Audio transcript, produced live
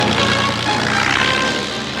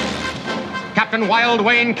Captain Wild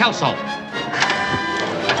Wayne Kelso. How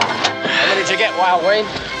many did you get, Wild Wayne?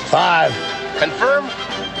 5. Confirm?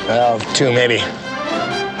 Well, 2 maybe.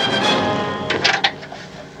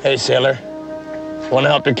 Hey, sailor. Want to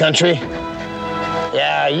help your country?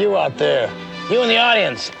 Yeah, you out there. You in the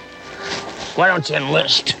audience. Why don't you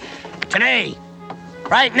enlist? Today.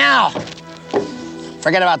 Right now.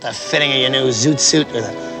 Forget about the fitting of your new zoot suit or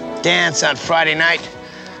the dance on Friday night.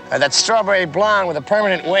 Or that strawberry blonde with a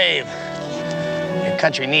permanent wave. Your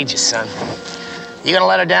country needs you, son. You gonna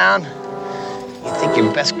let her down? You think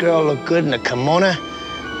your best girl look good in a kimono?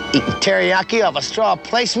 Eating teriyaki off a straw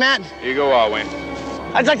placemat? Here you go, Wild Wayne.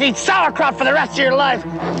 I'd like to eat sauerkraut for the rest of your life.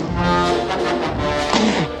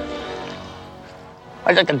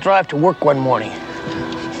 I'd like to drive to work one morning.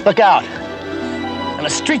 Look out. And the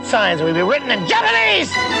street signs will be written in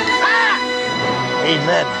Japanese. Ah! We need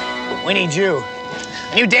men. We need you.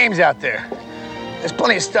 And you dames out there. There's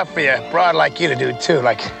plenty of stuff for you, broad like you to do, too.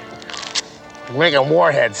 Like making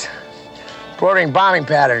warheads, brooding bombing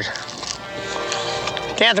patterns,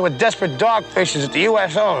 dancing with desperate dogfishes that the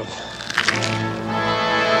U.S. owns.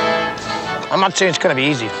 I'm not saying it's going to be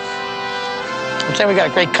easy. I'm saying we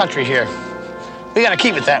got a great country here. We got to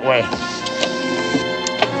keep it that way.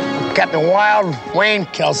 Captain Wild Wayne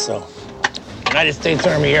Kelso, United States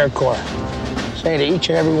Army Air Corps. Say to each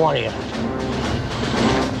and every one of you,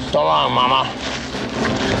 so long, Mama.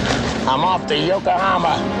 I'm off to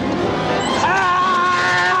Yokohama. Ah!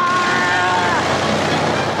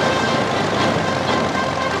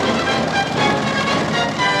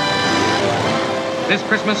 This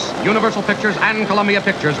Christmas, Universal Pictures and Columbia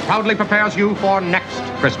Pictures proudly prepares you for next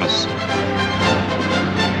Christmas.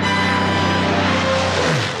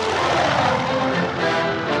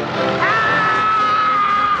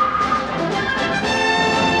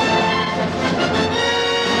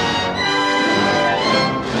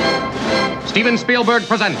 Steven Spielberg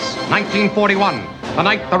presents 1941, the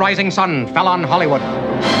night the rising sun fell on Hollywood.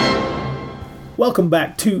 Welcome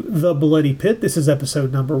back to The Bloody Pit. This is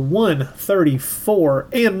episode number 134,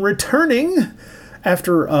 and returning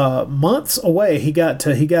after months away, he got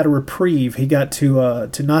a reprieve. He got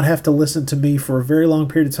to not have to listen to me for a very long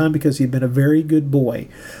period of time because he'd been a very good boy.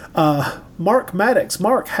 Mark Maddox.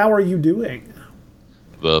 Mark, how are you doing?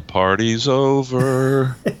 The party's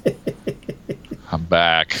over. I'm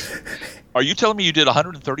back. Are you telling me you did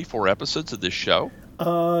 134 episodes of this show?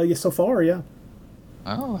 Yeah, so far, yeah.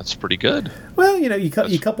 Oh, that's pretty good. Well, you know, you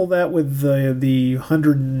couple that with the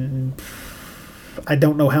 100 and I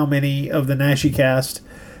don't know how many of the Naschy cast,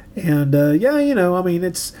 and yeah, you know, I mean,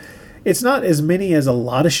 it's not as many as a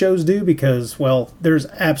lot of shows do because, well, there's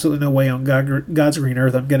absolutely no way on God's green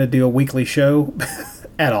earth I'm going to do a weekly show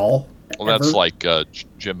at all. Well, that's like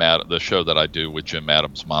Jim Adams, the show that I do with Jim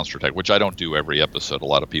Adams, Monster Tech, which I don't do every episode. A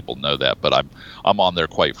lot of people know that, but I'm on there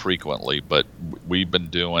quite frequently. But we've been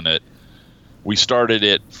doing it. We started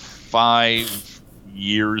it 5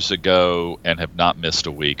 years ago and have not missed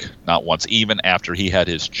a week, not once, even after he had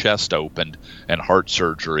his chest opened and heart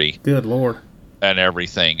surgery. Good Lord. And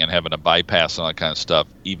everything, and having a bypass and all that kind of stuff.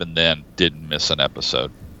 Even then, didn't miss an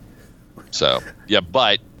episode. So yeah,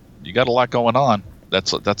 but you got a lot going on.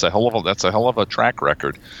 That's a hell of a track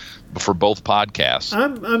record for both podcasts.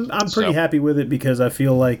 I'm pretty happy with it because I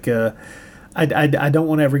feel like I don't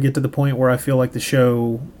want to ever get to the point where I feel like the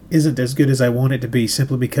show isn't as good as I want it to be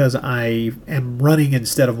simply because I am running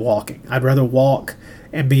instead of walking. I'd rather walk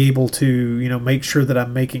and be able to, you know, make sure that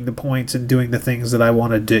I'm making the points and doing the things that I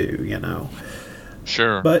want to do, you know.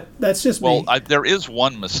 Sure. But that's just me. Well, there is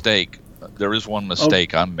one mistake.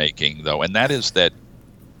 I'm making, though, and that is that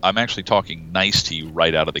I'm actually talking nice to you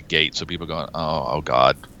right out of the gate, so people going, oh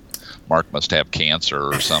God, Mark must have cancer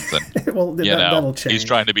or something. Well, that'll change. He's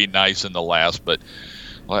trying to be nice in the last, but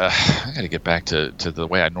I got to get back to the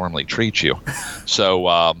way I normally treat you.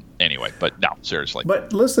 So anyway, but no, seriously.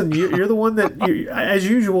 But listen, you're the one that, as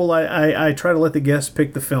usual, I try to let the guests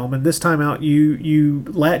pick the film, and this time out you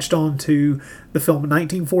latched on to the film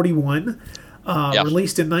 1941. Yep.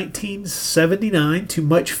 Released in 1979 to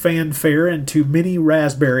much fanfare and to many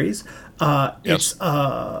raspberries. Yes.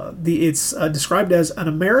 It's described as an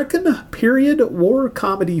American period war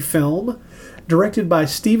comedy film directed by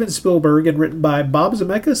Steven Spielberg and written by Bob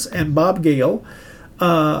Zemeckis and Bob Gale,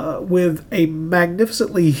 with a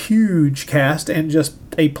magnificently huge cast and just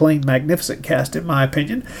a plain magnificent cast in my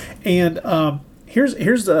opinion. And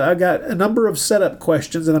here's I got a number of setup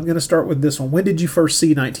questions, and I'm going to start with this one. When did you first see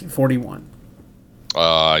 1941?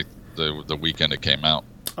 The weekend it came out.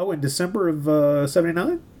 Oh, in December of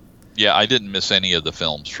 79? Yeah, I didn't miss any of the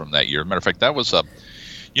films from that year. Matter of fact, that was the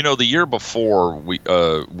year before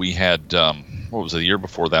we had what was it? The year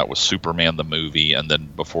before that was Superman the movie, and then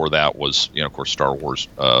before that was, of course, Star Wars,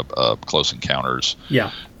 Close Encounters,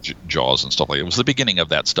 Jaws and stuff like that. It was the beginning of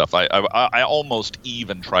that stuff. I almost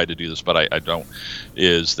even tried to do this, but I don't.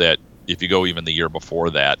 Is that if you go even the year before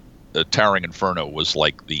that, Towering Inferno was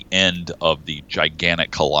like the end of the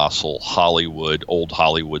gigantic, colossal old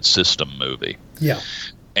Hollywood system movie. Yeah.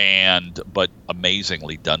 But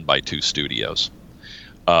amazingly done by two studios,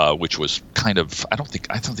 which was kind of I don't think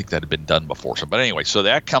that had been done before. So, but anyway, so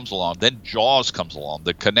that comes along. Then Jaws comes along.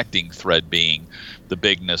 The connecting thread being the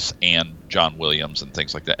bigness and John Williams and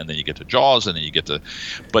things like that. And then you get to Jaws, and then you get to.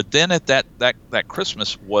 But then at that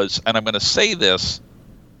Christmas was, and I'm going to say this,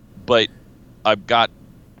 but I've got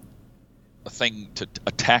a thing to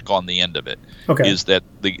attack on the end of it. Okay. Is that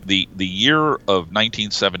the year of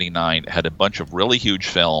 1979 had a bunch of really huge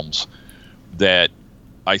films that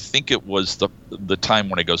I think it was the time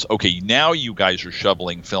when it goes, okay, now you guys are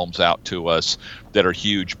shoveling films out to us that are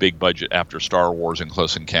huge, big budget after Star Wars and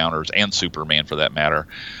Close Encounters and Superman for that matter.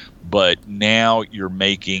 But now you're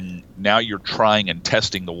trying and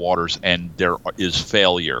testing the waters, and there is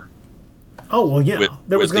failure. Oh well, yeah.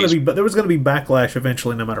 There was going to be backlash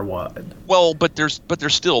eventually, no matter what. Well, but there's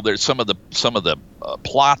some of the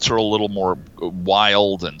plots are a little more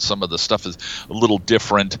wild, and some of the stuff is a little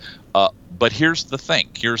different. But here's the thing.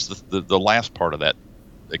 Here's the last part of that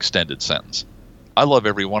extended sentence. I love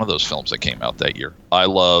every one of those films that came out that year. I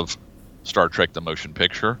love Star Trek: The Motion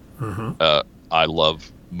Picture. Mm-hmm. I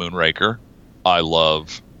love Moonraker. I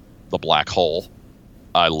love The Black Hole.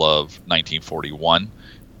 I love 1941.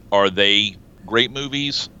 Are they great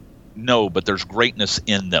movies? No, but there's greatness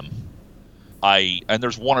in them. And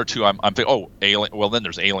there's one or two I'm thinking, Alien. Well, then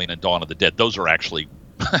there's Alien and Dawn of the Dead. Those are actually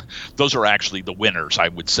the winners, I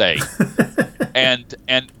would say.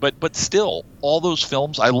 But still, all those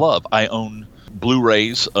films I love. I own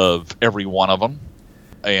Blu-rays of every one of them,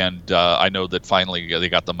 and I know that finally they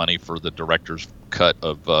got the money for the director's cut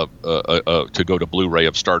of to go to Blu-ray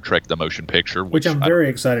of Star Trek: The Motion Picture, which I'm very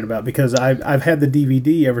excited about because I've had the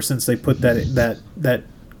DVD ever since they put that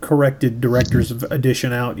corrected director's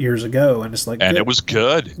edition out years ago, and it's like, and it was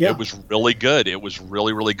good. Yeah. It was really good. It was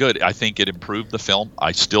really, really good. I think it improved the film.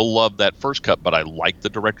 I still love that first cut, but I like the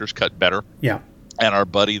director's cut better. Yeah. And our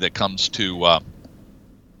buddy that comes to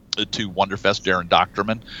Wonderfest, Darren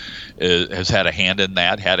Doctorman, has had a hand in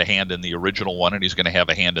that. Had a hand in the original one, and he's going to have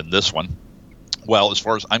a hand in this one. Well, as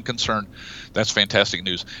far as I'm concerned, that's fantastic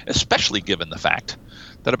news, especially given the fact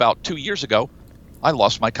that about 2 years ago, I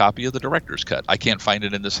lost my copy of the director's cut. I can't find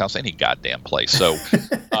it in this house any goddamn place. So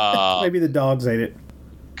maybe the dogs ate it.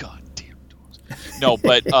 Goddamn dogs. No,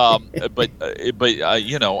 but I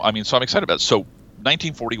mean, so I'm excited about it. So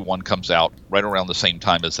 1941 comes out right around the same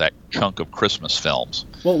time as that chunk of Christmas films.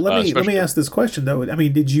 Well, let me ask this question though. I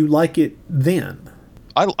mean, did you like it then?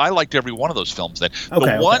 I liked every one of those films then.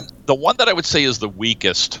 Okay, the one that I would say is the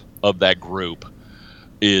weakest of that group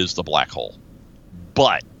is The Black Hole.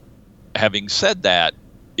 But having said that,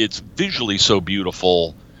 it's visually so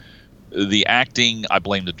beautiful. The acting, I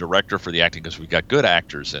blame the director for the acting because we've got good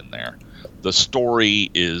actors in there. The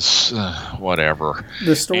story is whatever.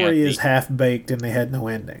 The story is half-baked and they had no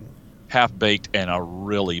ending. Half-baked and a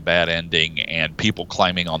really bad ending, and people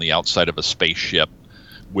climbing on the outside of a spaceship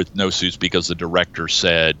with no suits because the director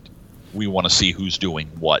said, we want to see who's doing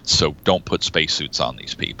what, so don't put spacesuits on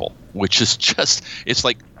these people. Which is just, it's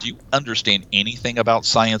like, do you understand anything about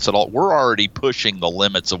science at all? We're already pushing the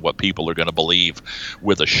limits of what people are going to believe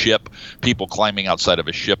with a ship, people climbing outside of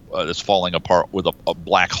a ship that's falling apart with a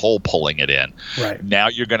black hole pulling it in. Right. Now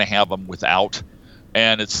you're going to have them without,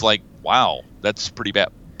 and it's like, wow, that's pretty bad.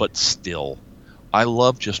 But still, I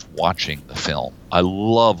love just watching the film. I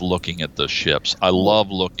love looking at the ships. I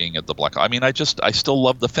love looking at the black. I mean, I still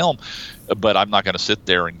love the film, but I'm not going to sit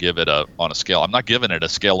there and give it on a scale. I'm not giving it a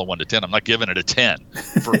scale of 1 to 10. I'm not giving it a 10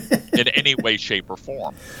 in any way, shape, or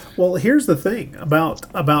form. Well, here's the thing about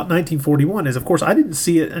 1941 is, of course, I didn't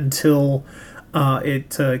see it until it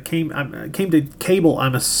came to cable.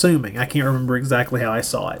 I'm assuming. I can't remember exactly how I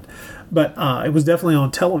saw it. But it was definitely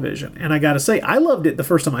on television. And I got to say, I loved it the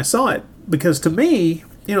first time I saw it. Because to me,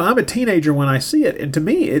 I'm a teenager when I see it. And to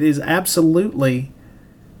me, it is absolutely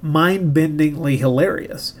mind-bendingly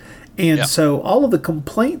hilarious. And so all of the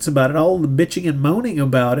complaints about it, all of the bitching and moaning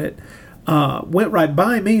about it, went right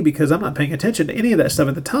by me because I'm not paying attention to any of that stuff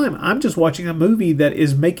at the time. I'm just watching a movie that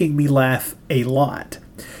is making me laugh a lot.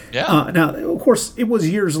 Yeah. Now, of course, it was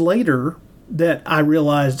years later that I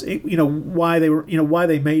realized, why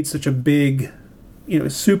they made such a big,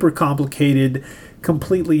 super complicated,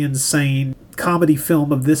 completely insane comedy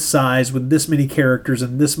film of this size with this many characters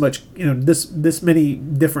and this much, this many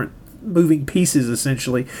different moving pieces,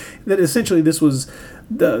 essentially. That essentially this was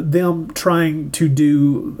them trying to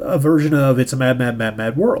do a version of It's a Mad, Mad, Mad,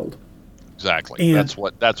 Mad World. Exactly. And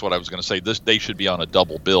that's what I was going to say. They should be on a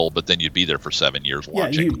double bill, but then you'd be there for 7 years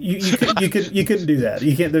watching. Yeah, you couldn't do that.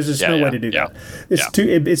 You can't. There's just no way to do that. It's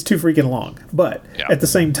too freaking long. But at the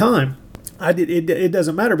same time, it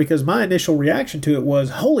doesn't matter, because my initial reaction to it was,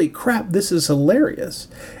 holy crap, this is hilarious.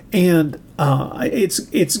 And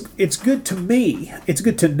it's good to me. It's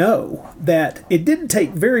good to know that it didn't take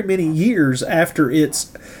very many years after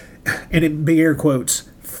its, and in big air quotes,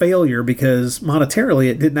 failure, because monetarily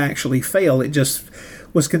it didn't actually fail. It just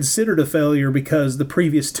was considered a failure because the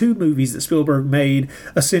previous two movies that Spielberg made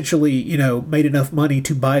essentially, made enough money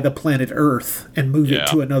to buy the planet Earth and move it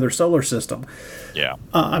to another solar system. Yeah.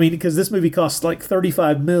 Because this movie cost like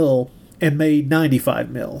 35 mil and made 95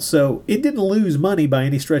 mil. So it didn't lose money by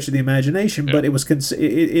any stretch of the imagination, but it was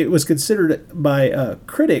considered by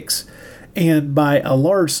critics and by a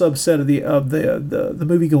large subset of the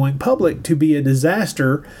movie going public to be a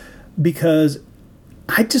disaster, because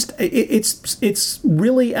it's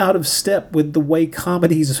really out of step with the way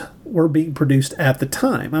comedies were being produced at the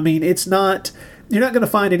time. I mean, it's not, you're not going to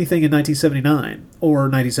find anything in 1979 or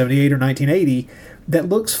 1978 or 1980 that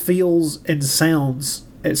looks, feels, and sounds,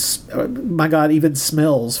 as my God, even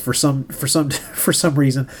smells for some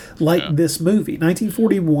reason like this movie.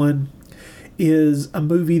 1941 is a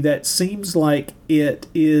movie that seems like it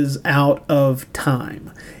is out of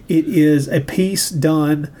time. It is a piece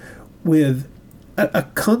done with a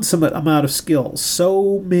consummate amount of skill.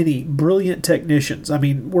 So many brilliant technicians. I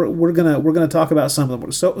mean, we're gonna talk about some of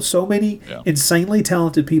them. So many insanely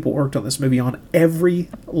talented people worked on this movie on every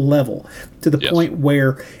level, to the point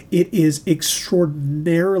where it is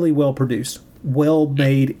extraordinarily well produced, well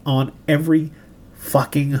made on every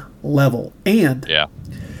fucking level, and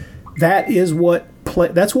that's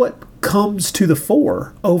what comes to the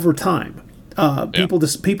fore over time. People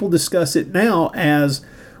discuss it now as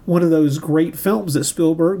one of those great films that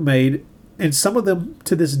Spielberg made, and some of them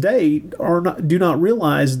to this day do not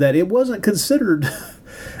realize that it wasn't considered,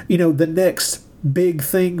 the next big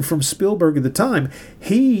thing from Spielberg at the time.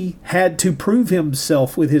 He had to prove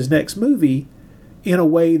himself with his next movie in a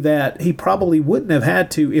way that he probably wouldn't have had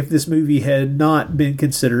to if this movie had not been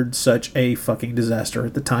considered such a fucking disaster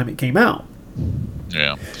at the time it came out.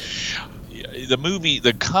 Yeah. The movie,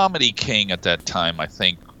 the comedy king at that time, I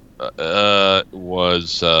think,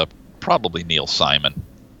 was probably Neil Simon,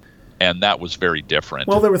 and that was very different.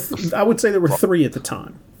 Well, I would say there were three at the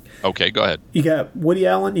time. Okay, go ahead. You got Woody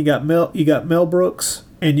Allen, you got Mel Brooks,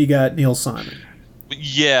 and you got Neil Simon.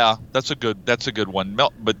 Yeah, that's a good one.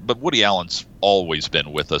 But Woody Allen's always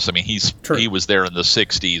been with us. I mean, he was there in the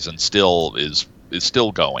 '60s and still is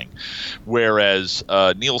still going, whereas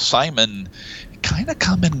Neil Simon kind of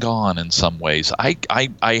come and gone in some ways. I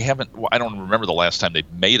don't remember the last time they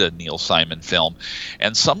made a Neil Simon film,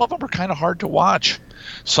 and some of them are kind of hard to watch.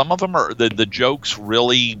 Some of them are the jokes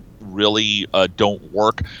really don't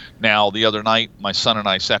work. Now, the other night, my son and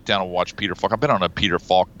I sat down and watched Peter Falk. I've been on a Peter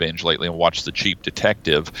Falk binge lately and watched The Cheap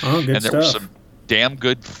Detective. Oh, good and there was some damn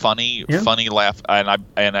good, funny laugh.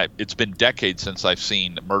 And it's been decades since I've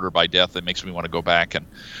seen Murder by Death. That makes me want to go back and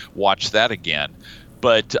watch that again.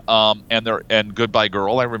 But and Goodbye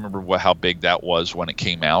Girl, I remember how big that was when it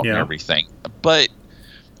came out and everything. But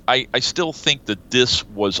I still think that this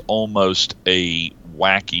was almost a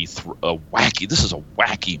wacky. This is a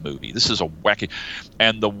wacky movie. This is a wacky,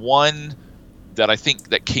 and the one that I think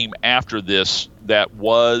that came after this that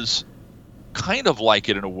was kind of like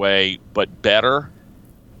it in a way, but better,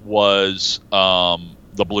 was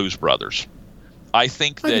the Blues Brothers. I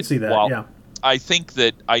think that I can see that. I think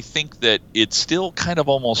that it still kind of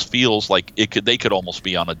almost feels like they could almost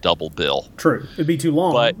be on a double bill. True. It'd be too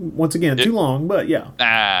long. But once again, too long, but yeah.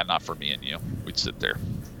 Nah, not for me and you. We'd sit there.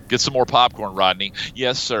 Get some more popcorn, Rodney.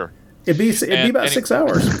 Yes, sir. It'd be about 6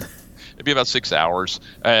 hours. It'd be about 6 hours.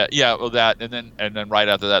 That and then right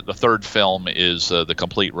after that, the third film is The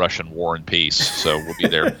Complete Russian War and Peace. So we'll be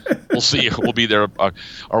there. We'll see. We'll be there.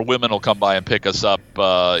 Our women will come by and pick us up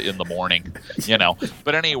in the morning.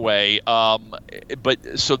 But anyway,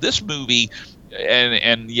 so this movie.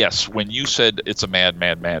 And yes, when you said it's a mad,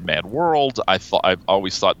 mad, mad, mad world, I've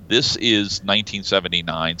always thought this is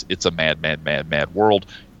 1979's It's a Mad, Mad, Mad, Mad World.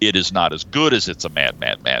 It is not as good as It's a Mad,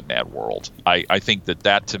 Mad, Mad, Mad World. I think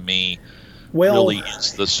that to me really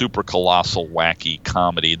is the super colossal wacky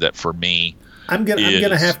comedy that for me. I'm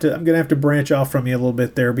gonna have to branch off from you a little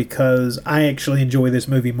bit there, because I actually enjoy this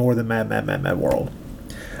movie more than Mad, Mad, Mad, Mad World.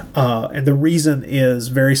 And the reason is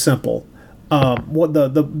very simple. What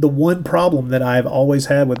the one problem that I've always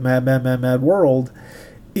had with Mad, Mad, Mad, Mad World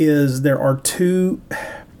is there are two.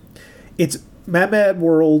 It's Mad Mad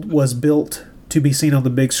World was built to be seen on the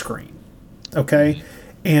big screen, okay,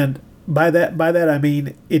 and by that I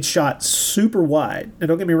mean it's shot super wide. Now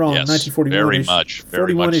don't get me wrong, Yes, 1941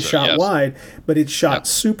 41 is so, shot yes. wide, but it's shot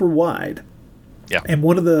super wide. Yeah. And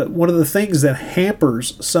one of the things that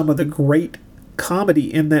hampers some of the great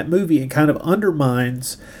comedy in that movie and kind of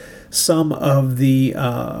undermines some of the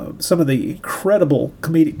incredible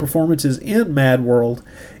comedic performances in Mad World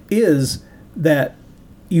is that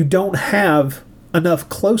you don't have enough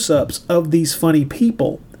close-ups of these funny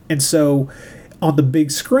people. And so on the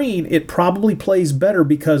big screen, it probably plays better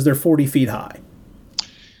because they're 40 feet high.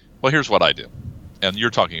 Well, here's what I do. And you're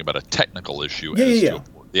talking about a technical issue to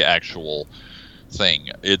the actual thing.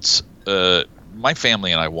 It's my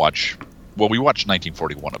family and I watch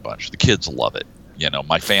 1941 a bunch. The kids love it. You know,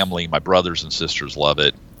 my family, my brothers and sisters love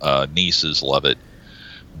it. Nieces love it.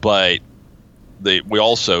 But we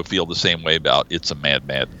also feel the same way about It's a Mad,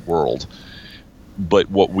 Mad World. But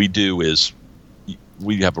what we do is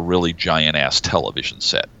we have a really giant-ass television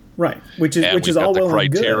set. Right, which is all well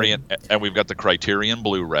and good. And we've got the Criterion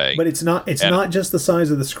Blu-ray. But it's not just the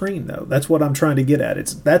size of the screen, though. That's what I'm trying to get at.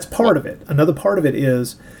 That's part of it. Another part of it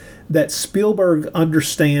is that Spielberg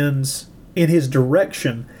understands in his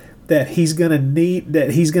direction that he's going to need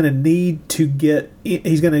to get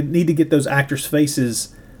those actors'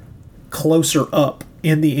 faces closer up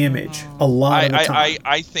in the image a lot of the time.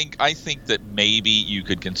 I think that maybe you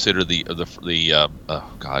could consider the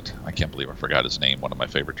oh God, I can't believe I forgot his name. One of my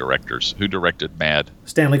favorite directors who directed Mad.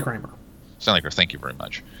 Stanley Kramer. Thank you very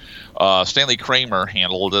much. Stanley Kramer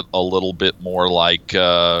handled it a little bit more like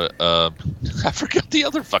I forgot the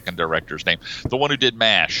other fucking director's name. The one who did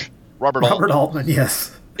MASH. Robert Altman,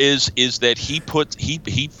 yes. Is that he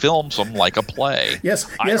films them like a play. Yes,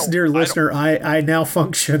 dear listener, I now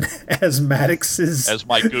function as Maddox's as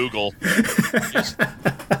my Google. I'm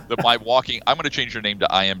going to change your name to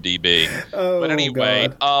IMDb. Oh, but anyway,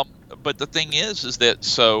 God. But the thing is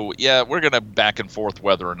that we're going to back and forth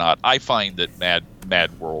whether or not I find that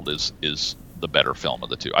Mad World is the better film of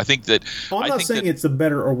the two. I think that I'm not saying it's the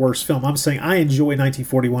better or worse film. I'm saying I enjoy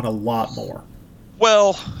 1941 a lot more.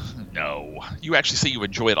 Well, no. You actually say you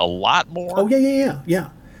enjoy it a lot more? Oh, yeah.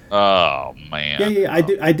 Oh, man. Yeah,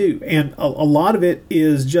 I do. And a lot of it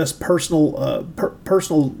is just personal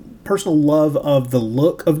love of the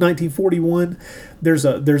look of 1941. There's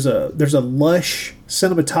a lush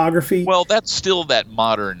cinematography. Well, that's still that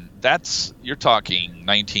modern. You're talking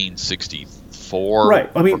 1964,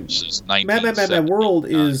 right? I mean, versus Mad World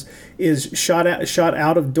is shot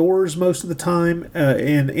out of doors most of the time,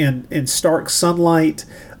 in stark sunlight.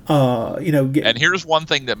 And here's one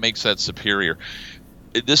thing that makes that superior.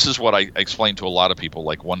 This is what I explained to a lot of people.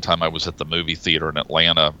 Like one time I was at the movie theater in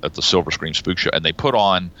Atlanta at the Silver Screen Spook Show, and they put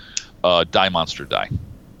on Die Monster Die.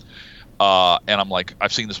 And I'm like,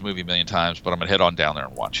 I've seen this movie a million times, but I'm going to head on down there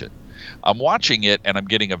and watch it. I'm watching it, and I'm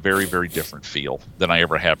getting a very, very different feel than I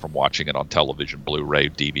ever had from watching it on television, Blu-ray,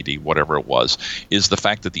 DVD, whatever it was, is the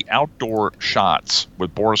fact that the outdoor shots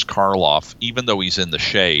with Boris Karloff, even though he's in the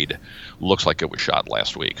shade, looks like it was shot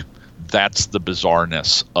last week. That's the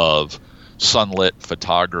bizarreness of sunlit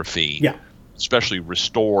photography, especially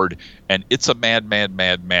restored. And It's a Mad, Mad,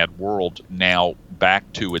 Mad, Mad World now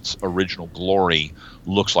back to its original glory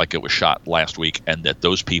looks like it was shot last week, and that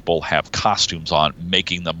those people have costumes on,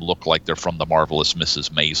 making them look like they're from The Marvelous Mrs.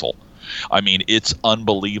 Maisel. I mean, it's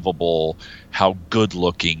unbelievable how good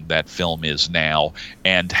looking that film is now,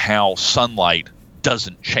 and how sunlight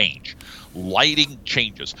doesn't change. Lighting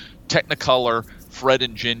changes. Technicolor, Fred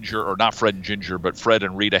and Ginger, or not Fred and Ginger, but Fred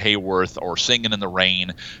and Rita Hayworth, or Singing in the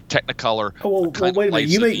Rain, Technicolor. Oh, well, wait a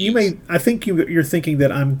minute. You may. I think you're thinking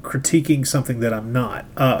that I'm critiquing something that I'm not.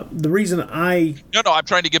 The reason No, I'm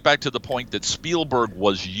trying to get back to the point that Spielberg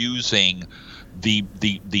was using the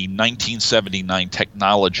 1979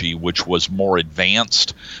 technology, which was more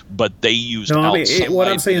advanced, but they used. No, I mean, what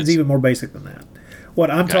I'm saying is even more basic than that. What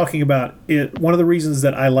I'm talking about is one of the reasons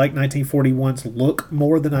that I like 1941's look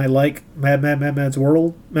more than I like Mad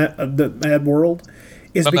World,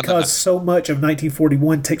 is because so much of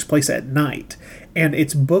 1941 takes place at night, and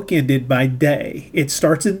it's bookended by day. It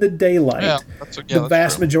starts in the daylight. The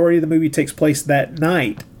vast majority of the movie takes place that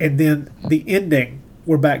night, and then the ending,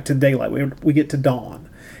 we're back to daylight. We get to dawn,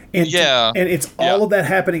 and it's all of that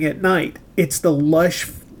happening at night. It's the lush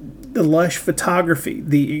photography,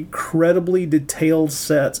 the incredibly detailed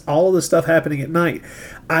sets, all of the stuff happening at night.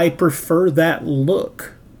 I prefer that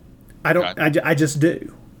look. I don't. I just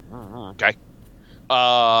do. Okay.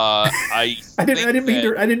 I didn't mean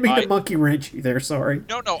to monkey wrench you there. Sorry.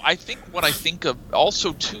 No. I think what I think of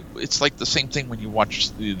also too, it's like the same thing when you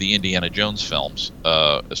watch the Indiana Jones films,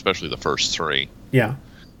 especially the first three. Yeah.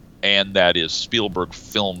 And that is Spielberg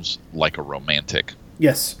films like a romantic.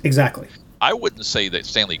 Yes, exactly. I wouldn't say that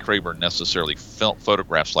Stanley Kramer necessarily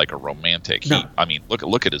photographs like a romantic. No. I mean,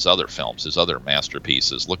 look at his other films, his other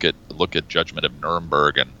masterpieces. Look at Judgment of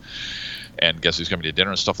Nuremberg and Guess Who's Coming to Dinner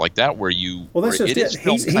and stuff like that, where you. Well, that's just it.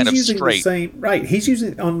 He's using straight. The same. Right. He's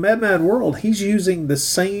using on Mad Mad World. He's using the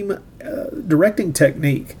same directing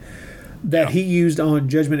technique that he used on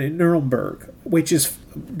Judgment at Nuremberg, which is,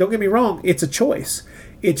 don't get me wrong, it's a choice.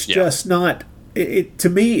 It's just not. To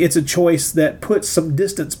me, it's a choice that puts some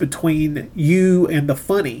distance between you and the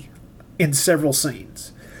funny in several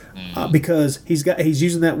scenes, because he's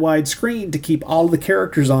using that wide screen to keep all the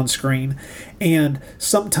characters on screen, and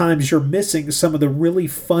sometimes you're missing some of the really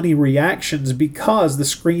funny reactions because the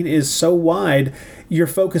screen is so wide. You're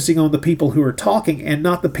focusing on the people who are talking and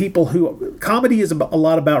not the people who. Comedy is a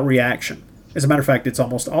lot about reaction. As a matter of fact, it's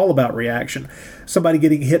almost all about reaction. Somebody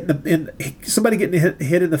getting hit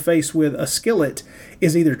hit in the face with a skillet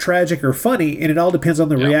is either tragic or funny, and it all depends on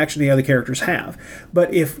the reaction the other characters have.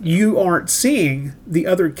 But if you aren't seeing the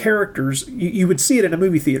other characters, you would see it in a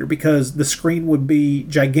movie theater because the screen would be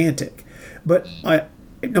gigantic. But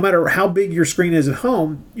no matter how big your screen is at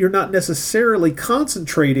home, you're not necessarily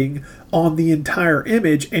concentrating on the entire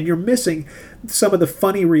image, and you're missing some of the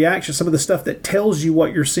funny reactions, some of the stuff that tells you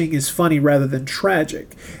what you're seeing is funny rather than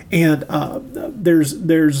tragic. And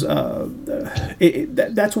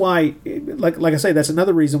that's why, like I say, that's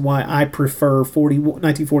another reason why I prefer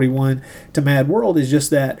 1941 to Mad World, is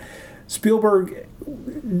just that Spielberg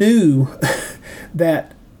knew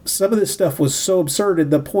that some of this stuff was so absurd,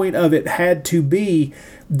 and the point of it had to be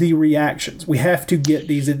the reactions. We have to get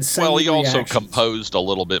these insane reactions. Well, he also composed a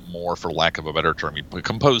little bit more, for lack of a better term. He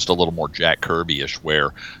composed a little more Jack Kirby-ish,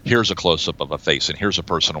 where here's a close-up of a face, and here's a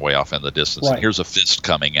person way off in the distance, and here's a fist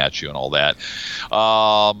coming at you, and all that.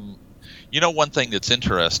 One thing that's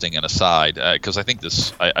interesting, and aside, because I think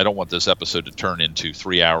I don't want this episode to turn into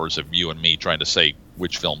 3 hours of you and me trying to say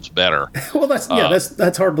which film's better. Well, that's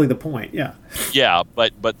hardly the point. Yeah. Yeah,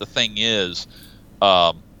 but the thing is,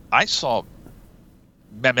 I saw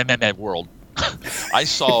Mad World. I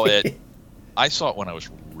saw it when I was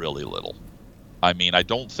really little. I mean, I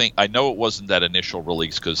know it wasn't that initial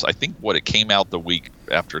release, because I think it came out the week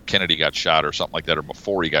after Kennedy got shot or something like that, or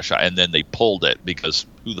before he got shot, and then they pulled it because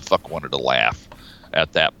who the fuck wanted to laugh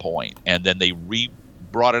at that point? And then they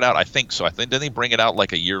brought it out. I think so. Didn't they bring it out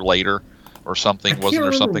like a year later or something? Wasn't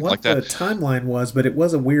there something like that? The timeline was, but it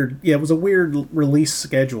was a weird. Yeah, it was a weird release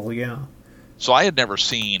schedule. Yeah. So I had never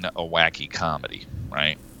seen a wacky comedy,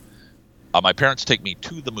 right? My parents take me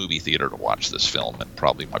to the movie theater to watch this film, and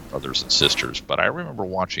probably my brothers and sisters, but I remember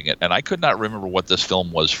watching it, and I could not remember what this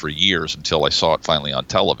film was for years until I saw it finally on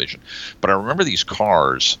television. But I remember these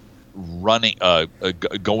cars running,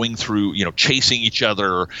 going through, chasing each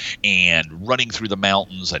other and running through the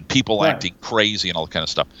mountains, and people acting crazy and all that kind of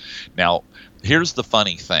stuff. Now, here's the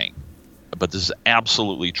funny thing, but this is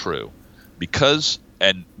absolutely true. Because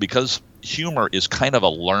humor is kind of a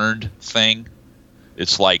learned thing,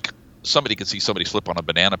 it's like somebody can see somebody slip on a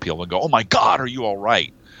banana peel and go, "Oh my God, are you all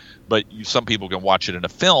right?" But some people can watch it in a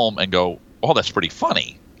film and go, "Oh, that's pretty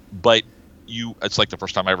funny." But it's like the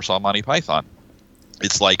first time I ever saw Monty Python.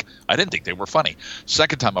 It's like, I didn't think they were funny.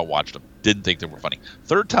 Second time I watched them, didn't think they were funny.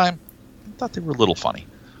 Third time, I thought they were a little funny.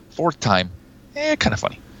 Fourth time, kind of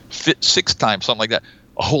funny. Sixth time, something like that.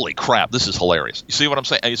 Holy crap, this is hilarious. You see what I'm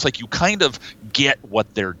saying? It's like you kind of get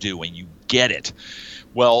what they're doing. You get it.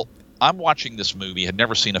 Well, I'm watching this movie, had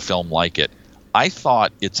never seen a film like it. I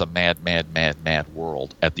thought it's a mad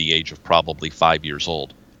world at the age of probably 5 years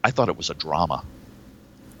old. I thought it was a drama.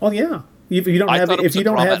 Well, yeah. If you don't have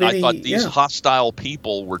any, I thought these hostile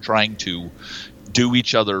people were trying to do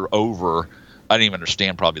each other over. I didn't even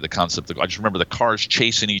understand probably the concept. I just remember the cars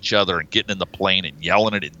chasing each other and getting in the plane and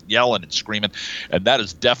yelling and screaming. And that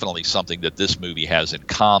is definitely something that this movie has in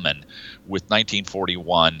common with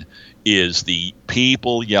 1941, is the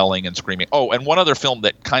people yelling and screaming. Oh, and one other film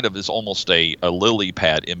that kind of is almost a lily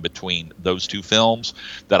pad in between those two films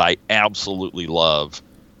that I absolutely love,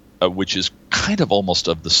 which is kind of almost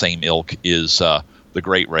of the same ilk, is The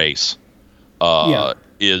Great Race.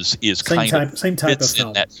 Is same type of film.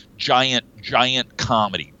 In that giant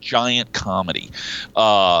comedy,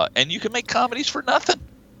 and you can make comedies for nothing.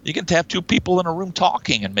 You can have two people in a room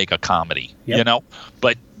talking and make a comedy,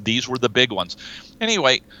 But these were the big ones.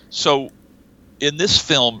 Anyway, so in this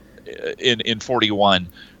film, in 41,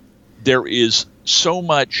 there is so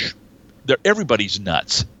much everybody's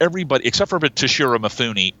nuts. Everybody, except for Toshiro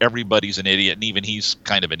Mifune, everybody's an idiot, and even he's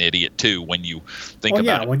kind of an idiot too when you think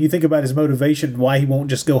about it. When you think about his motivation, why he won't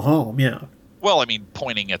just go home, yeah. Well, I mean,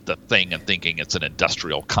 pointing at the thing and thinking it's an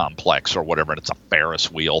industrial complex or whatever, and it's a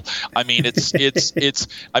Ferris wheel. I mean,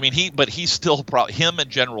 he's still him and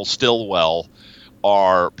General Stillwell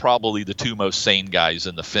are probably the two most sane guys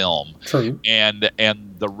in the film. True. And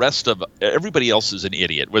the rest of everybody else is an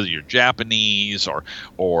idiot, whether you're Japanese or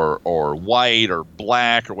white or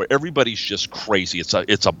black or what. Everybody's just crazy. It's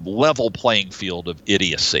a level playing field of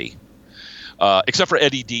idiocy. Except for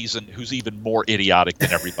Eddie Deason, who's even more idiotic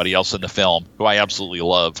than everybody else in the film, who I absolutely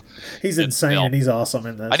love. He's insane and he's awesome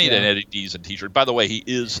in this. I need an Eddie Deason T-shirt. By the way,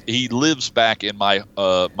 he lives back in my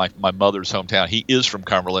mother's hometown. He is from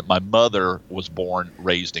Cumberland. My mother was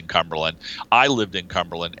raised in Cumberland. I lived in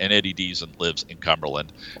Cumberland, and Eddie Deason lives in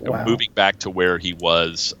Cumberland. Wow. And moving back to where he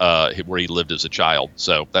was, where he lived as a child.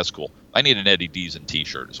 So that's cool. I need an Eddie Deason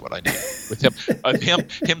T-shirt is what I need. With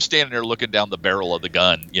him standing there looking down the barrel of the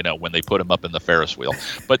gun, when they put him up in the Ferris wheel.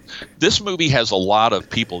 But this movie has a lot of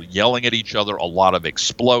people yelling at each other, a lot of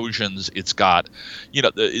explosions. It's got,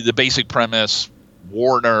 the basic premise.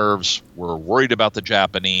 War nerves. We're worried about the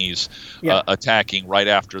Japanese attacking right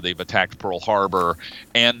after they've attacked Pearl Harbor,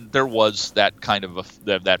 and there was that kind of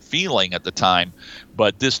that feeling at the time.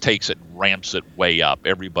 But this takes it and ramps it way up.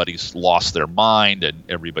 Everybody's lost their mind, and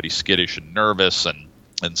everybody's skittish and nervous, and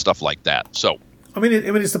stuff like that. So, I mean,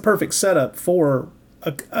 it's the perfect setup for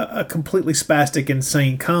a completely spastic,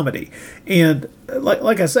 insane comedy. And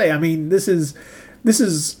like I say, I mean, this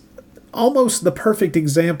is almost the perfect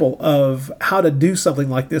example of how to do something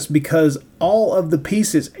like this, because all of the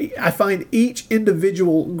pieces, I find each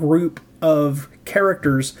individual group of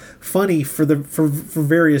characters funny for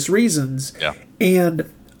various reasons. Yeah.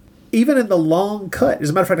 And even in the long cut, as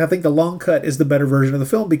a matter of fact, I think the long cut is the better version of the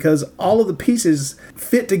film, because all of the pieces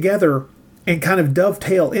fit together and kind of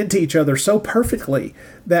dovetail into each other so perfectly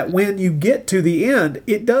that when you get to the end,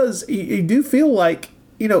 you do feel like,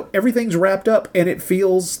 everything's wrapped up, and it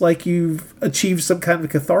feels like you've achieved some kind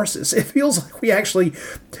of catharsis. It feels like we actually,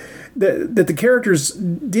 that the characters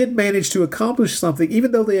did manage to accomplish something,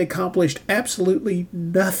 even though they accomplished absolutely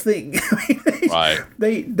nothing. Right.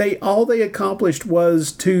 All they accomplished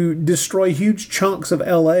was to destroy huge chunks of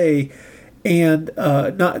L.A. and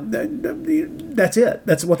that's it.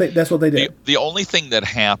 That's what they did. The only thing that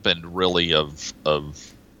happened really of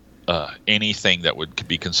anything that would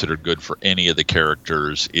be considered good for any of the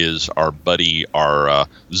characters is our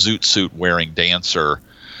zoot suit wearing dancer.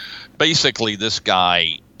 Basically, this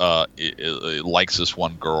guy likes this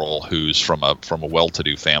one girl who's from a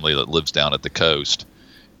well-to-do family that lives down at the coast,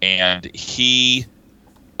 and he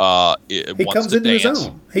comes into his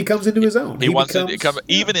own. He comes into his own. He wants to come,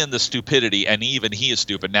 even in the stupidity, and even he is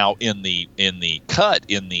stupid. Now, in the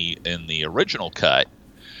original cut,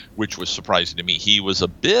 which was surprising to me, he was a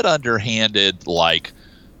bit underhanded, like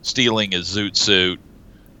stealing his zoot suit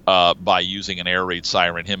by using an air raid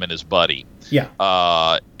siren, him and his buddy. Yeah.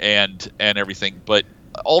 And everything. But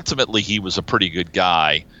ultimately, he was a pretty good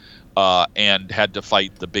guy and had to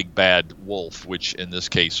fight the big bad wolf, which in this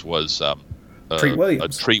case was Treat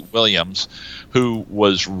Williams. Treat Williams, who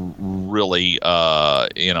was really,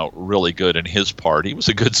 really good in his part. He was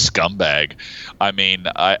a good scumbag. I mean,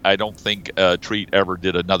 I don't think Treat ever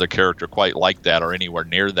did another character quite like that or anywhere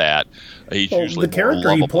near that. He's usually the character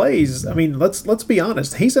more he plays. I mean, let's be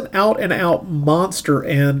honest. He's an out and out monster,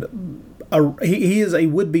 and he is a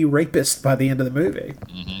would be rapist by the end of the movie.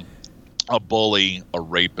 Mm-hmm. A bully, a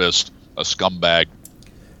rapist, a scumbag.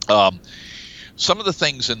 Some of the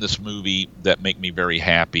things in this movie that make me very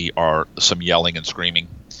happy are some yelling and screaming.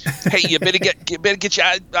 Hey, you better get your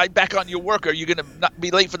eye back on your work, or you're going to not be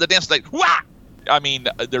late for the dance night. Wah! I mean,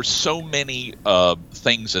 there's so many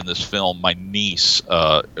things in this film. My niece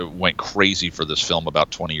went crazy for this film about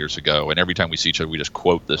 20 years ago, and every time we see each other, we just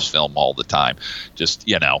quote this film all the time. Just,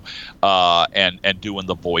 and doing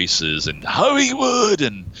the voices and Hollywood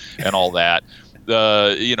and all that.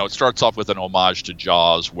 It starts off with an homage to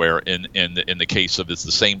Jaws, where in the case of it's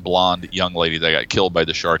the same blonde young lady that got killed by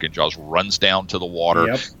the shark in Jaws runs down to the water.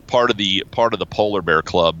 Yep. Part of the Polar Bear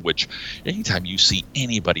Club, which anytime you see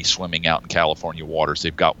anybody swimming out in California waters,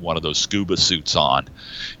 they've got one of those scuba suits on,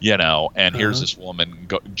 and here's this woman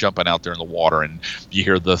jumping out there in the water, and you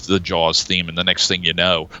hear the Jaws theme, and the next thing you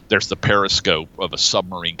know, there's the periscope of a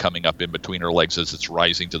submarine coming up in between her legs as it's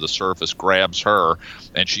rising to the surface, grabs her,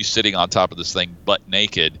 and she's sitting on top of this thing butt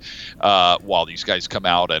naked while these guys come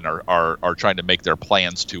out and are trying to make their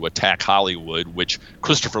plans to attack Hollywood, which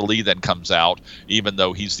Christopher Lee then comes out, even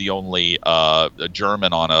though he's the only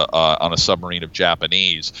German on a submarine of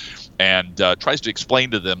Japanese, and tries to explain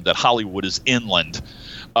to them that Hollywood is inland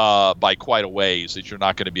by quite a ways, that you're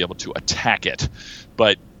not going to be able to attack it.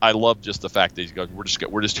 But I love just the fact that he goes, we're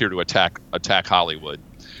just here to attack Hollywood.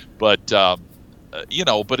 But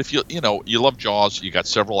but if you love Jaws, you got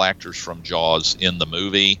several actors from Jaws in the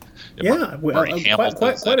movie. Yeah,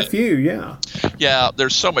 quite a few. Yeah. Yeah,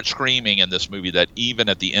 there's so much screaming in this movie that even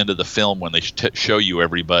at the end of the film, when they show you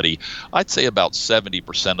everybody, I'd say about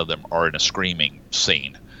 70% of them are in a screaming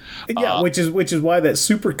scene. Yeah, which is why that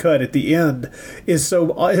supercut at the end is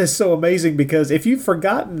so amazing, because if you've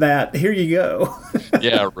forgotten that, here you go.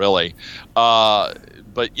 Yeah, really.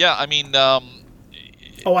 But yeah, I mean.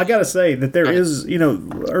 I gotta say that there is,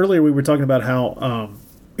 earlier we were talking about how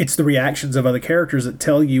it's the reactions of other characters that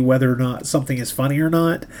tell you whether or not something is funny or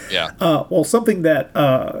not. Yeah. Well, something that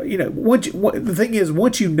the thing is,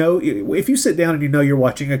 once if you sit down and you're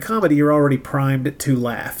watching a comedy, you're already primed to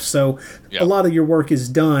laugh. So a lot of your work is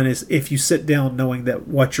done if you sit down knowing that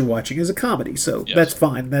what you're watching is a comedy. So that's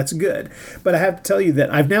fine, that's good. But I have to tell you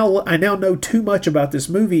that I now know too much about this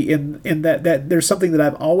movie in that there's something that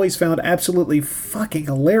I've always found absolutely fucking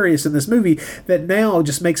hilarious in this movie that now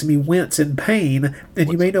just makes me wince in pain. And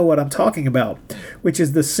you may know what I'm talking about, which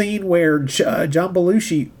is the scene where John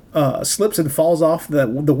Belushi slips and falls off the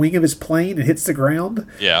wing of his plane and hits the ground.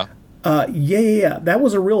 Yeah. That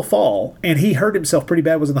was a real fall, and he hurt himself pretty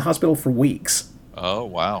bad. Was in the hospital for weeks. Oh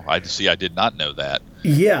wow! I did not know that.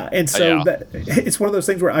 Yeah, and so it's one of those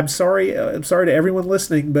things where I'm sorry to everyone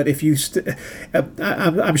listening, but if you,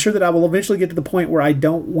 I'm sure that I will eventually get to the point where I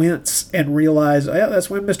don't wince and realize, that's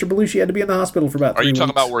when Mr. Belushi had to be in the hospital for about 3 weeks. Are you talking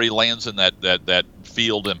about where he lands in that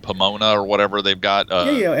field in Pomona or whatever they've got?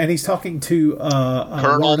 And he's talking to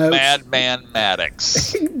Colonel Madman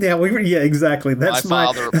Maddox. Exactly. That's my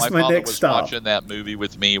next stop. My father was watching that movie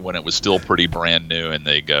with me when it was still pretty brand new, and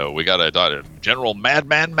they go, "We got a General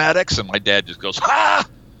Madman Maddox," and my dad just goes, "Ha!"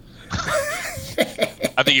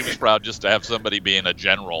 I think he was proud just to have somebody being a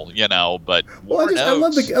general, but I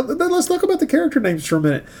love let's talk about the character names for a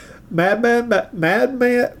minute. Madman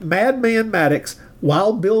Maddox,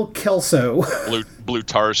 Wild Bill Kelso,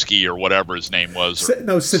 Blutarsky or whatever his name was.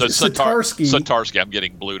 Sitarsky. Sitarsky. I'm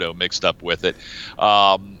getting Bluto mixed up with it.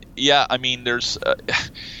 I mean, there is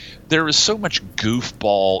so much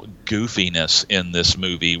goofiness in this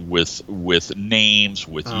movie with names,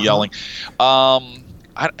 with yelling.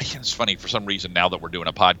 It's funny, for some reason, now that we're doing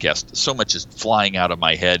a podcast, so much is flying out of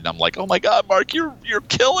my head, and I'm like, oh my God, Mark, you're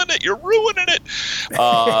killing it, you're ruining it.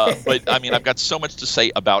 But I mean, I've got so much to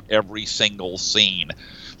say about every single scene.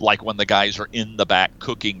 Like when the guys are in the back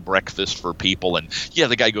cooking breakfast for people, and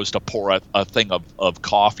the guy goes to pour a thing of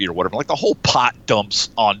coffee or whatever, like the whole pot dumps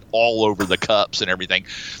on all over the cups and everything.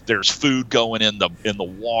 There's food going in the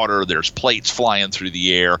water. There's plates flying through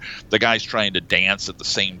the air. The guy's trying to dance at the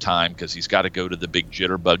same time because he's got to go to the big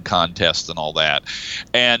jitterbug contest and all that.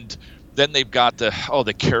 And then they've got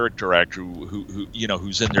the character actor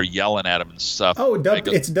who's in there yelling at him and stuff.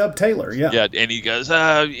 It's Dub Taylor, yeah. Yeah, and he goes,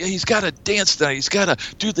 he's got to dance tonight. He's got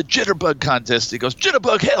to do the jitterbug contest. He goes,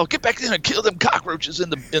 jitterbug hell, get back in and kill them cockroaches in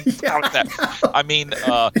the I mean,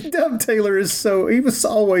 Dub Taylor he was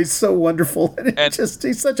always so wonderful, and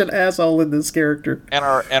he's such an asshole in this character. And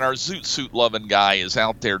our zoot suit loving guy is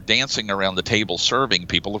out there dancing around the table serving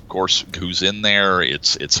people. Of course, who's in there?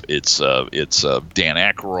 It's Dan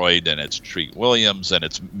Aykroyd, and it's Treat Williams, and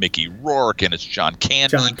it's Mickey Rourke, and it's John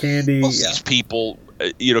Candy. Most of these people,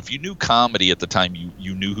 if you knew comedy at the time,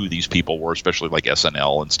 you knew who these people were, especially like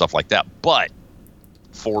SNL and stuff like that. But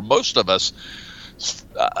for most of us,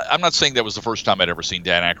 I'm not saying that was the first time I'd ever seen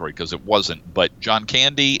Dan Aykroyd, because it wasn't. But John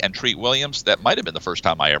Candy and Treat Williams, that might have been the first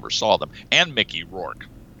time I ever saw them, and Mickey Rourke.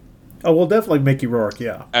 Oh well, definitely Mickey Rourke.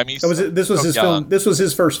 Yeah, I mean, this was his film. This was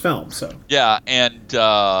his first film. So yeah, and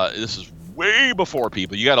this is way before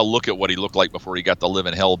people. You got to look at what he looked like before he got the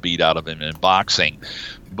living hell beat out of him in boxing.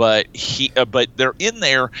 But they're in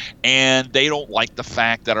there, and they don't like the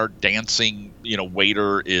fact that our dancing,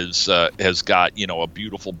 waiter has got a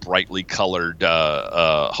beautiful, brightly colored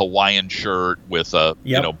Hawaiian shirt with a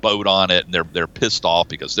boat on it, and they're pissed off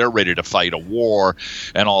because they're ready to fight a war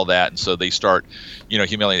and all that, and so they start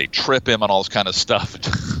humiliating. They trip him and all this kind of stuff.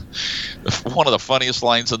 One of the funniest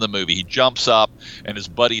lines in the movie, he jumps up and his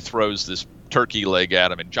buddy throws this turkey leg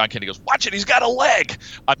at him, and John Candy goes, "Watch it, he's got a leg."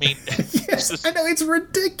 I mean, yes, I know, it's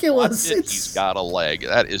ridiculous. He's got a leg.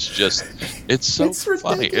 That is just, it's so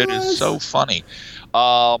funny. Ridiculous. It is so funny.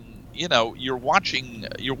 You're watching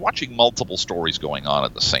multiple stories going on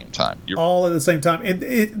at the same time. All at the same time, and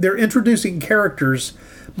they're introducing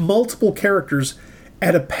multiple characters,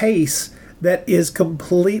 at a pace that is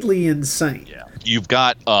completely insane. Yeah, you've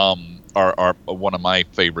got our one of my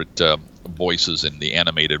favorite voices in the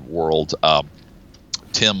animated world,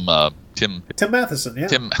 Tim Matheson, yeah.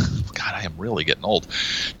 God, I am really getting old.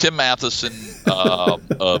 Tim Matheson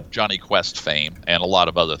of Johnny Quest fame and a lot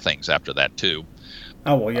of other things after that too.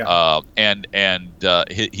 Oh well, yeah.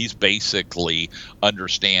 He's basically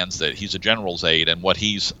understands that he's a general's aide, and what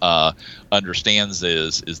he's understands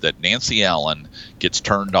is that Nancy Allen gets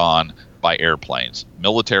turned on by airplanes,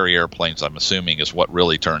 military airplanes. I'm assuming is what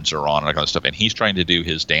really turns her on and that kind of stuff. And he's trying to do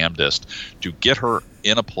his damnedest to get her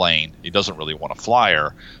in a plane. He doesn't really want to fly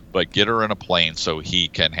her, but get her in a plane so he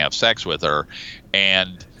can have sex with her.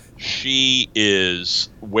 And she is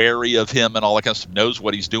wary of him and all that kind of stuff, knows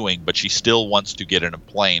what he's doing, but she still wants to get in a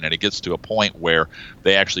plane. And it gets to a point where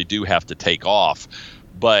they actually do have to take off.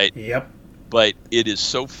 But it is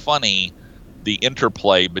so funny, the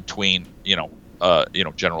interplay between,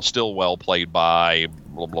 General Stilwell, played by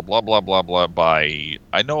blah, blah, blah, blah, blah, blah, by,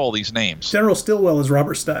 I know all these names. General Stilwell is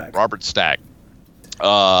Robert Stack.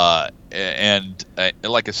 And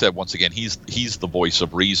like I said, once again, he's the voice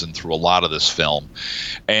of reason through a lot of this film.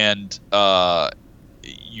 And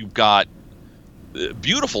you've got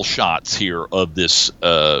beautiful shots here of this,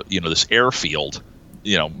 this airfield,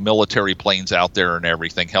 military planes out there and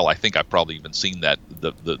everything. Hell, I think I've probably even seen that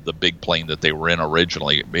the big plane that they were in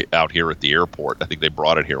originally out here at the airport. I think they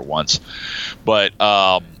brought it here once, but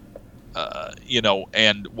and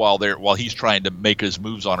while he's trying to make his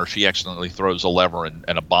moves on her, she accidentally throws a lever and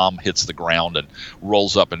a bomb hits the ground and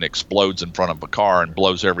rolls up and explodes in front of a car and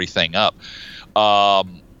blows everything up.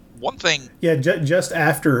 One thing... Yeah, just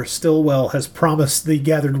after Stilwell has promised the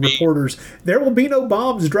gathered reporters, there will be no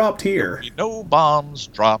bombs dropped here. No bombs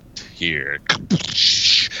dropped here.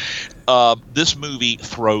 This movie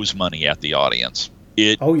throws money at the audience.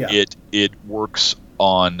 It works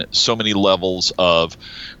on so many levels of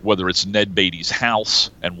whether it's Ned Beatty's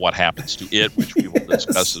house and what happens to it, which we will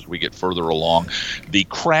discuss as we get further along. The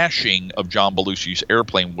crashing of John Belushi's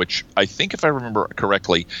airplane, which I think, if I remember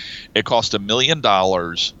correctly, it cost $1 million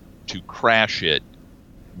to crash it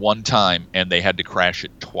one time, and they had to crash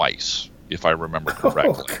it twice, if I remember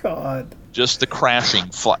correctly. Oh, God. Just the crashing,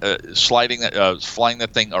 flying that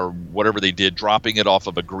thing, or whatever they did, dropping it off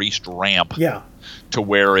of a greased ramp to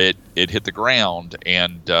where it hit the ground.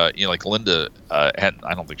 And, like Linda, I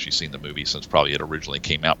don't think she's seen the movie since probably it originally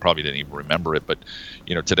came out, probably didn't even remember it. But,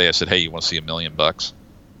 today I said, hey, you want to see $1 million?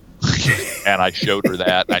 And I showed her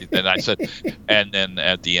that, and I said, and then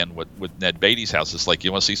at the end with Ned Beatty's house, it's like,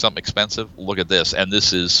 you want to see something expensive? Look at this. And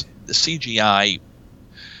this is the CGI.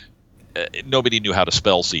 Nobody knew how to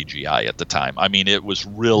spell CGI at the time. I mean, it was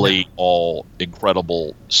really all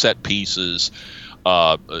incredible set pieces,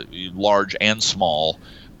 large and small,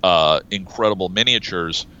 incredible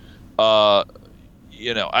miniatures. I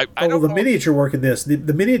don't know. Miniature work in this.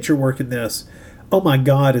 The miniature work in this, oh my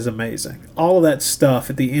God, is amazing. All of that stuff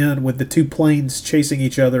at the end with the two planes chasing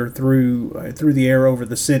each other through the air over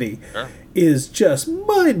the city is just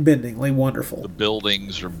mind-bendingly wonderful. The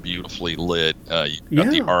buildings are beautifully lit. You've got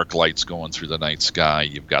the arc lights going through the night sky.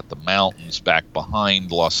 You've got the mountains back behind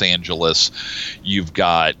Los Angeles. You've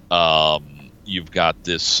got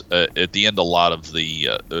this at the end. A lot of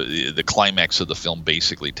the climax of the film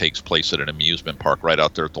basically takes place at an amusement park right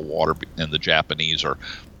out there at the water, and the Japanese are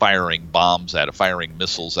firing bombs at it, firing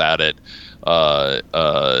missiles at it,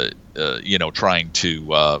 trying to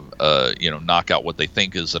knock out what they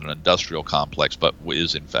think is an industrial complex, but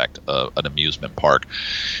is in fact an amusement park.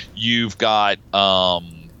 You've got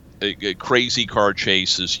crazy car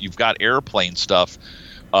chases. You've got airplane stuff.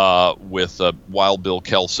 With Wild Bill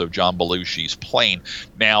Kelso, John Belushi's plane.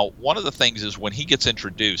 Now, one of the things is when he gets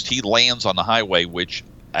introduced, he lands on the highway, which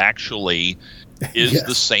actually is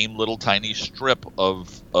the same little tiny strip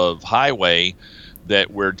of highway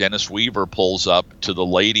that where Dennis Weaver pulls up to the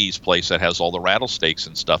ladies' place that has all the rattlesnakes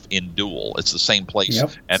and stuff in Duel. It's the same place.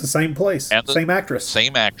 Yep, it's the same place. And same actress.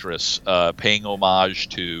 Same actress paying homage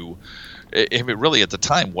to... It really, at the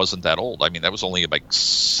time, wasn't that old. I mean, that was only like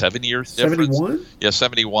 7 years difference. 71? Yeah,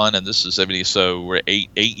 71, and this is 70, so we're eight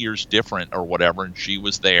years different or whatever, and she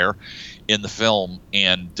was there in the film,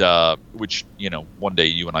 and which, one day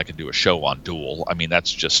you and I can do a show on Duel. I mean,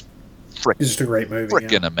 that's just just a great movie.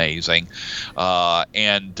 Freaking amazing. But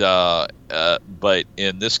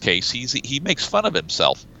in this case, he makes fun of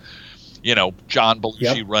himself. John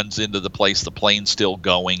Belushi runs into the place. The plane's still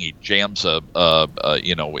going. He jams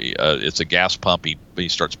it's a gas pump. He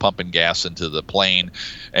starts pumping gas into the plane,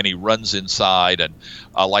 and he runs inside. And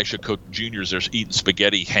Elisha Cook Jr. is there eating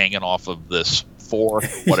spaghetti, hanging off of this fork,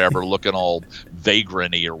 whatever, looking all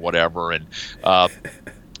vagrant-y or whatever. And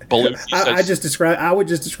Belushi I would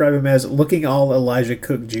just describe him as looking all Elijah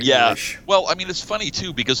Cook Jr.-ish. Yeah. Well, I mean, it's funny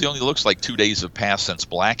too because he only looks like 2 days have passed since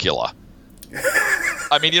Blackula.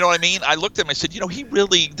 I mean, you know what I mean? I looked at him, I said,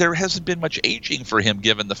 there hasn't been much aging for him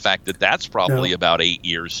given the fact that that's probably about 8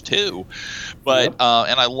 years too. But,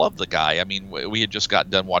 and I love the guy. I mean, we had just got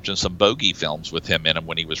done watching some Bogey films with him in him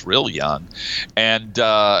when he was real young.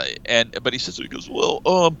 But he goes,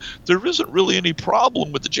 well, there isn't really any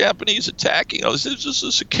problem with the Japanese attacking. It's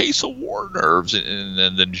just a case of war nerves.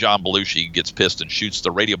 And then John Belushi gets pissed and shoots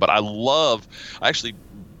the radio. But I actually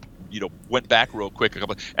went back real quick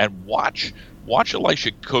and watch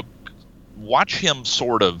Elisha Cook, watch him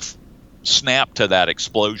sort of snap to that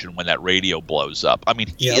explosion when that radio blows up. I mean,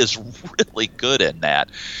 he is really good in that.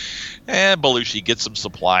 And Belushi gets some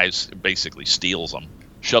supplies, basically steals them,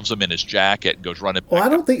 shoves them in his jacket, and goes running back. Well, I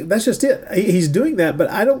don't think that's just it. He's doing that,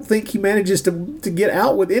 but I don't think he manages to get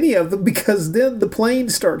out with any of them because then the plane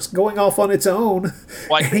starts going off on its own,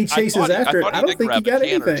 and he chases after it. I don't think he got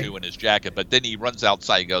anything. Or two in his jacket, but then he runs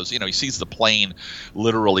outside. He goes, he sees the plane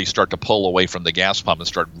literally start to pull away from the gas pump and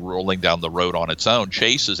start rolling down the road on its own,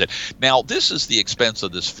 chases it. Now, this is the expense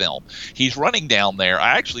of this film. He's running down there.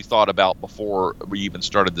 I actually thought about before we even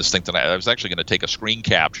started this thing tonight, I was actually going to take a screen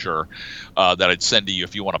capture that I'd send to you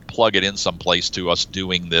if you want to plug it in someplace to us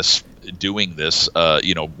doing this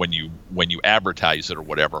when you advertise it or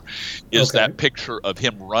whatever, is that picture of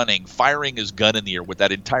him running, firing his gun in the air with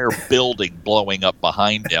that entire building blowing up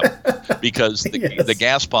behind him because the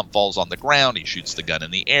gas pump falls on the ground. He shoots the gun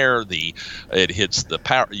in the air. It hits the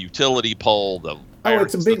power utility pole.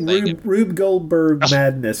 It's a big Rube Goldberg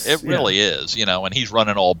madness. It really is, and he's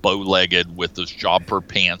running all bow-legged with those jobber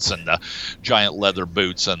pants and the giant leather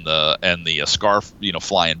boots and the scarf,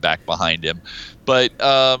 flying back behind him. But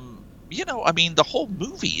the whole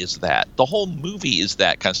movie is that. The whole movie is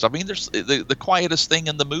that kind of stuff. I mean, there's the quietest thing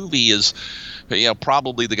in the movie is,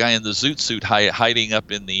 probably the guy in the zoot suit hiding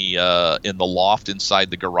up in the loft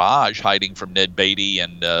inside the garage, hiding from Ned Beatty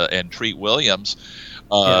and Treat Williams.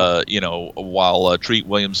 While Treat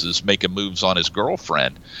Williams is making moves on his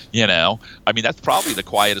girlfriend, I mean, that's probably the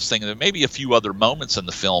quietest thing. There may be a few other moments in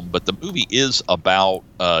the film, but the movie is about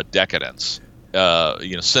decadence,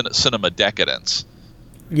 cinema decadence.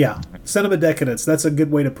 Yeah, cinema decadence. That's a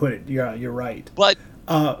good way to put it. Yeah, you're right. But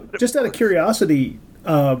just out of curiosity,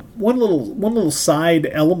 one little side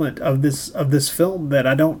element of this film that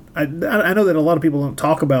I know that a lot of people don't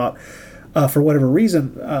talk about. For whatever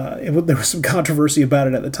reason, there was some controversy about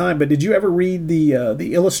it at the time. But did you ever read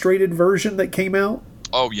the illustrated version that came out?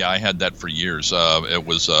 Oh yeah, I had that for years. It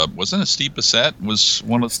was wasn't it Steve Bissette was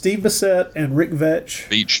one of Steve Bissette and Rick Veitch.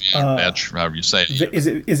 Veitch, however you say it. Is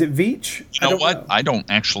it Veitch? You know what? I don't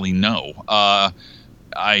actually know. I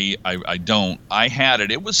don't. I had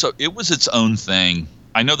it. It was its own thing.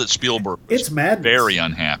 I know that Spielberg was very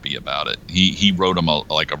unhappy about it. He wrote him a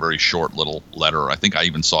very short little letter. I think I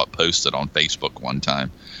even saw it posted on Facebook one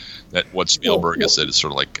time. That what Spielberg has said is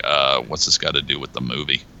sort of like, what's this got to do with the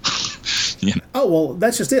movie? Oh, well,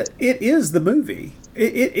 that's just it. It is the movie.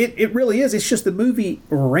 It really is. It's just the movie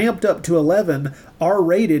ramped up to 11,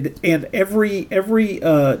 R-rated, and every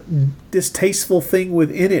distasteful thing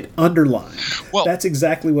within it underlined. Well, that's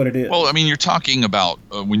exactly what it is. Well, I mean, you're talking about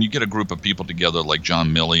when you get a group of people together like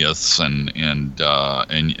John Milius and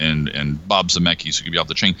Bob Zemeckis, who could be off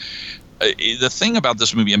the chain. The thing about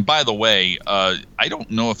this movie, and by the way, I don't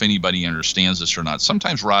know if anybody understands this or not.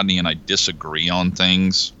 Sometimes Rodney and I disagree on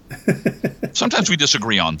things. Sometimes we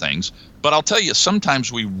disagree on things, but I'll tell you,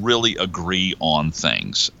 sometimes we really agree on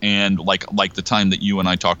things. And like the time that you and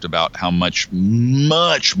I talked about how much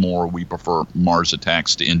more we prefer Mars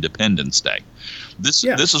Attacks to Independence Day. This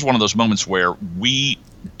is one of those moments where we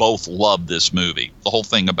both love this movie. The whole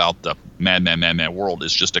thing about the Mad World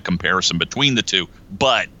is just a comparison between the two,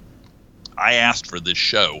 but I asked for this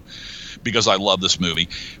show because I love this movie.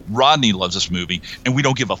 Rodney loves this movie, and we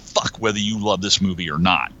don't give a fuck whether you love this movie or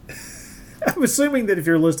not. I'm assuming that if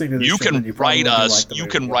you're listening to this, you can write us. You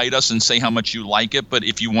can write us and say how much you like it. But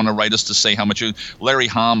if you want to write us to say how much Larry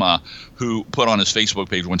Hama, who put on his Facebook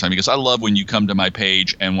page one time, because I love when you come to my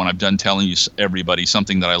page and when I'm done telling you everybody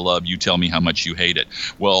something that I love, you tell me how much you hate it.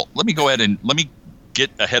 Well, let me go ahead and get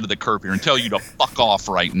ahead of the curve here and tell you to fuck off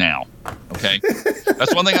right now. Okay,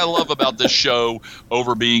 that's one thing I love about this show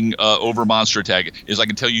over being over Monster Attack is I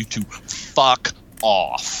can tell you to fuck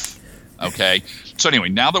off. Okay, so anyway,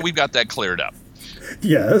 now that we've got that cleared up,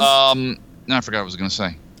 yes. Now I forgot what I was going to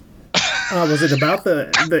say. Was it about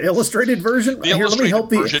the illustrated version? Here, let me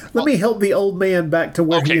help the old man back to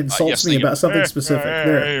where he insults me about something specific.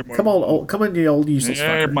 There, come on, you old useless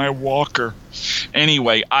fucker. My walker.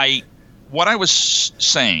 Anyway, what I was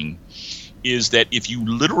saying is that if you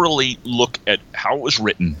literally look at how it was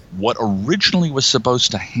written, what originally was supposed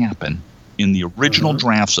to happen in the original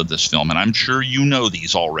drafts of this film, and I'm sure you know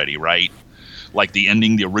these already, right? Like the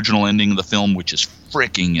original ending of the film, which is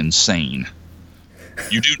freaking insane.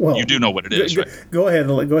 You do know what it is, right? Go ahead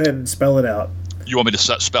and spell it out. You want me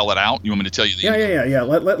to spell it out? You want me to tell you the ending? Yeah.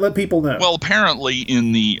 Let people know. Well, apparently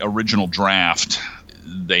in the original draft,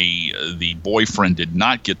 the boyfriend did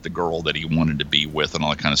not get the girl that he wanted to be with and all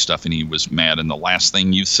that kind of stuff, and he was mad. And the last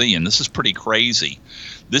thing you see, and this is pretty crazy,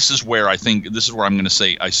 this is where I'm going to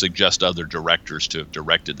say I suggest other directors to have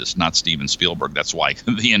directed this, not Steven Spielberg. That's why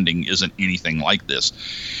the ending isn't anything like this,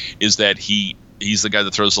 is that he's the guy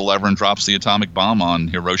that throws the lever and drops the atomic bomb on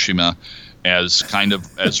Hiroshima as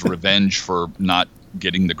revenge for not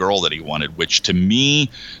getting the girl that he wanted, which to me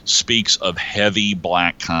speaks of heavy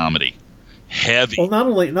black comedy. Heavy. Well, not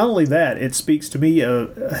only that, it speaks to me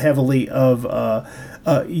heavily of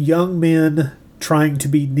young men trying to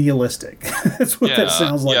be nihilistic. That's what that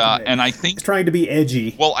sounds like. Yeah, to me. and I think it's trying to be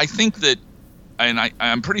edgy. Well, I think that, and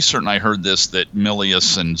I'm pretty certain I heard this, that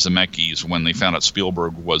Milius and Zemeckis, when they found out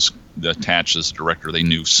Spielberg was attached as director, they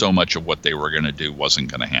knew so much of what they were going to do wasn't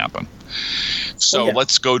going to happen. So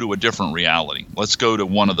let's go to a different reality. Let's go to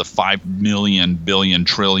one of the 5 million, billion,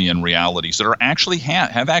 trillion realities that are actually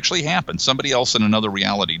have actually happened. Somebody else in another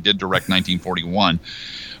reality did direct 1941,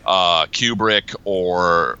 Kubrick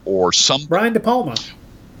or some Brian De Palma.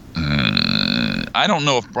 I don't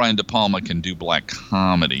know if Brian De Palma can do black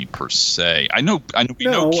comedy per se. I know we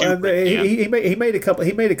know Kubrick. He made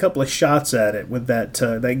a couple of shots at it with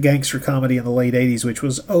that gangster comedy in the late '80s, which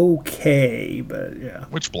was okay, but yeah.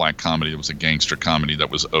 Which black comedy was a gangster comedy that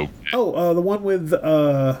was okay? Oh, the one with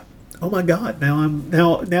oh my God! Now I'm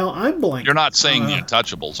blanking. You're not saying The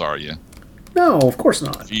Untouchables, are you? No, of course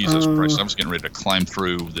not. Jesus Christ! I was getting ready to climb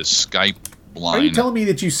through this Skype line. Are you telling me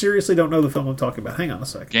that you seriously don't know the film I'm talking about? Hang on a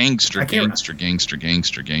second. Gangster.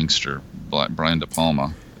 Brian De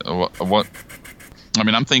Palma. What? I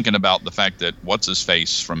mean, I'm thinking about the fact that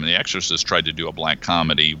what's-his-face from The Exorcist tried to do a black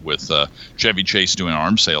comedy with Chevy Chase doing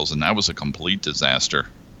arms sales, and that was a complete disaster.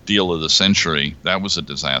 Deal of the Century. That was a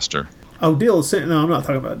disaster. Oh, Deal of the Century. No, I'm not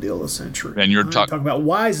talking about Deal of the Century. And you're talking about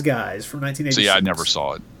Wise Guys from 1986. See, I never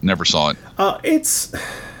saw it.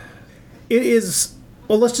 It is.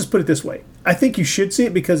 Well, let's just put it this way. I think you should see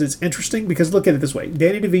it because it's interesting. Because look at it this way: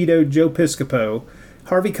 Danny DeVito, Joe Piscopo,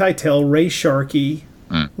 Harvey Keitel, Ray Sharkey,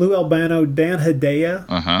 Lou Albano, Dan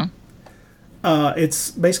Hedaya.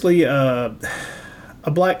 It's basically a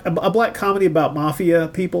black comedy about mafia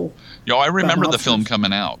people. Yo, I remember the film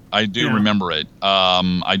coming out. I do remember it.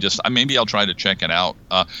 Maybe I'll try to check it out.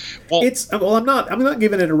 I'm not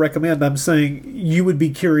giving it a recommend. I'm saying you would be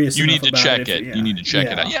curious. You need to check it. You need to check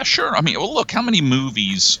it out. Yeah, sure. I mean, well, look, how many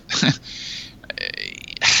movies?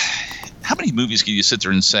 How many movies can you sit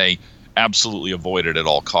there and say absolutely avoid it at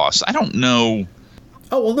all costs? I don't know.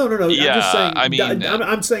 Oh well, no. Yeah, I'm just saying. I mean,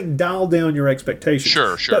 I'm saying dial down your expectations.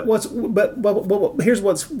 Sure. But here's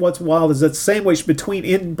what's wild is that sandwiched between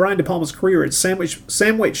in Brian De Palma's career, it's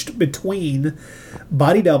sandwiched between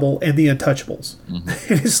Body Double and The Untouchables.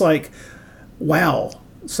 Mm-hmm. And it's like, wow.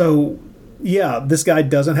 So yeah, this guy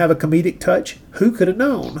doesn't have a comedic touch. Who could have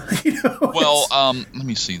known? Well, let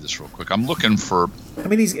me see this real quick. I'm looking for. I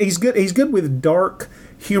mean, he's good. He's good with dark,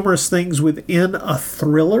 humorous things within a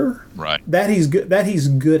thriller. Right. That he's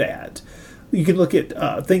good at. You can look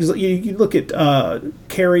at things. You can look at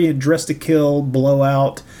Carrie and Dressed to Kill,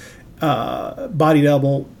 Blowout, Body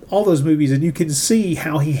Double, all those movies, and you can see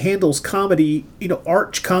how he handles comedy.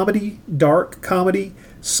 Arch comedy, dark comedy,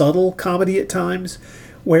 subtle comedy at times.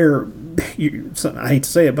 Where, I hate to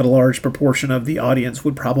say it, but a large proportion of the audience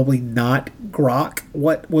would probably not grok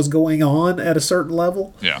what was going on at a certain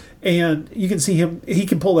level. Yeah. And you can see he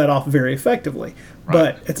can pull that off very effectively. Right.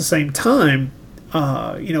 But at the same time,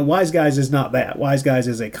 Wise Guys is not that. Wise Guys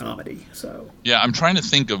is a comedy. So yeah, I'm trying to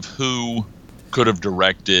think of who could have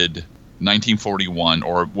directed 1941,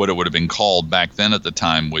 or what it would have been called back then at the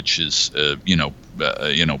time, which is,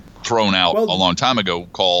 thrown out a long time ago,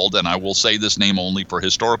 called, and I will say this name only for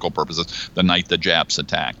historical purposes, The Night the Japs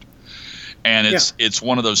Attacked. And it's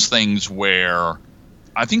one of those things where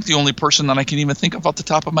I think the only person that I can even think of off the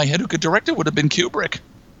top of my head who could direct it would have been Kubrick.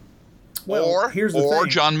 Or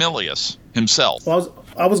John Milius himself. Well,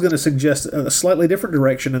 I was going to suggest a slightly different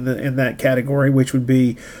direction in that category, which would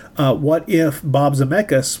be, what if Bob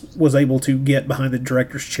Zemeckis was able to get behind the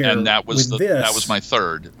director's chair? And that was my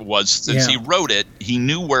third. Since he wrote it, he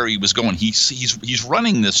knew where he was going. He's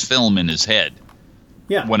running this film in his head.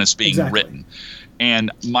 Yeah, when it's being written.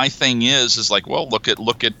 And my thing is like, well, look at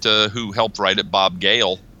who helped write it, Bob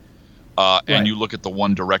Gale. And you look at the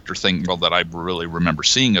one director thing, well, that I really remember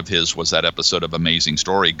seeing of his was that episode of Amazing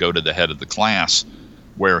Story, Go to the Head of the Class,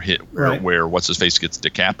 where what's his face gets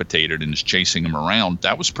decapitated and is chasing him around.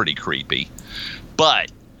 That was pretty creepy.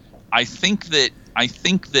 But I think that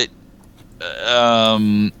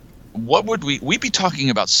what would we'd be talking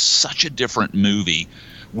about such a different movie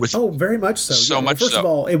with very much so. First of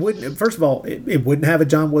all, it wouldn't have a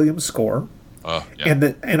John Williams score.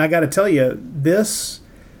 And I got to tell you, this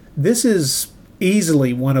is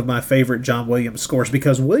easily one of my favorite John Williams scores,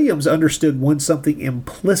 because Williams understood something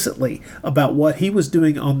implicitly about what he was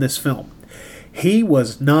doing on this film. He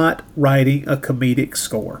was not writing a comedic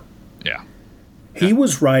score. Yeah. He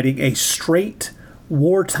was writing a straight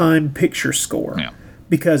wartime picture score. Yeah.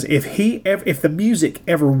 Because if the music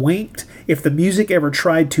ever winked, if the music ever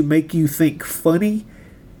tried to make you think funny,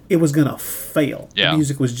 it was going to fail. Yeah. The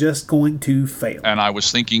music was just going to fail. And I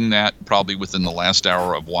was thinking that probably within the last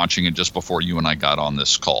hour of watching it, just before you and I got on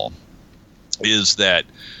this call, is that,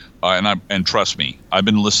 and trust me, I've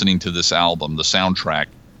been listening to this album, the soundtrack,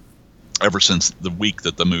 ever since the week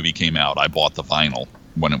that the movie came out. I bought the vinyl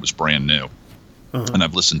when it was brand new, and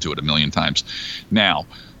I've listened to it a million times. Now,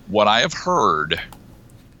 what I have heard,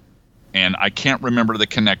 and I can't remember the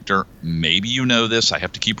connector. Maybe you know this. I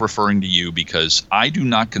have to keep referring to you because I do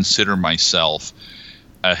not consider myself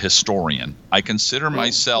a historian. I consider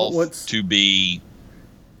myself to be.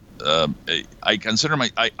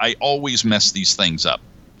 I always mess these things up.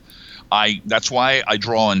 That's why I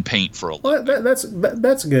draw and paint for a living. Well,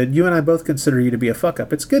 that's good. You and I both consider you to be a fuck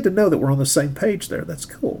up. It's good to know that we're on the same page there. That's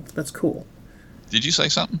cool. Did you say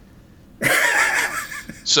something?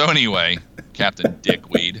 So anyway, Captain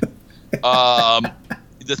Dickweed. The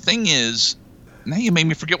thing is, now you made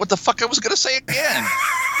me forget what the fuck I was going to say again.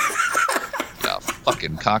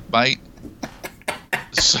 Fucking cockbite.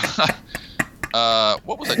 So,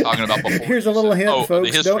 what was I talking about before? Here's a little hint,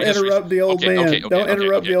 folks. Don't interrupt the old man. Don't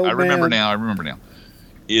interrupt the old man. I remember now.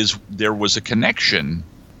 Is there was a connection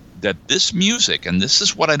that this music, and this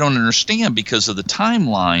is what I don't understand because of the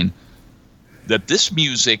timeline, that this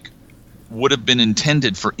music would have been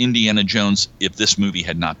intended for Indiana Jones if this movie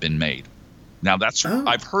had not been made. Now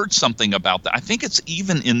I've heard something about that. I think it's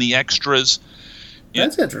even in the extras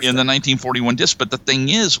That's interesting. In the 1941 disc. But the thing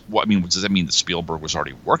is, does that mean that Spielberg was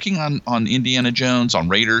already working on Indiana Jones, on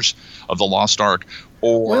Raiders of the Lost Ark?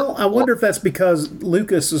 I wonder if that's because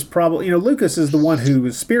Lucas is probably, Lucas is the one who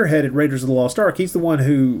spearheaded Raiders of the Lost Ark. He's the one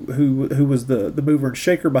who was the mover and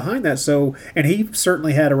shaker behind that. So, and he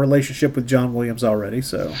certainly had a relationship with John Williams already.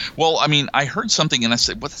 So, well, I heard something and I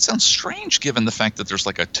said, well, that sounds strange given the fact that there's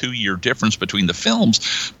like a 2-year difference between the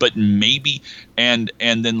films. But maybe, and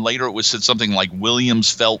then later it was said something like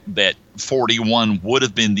Williams felt that 41 would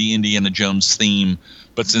have been the Indiana Jones theme.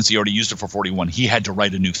 But since he already used it for 41, he had to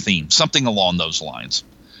write a new theme, something along those lines.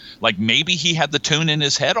 Like maybe he had the tune in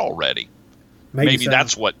his head already. Maybe so.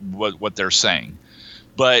 That's what they're saying.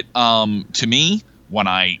 But to me, when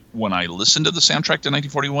I listen to the soundtrack to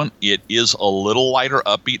 1941, it is a little lighter,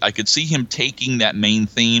 upbeat. I could see him taking that main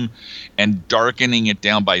theme and darkening it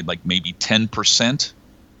down by like maybe 10%.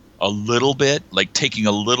 A little bit, like taking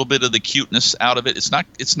a little bit of the cuteness out of it. It's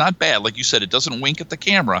not bad. Like you said, it doesn't wink at the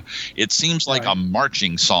camera. It seems like a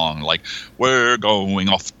marching song, like we're going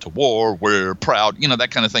off to war, we're proud,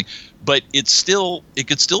 that kind of thing. But it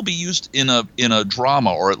could still be used in a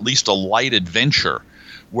drama or at least a light adventure.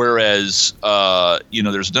 Whereas,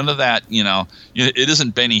 there's none of that, it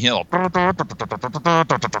isn't Benny Hill. There's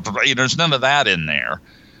none of that in there.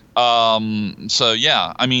 So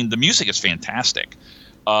yeah, the music is fantastic.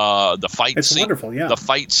 The fight scene, wonderful, yeah. The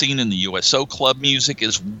fight scene in the USO Club music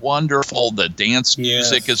is wonderful. The dance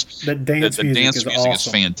music is is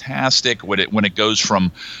fantastic. When it goes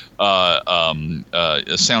from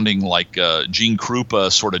sounding like Gene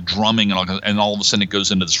Krupa sort of drumming and all of a sudden it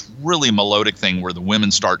goes into this really melodic thing where the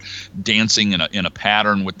women start dancing in a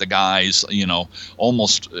pattern with the guys.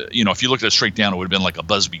 Almost if you looked at it straight down, it would have been like a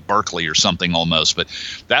Busby Berkeley or something almost. But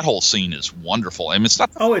that whole scene is wonderful. It's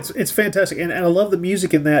not. Oh, it's fantastic, and I love the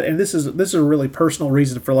music in that. And this is a really personal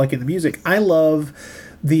reason for liking the music. I love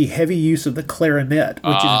the heavy use of the clarinet,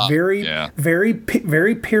 which is very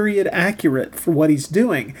period accurate for what he's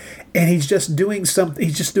doing, and he's just doing some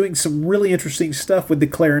really interesting stuff with the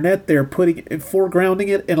clarinet there, foregrounding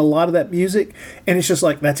it in a lot of that music, and it's just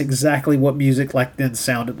like that's exactly what music like then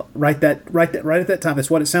sounded like. Right at that time.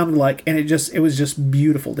 That's what it sounded like, and it was just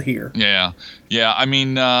beautiful to hear. Yeah. I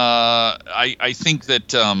think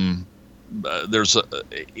that.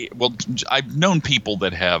 I've known people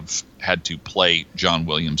that have had to play John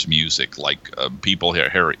Williams music, like people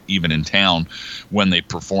here even in town when they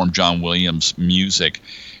perform John Williams music,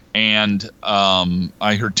 And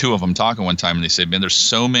I heard two of them talking one time, and they said, man, there's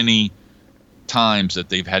so many times that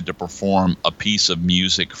they've had to perform a piece of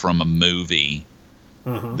music from a movie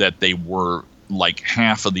that they were like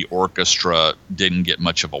half of the orchestra didn't get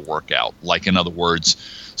much of a workout. Like, in other words,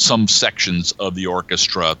 some sections of the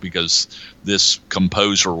orchestra, because this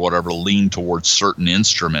composer or whatever leaned towards certain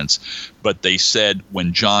instruments. But they said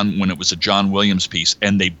when it was a John Williams piece,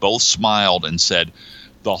 and they both smiled and said,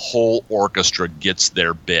 the whole orchestra gets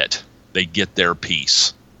their bit. They get their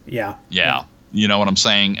piece. Yeah. Yeah. You know what I'm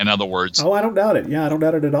saying? In other words. Oh, I don't doubt it. Yeah, I don't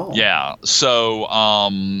doubt it at all. Yeah. So,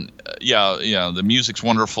 the music's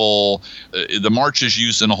wonderful. The march is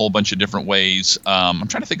used in a whole bunch of different ways. I'm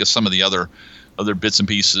trying to think of some of the other bits and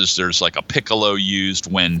pieces. There's like a piccolo used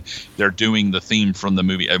when they're doing the theme from the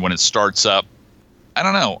movie, when it starts up. I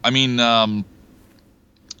don't know. I mean,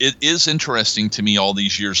 it is interesting to me all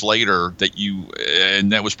these years later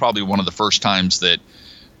and that was probably one of the first times that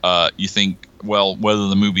you think, well, whether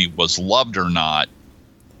the movie was loved or not,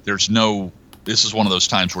 this is one of those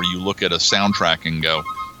times where you look at a soundtrack and go,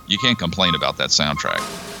 you can't complain about that soundtrack.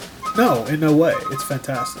 No, in no way. It's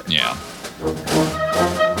fantastic. Yeah.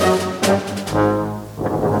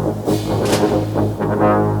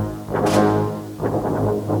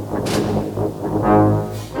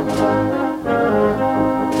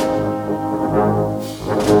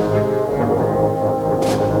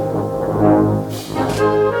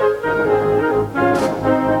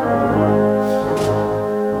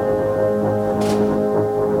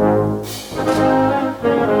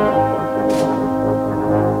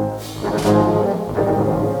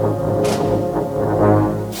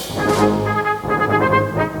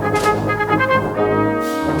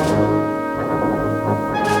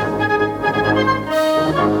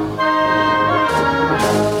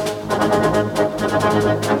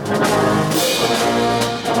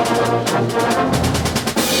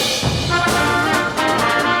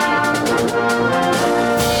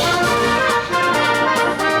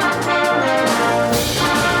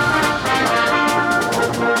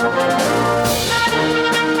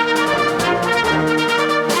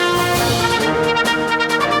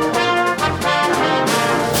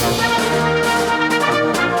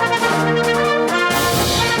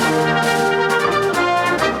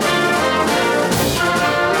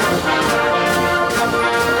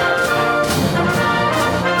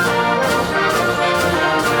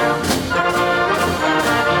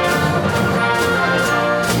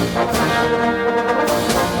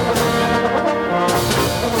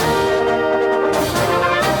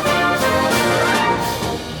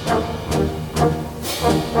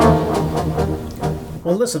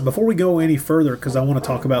 Well, listen, before we go any further, because I want to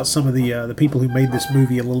talk about some of the people who made this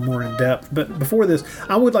movie a little more in depth, but before this,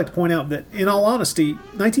 I would like to point out that, in all honesty,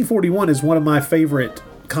 1941 is one of my favorite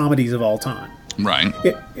comedies of all time. Right.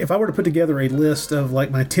 If I were to put together a list of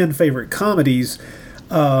like my 10 favorite comedies,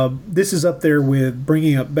 this is up there with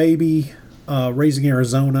Bringing Up Baby, Raising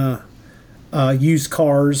Arizona, Used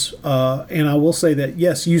Cars, and I will say that,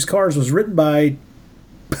 yes, Used Cars was written by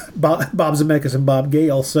Bob Zemeckis and Bob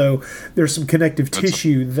Gale, so there's some connective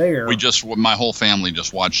tissue there. My whole family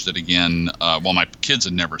just watched it again. Well, my kids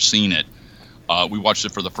had never seen it. We watched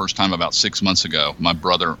it for the first time about 6 months ago. My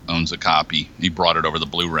brother owns a copy. He brought it over the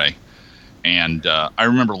Blu-ray. And I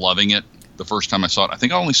remember loving it the first time I saw it. I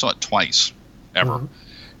think I only saw it twice, ever. Mm-hmm.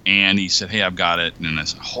 And he said, "Hey, I've got it." And I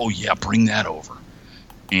said, "Oh yeah, bring that over."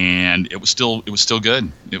 And it was still good.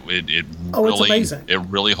 It really, it's amazing. It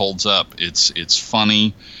really holds up. It's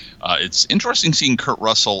funny. It's interesting seeing Kurt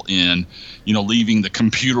Russell in, leaving the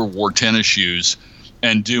computer wore tennis shoes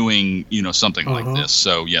and doing, something like this.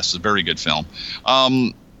 So yes, it's a very good film.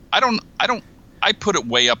 I put it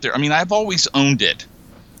way up there. I mean, I've always owned it.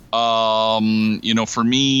 For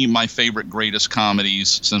me, my favorite greatest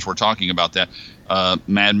comedies, since we're talking about that,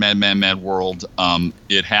 Mad World,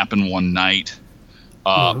 It Happened One Night,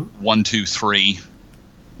 1, 2, 3,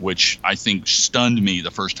 which I think stunned me the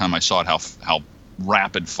first time I saw it, how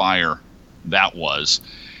rapid fire that was,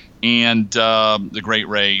 and The Great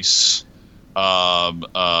Race. What's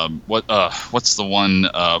the one?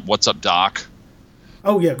 What's Up, Doc?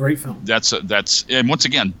 Oh yeah, great film. That's and once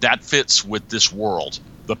again, that fits with this world.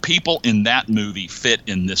 The people in that movie fit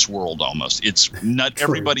in this world almost. It's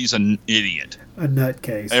everybody's an idiot. A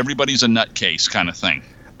nutcase. Everybody's a nutcase kind of thing.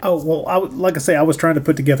 Oh, well, like I say, I was trying to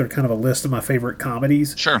put together kind of a list of my favorite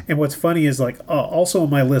comedies. Sure. And what's funny is, like, also on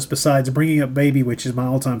my list, besides Bringing Up Baby, which is my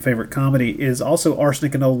all-time favorite comedy, is also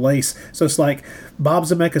Arsenic and Old Lace. So it's like Bob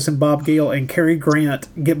Zemeckis and Bob Gale and Cary Grant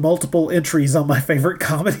get multiple entries on my favorite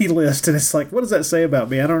comedy list. And it's like, what does that say about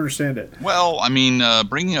me? I don't understand it. Well, I mean,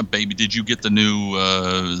 Bringing Up Baby, did you get the new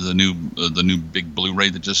big Blu-ray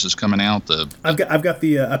that just is coming out?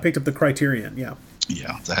 I picked up the Criterion, yeah.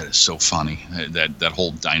 Yeah, that is so funny. That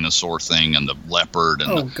whole dinosaur thing and the leopard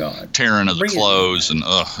and the tearing of the clothes and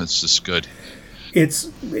it's just good. It's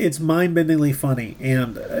mind-bendingly funny,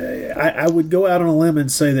 and I would go out on a limb and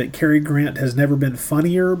say that Cary Grant has never been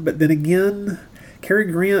funnier. But then again, Cary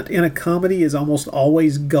Grant in a comedy is almost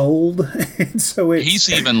always gold, and so he's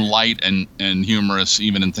even light and humorous,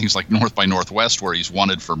 even in things like North by Northwest, where he's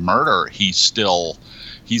wanted for murder. He's got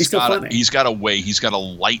a way. He's got a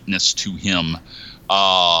lightness to him.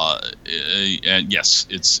 And yes,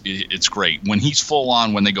 it's great when he's full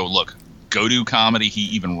on. When they go do comedy, he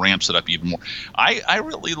even ramps it up even more. I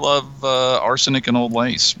really love Arsenic and Old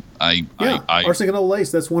Lace. Arsenic and Old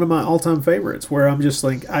Lace. That's one of my all-time favorites. Where I'm just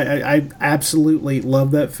like, I absolutely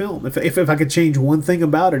love that film. If I could change one thing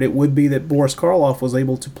about it, it would be that Boris Karloff was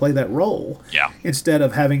able to play that role. Yeah. Instead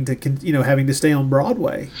of having to stay on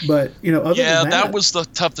Broadway. But other than that was the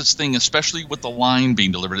toughest thing, especially with the line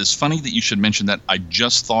being delivered. It's funny that you should mention that. I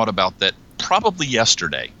just thought about that probably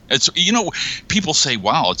yesterday. It's people say,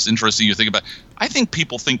 wow, it's interesting you think about. I think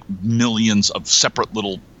people think millions of separate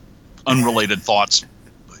little unrelated thoughts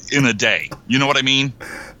in a day. You know what I mean?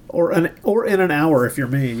 Or in an hour if you're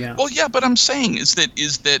me, yeah. Well, yeah, but I'm saying is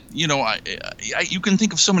that you can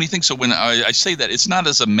think of so many things. So when I say that, it's not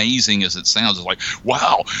as amazing as it sounds. It's like,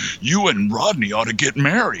 wow, you and Rodney ought to get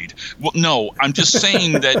married. Well, no, I'm just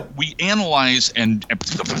saying that we analyze and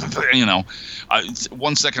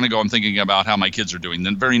 1 second ago I'm thinking about how my kids are doing.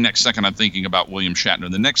 The very next second I'm thinking about William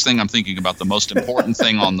Shatner. The next thing I'm thinking about the most important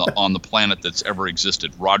thing on the planet that's ever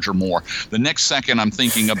existed, Roger Moore. The next second I'm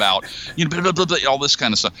thinking about all this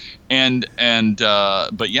kind of stuff.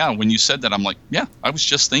 But yeah, when you said that, I'm like, yeah, I was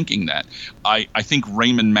just thinking that. I think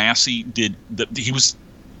Raymond Massey he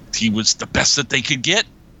was the best that they could get.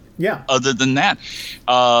 Yeah. Other than that,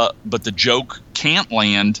 but the joke can't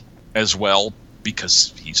land as well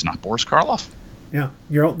because he's not Boris Karloff. Yeah,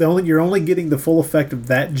 you're only getting the full effect of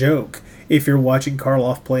that joke if you're watching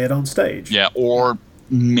Karloff play it on stage. Yeah, or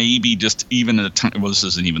maybe just even at a time. Well, this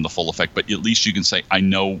isn't even the full effect, but at least you can say, I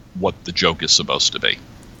know what the joke is supposed to be.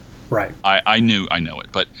 Right. I know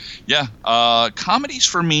it. But yeah, comedies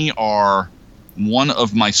for me are one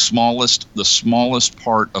of the smallest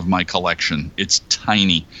part of my collection. It's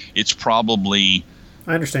tiny. It's probably,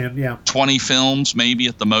 I understand, yeah, 20 films, maybe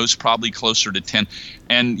at the most, probably closer to 10.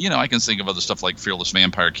 And, I can think of other stuff like Fearless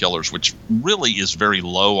Vampire Killers, which really is very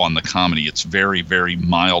low on the comedy. It's very, very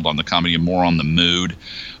mild on the comedy and more on the mood.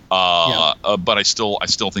 But I still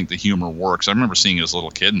think the humor works. I remember seeing it as a little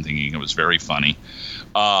kid and thinking it was very funny.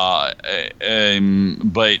 But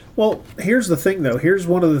well, here's the thing, though. Here's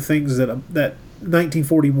one of the things that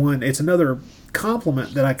 1941. It's another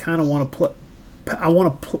compliment that I kind of want to I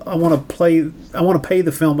want to pay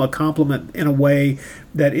the film a compliment in a way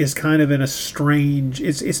that is kind of in a strange.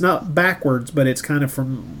 It's not backwards, but it's kind of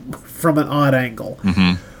from an odd angle.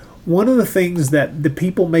 Mm-hmm. One of the things that the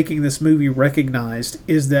people making this movie recognized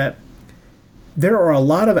is that there are a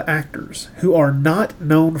lot of actors who are not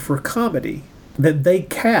known for comedy that they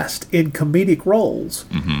cast in comedic roles.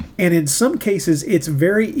 Mm-hmm. And in some cases, it's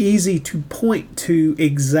very easy to point to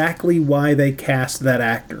exactly why they cast that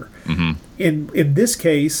actor. Mm-hmm. In this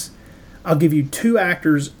case, I'll give you two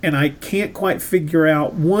actors, and I can't quite figure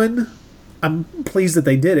out. One, I'm pleased that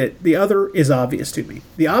they did it. The other is obvious to me.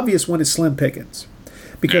 The obvious one is Slim Pickens.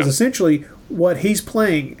 Because essentially what he's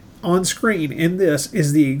playing on screen in this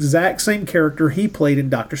is the exact same character he played in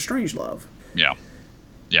Dr. Strangelove. Yeah.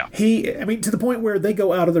 Yeah. To the point where they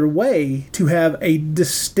go out of their way to have a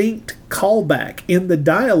distinct callback in the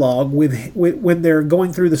dialogue with when they're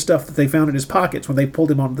going through the stuff that they found in his pockets when they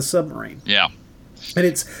pulled him onto the submarine. Yeah. And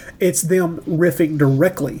it's them riffing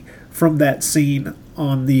directly from that scene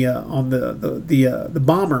on the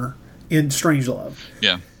bomber in Strangelove.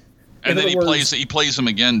 Yeah. And then he plays him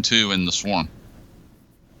again too in The Swarm.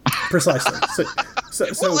 Precisely. So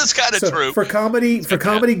it's kind of true. For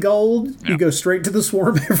comedy gold, you go straight to The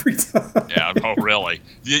Swarm every time. Yeah. Oh, really?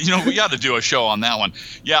 We got to do a show on that one.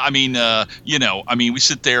 Yeah. We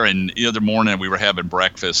sit there, and the other morning we were having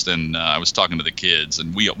breakfast, and I was talking to the kids,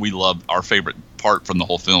 and we love our favorite part from the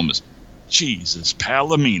whole film is, Jesus,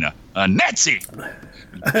 Palomina, a Nazi.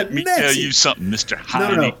 Let me tell you something, Mr.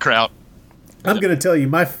 Heine Kraut. I'm going to tell you,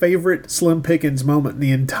 my favorite Slim Pickens moment in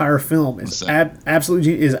the entire film is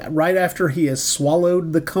absolutely is right after he has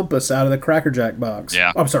swallowed the compass out of the Cracker Jack box.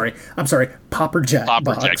 Yeah. I'm sorry, Popper Jack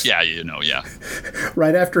box. Jack, yeah.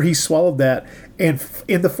 Right after he swallowed that, and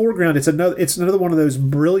in the foreground, it's another one of those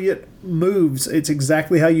brilliant moves. It's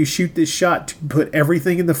exactly how you shoot this shot to put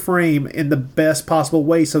everything in the frame in the best possible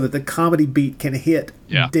way so that the comedy beat can hit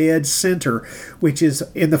dead center, which is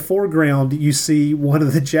in the foreground. You see one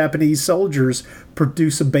of the Japanese soldiers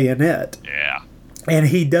produce a bayonet. Yeah. And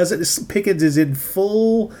he doesn't. Pickens is in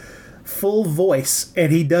full voice,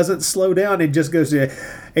 and he doesn't slow down and just goes,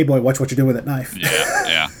 "Hey boy, watch what you're doing with that knife."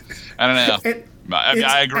 Yeah. I don't know.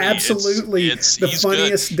 I agree. Absolutely, it's the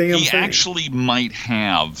funniest good. damn he thing. He actually might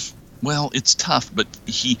have. Well, it's tough, but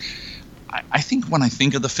I think when I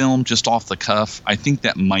think of the film just off the cuff, I think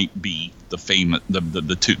that might be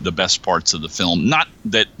the best parts of the film. Not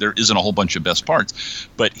that there isn't a whole bunch of best parts,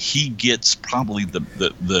 but he gets probably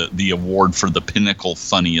the award for the pinnacle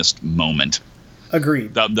funniest moment.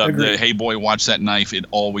 Agreed. The hey boy, watch that knife. It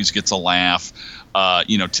always gets a laugh.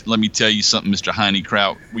 Let me tell you something, Mr.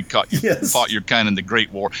 Heinekraut. We fought your kind in the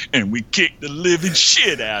Great War, and we kicked the living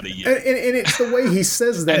shit out of you. And it's the way he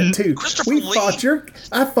says that too.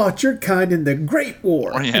 I fought your kind in the Great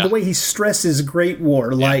War. Yeah. And the way he stresses Great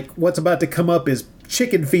War, like what's about to come up is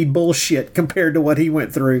chicken feed bullshit compared to what he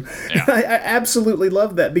went through. Yeah. I absolutely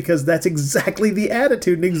love that because that's exactly the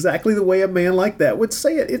attitude and exactly the way a man like that would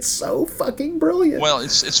say it. It's so fucking brilliant. Well,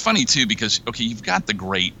 it's funny too because you've got the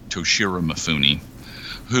great Toshiro Mifune,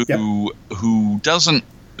 who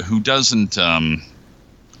doesn't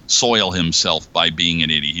soil himself by being an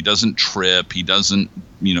idiot. He doesn't trip. He doesn't.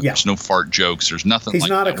 There's no fart jokes. There's nothing. He's like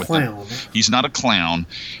not that a clown. with him. He's not a clown,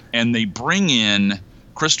 and they bring in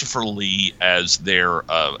Christopher Lee as their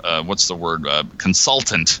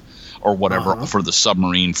consultant or whatever for the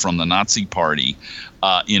submarine from the Nazi party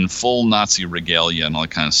in full Nazi regalia and all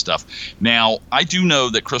that kind of stuff. Now, I do know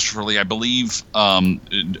that Christopher Lee, I believe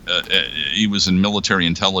he was in military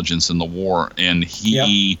intelligence in the war, and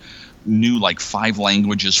he knew like 5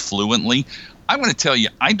 languages fluently. I'm going to tell you,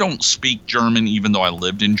 I don't speak German even though I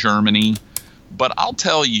lived in Germany, but I'll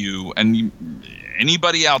tell you, and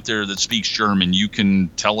anybody out there that speaks German, you can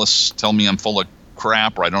tell me I'm full of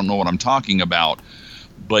crap or I don't know what I'm talking about.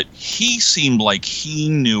 But he seemed like he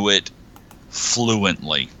knew it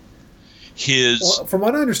fluently. From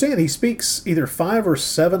what I understand, he speaks either 5 or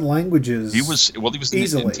 7 languages. He was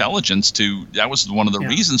in intelligence too. That was one of the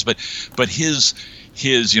reasons. But his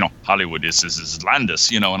Hollywood is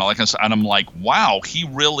Landis, and all that kind of stuff. And I'm like, wow, he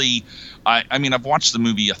really. I mean, I've watched the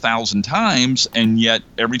movie 1,000 times, and yet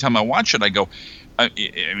every time I watch it, I go,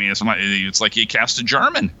 it's like he cast a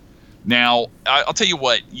German. Now, I'll tell you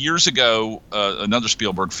what, years ago, another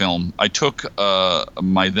Spielberg film, I took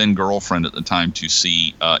my then girlfriend at the time to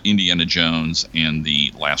see Indiana Jones and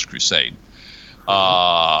the Last Crusade.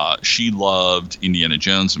 She loved Indiana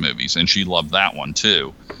Jones movies, and she loved that one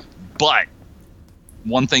too. But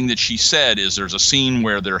one thing that she said is there's a scene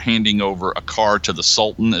where they're handing over a car to the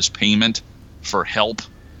Sultan as payment for help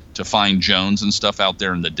to find Jones and stuff out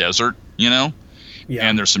there in the desert, Yeah.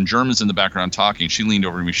 And there's some Germans in the background talking. She leaned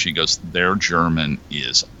over to me. She goes, their German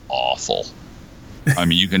is awful. I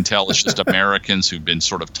mean, you can tell it's just Americans who've been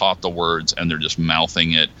sort of taught the words and they're just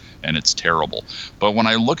mouthing it, and it's terrible. But when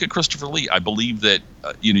I look at Christopher Lee, I believe that,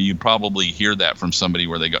 you'd probably hear that from somebody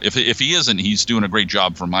where they go, if he isn't, he's doing a great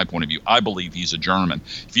job from my point of view. I believe he's a German.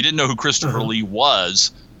 If you didn't know who Christopher Lee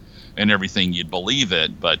was and everything, you'd believe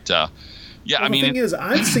it. But, the thing is,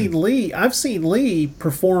 I've seen Lee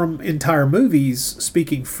perform entire movies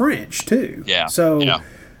speaking French too. Yeah. So,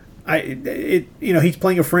 he's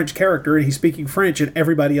playing a French character and he's speaking French, and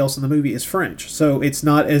everybody else in the movie is French. So it's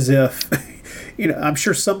not as if, I'm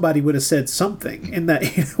sure somebody would have said something in that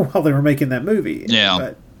while they were making that movie. Yeah.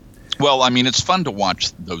 But, well, I mean, it's fun to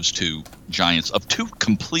watch those two giants of two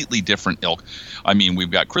completely different ilk. I mean, we've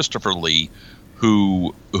got Christopher Lee,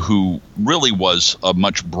 who really was a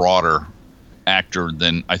much broader actor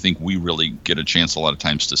than I think we really get a chance a lot of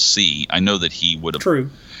times to see. I know that he would have. True.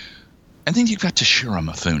 And then you got Toshiro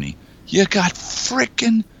Mifune. You got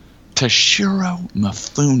frickin' Toshiro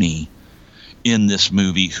Mifune in this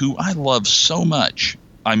movie, who I love so much.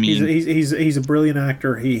 I mean, he's a brilliant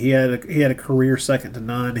actor. He had a career second to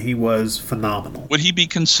none. He was phenomenal. would he be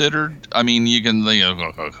considered? I mean, you can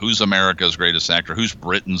who's America's greatest actor? Who's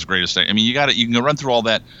Britain's greatest actor? I mean, you can run through all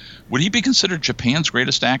that. Would he be considered Japan's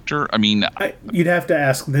greatest actor? I mean, you'd have to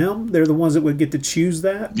ask them. They're the ones that would get to choose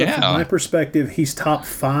that. But from my perspective, he's top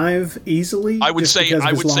 5 easily. I would say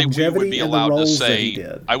we would be allowed to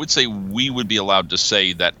say. I would say we would be allowed to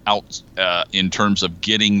say that out in terms of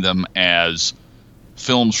getting them as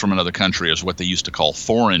films from another country, as what they used to call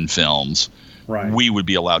foreign films. Right. We would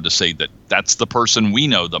be allowed to say that that's the person we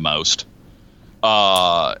know the most.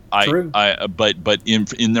 True. But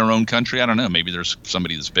in their own country, I don't know. Maybe there's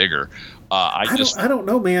somebody that's bigger. I don't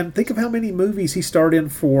know, man. Think of how many movies he starred in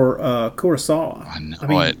for Kurosawa.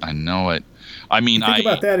 I know it. I mean, think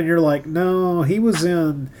about that, and you're like, no, he was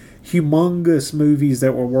in humongous movies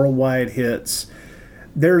that were worldwide hits.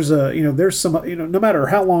 There's some, no matter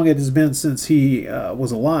how long it has been since he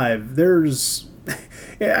was alive,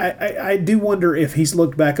 I do wonder if he's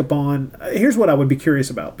looked back upon. Here's what I would be curious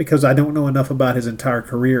about, because I don't know enough about his entire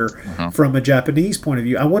career from a Japanese point of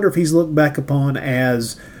view. I wonder if he's looked back upon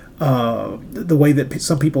as the way that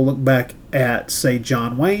some people look back at, say,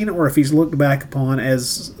 John Wayne, or if he's looked back upon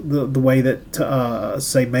as the way that,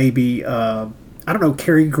 say, maybe I don't know,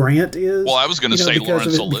 Cary Grant is. Well, I was going to say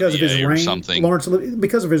Laurence Olivier or something.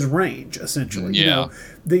 Because of his range, essentially. Yeah.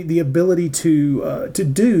 The ability to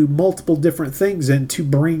do multiple different things and to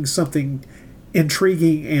bring something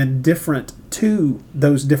intriguing and different to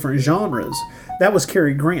those different genres. That was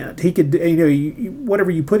Cary Grant. He could, whatever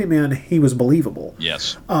you put him in, he was believable.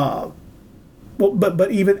 Yes. Well, but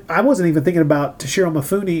even I wasn't even thinking about Toshiro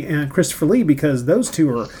Mifune and Christopher Lee, because those two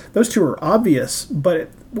are obvious. But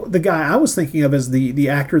the guy I was thinking of as the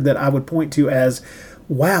actor that I would point to as,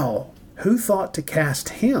 wow, who thought to cast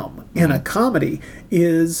him in a comedy,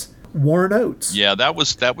 is Warren Oates. Yeah, that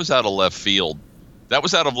was out of left field. That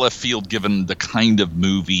was out of left field, given the kind of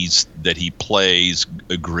movies that he plays: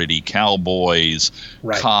 Gritty Cowboys,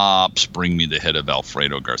 right. Cops, Bring Me the Head of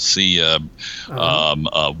Alfredo Garcia,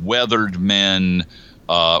 Weathered Men.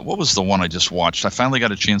 What was the one I just watched? I finally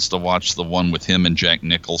got a chance to watch the one with him and Jack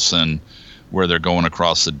Nicholson, where they're going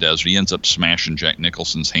across the desert. He ends up smashing Jack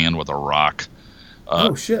Nicholson's hand with a rock.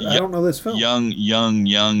 Oh shit! I don't know this film.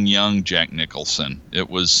 Young Jack Nicholson. It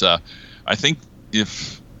was. I think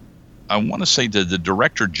if. I want to say the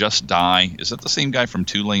director Just Die. Is that the same guy from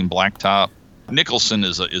Two-Lane Blacktop? Nicholson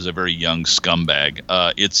is a very young scumbag.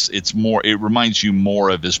 It's more. It reminds you more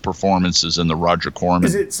of his performances in the Roger Corman.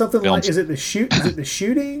 Is it something films. like? Is it the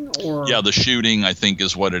shooting? Or yeah, The Shooting, I think,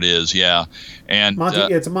 is what it is. Yeah, and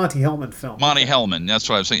it's a Monty Hellman film. Monty Hellman. That's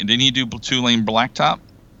what I was saying. Didn't he do Two-Lane Blacktop?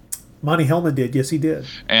 Monty Hellman did. Yes, he did.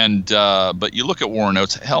 And but you look at Warren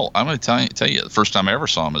Oates. Hell, I'm going to tell you, the first time I ever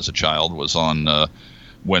saw him as a child was on.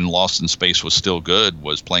 When Lost in Space was still good,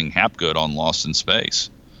 was playing Hapgood on Lost in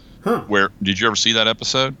Space. Huh. Where did you ever see that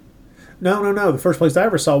episode? No. The first place I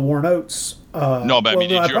ever saw Warren Oates.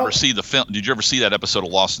 Did you ever see the film? Did you ever see that episode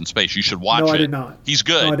of Lost in Space? You should watch it. No, I did not. He's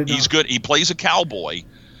good. No, I did not. He's good. He plays a cowboy,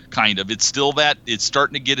 kind of. It's still that. It's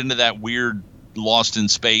starting to get into that weird Lost in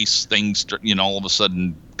Space things. All of a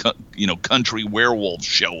sudden, country werewolves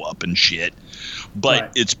show up and shit. But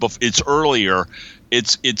right. It's earlier.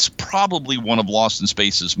 It's probably one of Lost in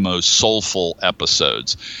Space's most soulful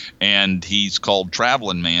episodes, and he's called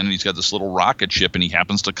Traveling Man, and he's got this little rocket ship, and he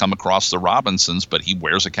happens to come across the Robinsons, but he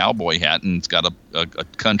wears a cowboy hat and it's got a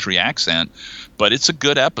country accent. But it's a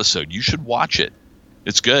good episode. You should watch it.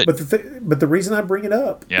 It's good. But the reason I bring it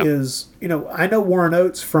up is, I know Warren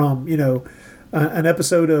Oates from an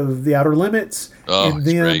episode of The Outer Limits, and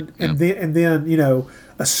then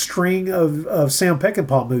a string of Sam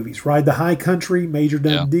Peckinpah movies, Ride the High Country, Major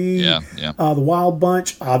Dundee, The Wild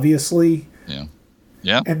Bunch, obviously.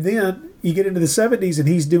 Yeah. And then you get into the 70s and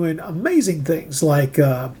he's doing amazing things like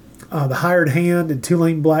The Hired Hand and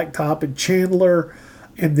Two-Lane Blacktop and Chandler,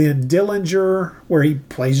 and then Dillinger, where he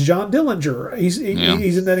plays John Dillinger. He's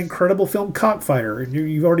in that incredible film Cockfighter, and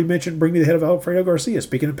you've already mentioned Bring Me the Head of Alfredo Garcia,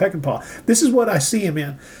 speaking of Peckinpah. This is what I see him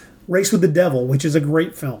in. Race with the Devil, which is a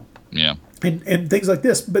great film. Yeah. And things like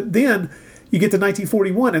this. But then you get to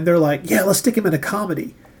 1941 and they're like, yeah, let's stick him in a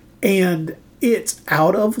comedy. And it's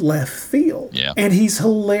out of left field. Yeah. And he's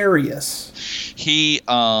hilarious. He,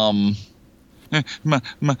 my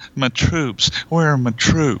troops, where are my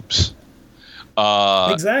troops?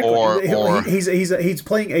 Exactly. He's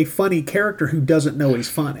playing a funny character who doesn't know he's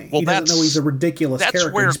funny. He doesn't know he's a ridiculous character.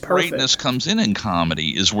 That's where he's perfect. Greatness comes in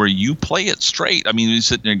comedy, is where you play it straight. I mean, he's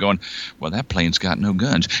sitting there going, well, that plane's got no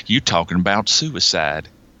guns. You talking about suicide.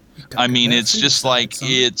 I mean, it's just like,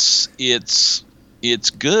 it's It's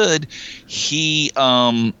good. He,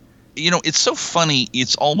 it's so funny.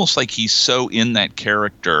 It's almost like he's so in that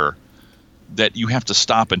character that you have to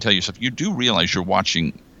stop and tell yourself, you do realize you're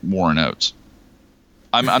watching Warren Oates.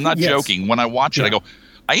 I'm not joking. When I watch it, I go,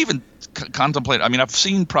 I even contemplate. I mean, I've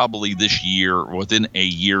seen probably this year, within a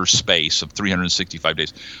year space of 365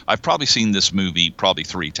 days, I've probably seen this movie probably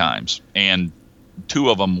 3 times. And 2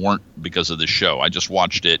 of them weren't because of the show. I just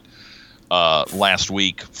watched it last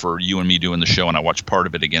week for you and me doing the show, and I watched part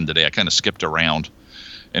of it again today. I kind of skipped around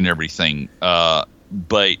and everything.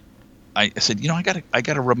 But I said, I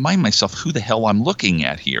gotta remind myself who the hell I'm looking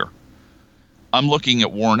at here. I'm looking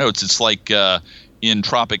at Warren Oates. It's like in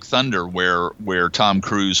Tropic Thunder where Tom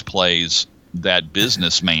Cruise plays that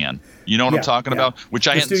businessman. You know what I'm talking about? Which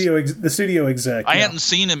the studio exec. I hadn't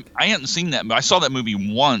seen him. I hadn't seen that. I saw that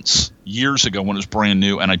movie once years ago when it was brand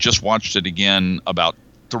new, and I just watched it again about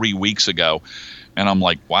 3 weeks ago, and I'm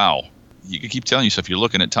like, wow. You can keep telling yourself you're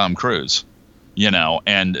looking at Tom Cruise.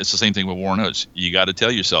 And it's the same thing with Warren Oates. You got to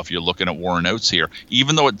tell yourself you're looking at Warren Oates here,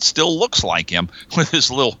 even though it still looks like him with his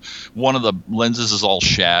one of the lenses is all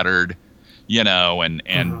shattered,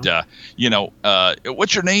 what's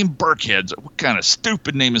your name? Burkhead. What kind of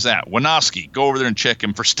stupid name is that? Winoski. Go over there and check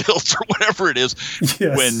him for stilts or whatever it is.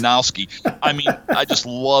 Yes. Winoski. I mean, I just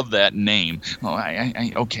love that name. Oh,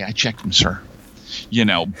 okay, I checked him, sir.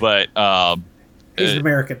 But he's an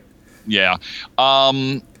American. Yeah.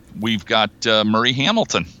 We've got Murray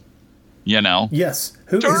Hamilton, Yes.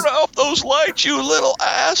 Turn off those lights, you little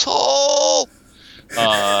asshole.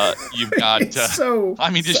 You've got, just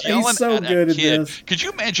yelling at that kid. Could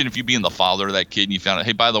you imagine if you being the father of that kid and you found out,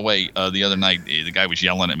 hey, by the way, the other night, the guy was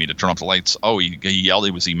yelling at me to turn off the lights. Oh, he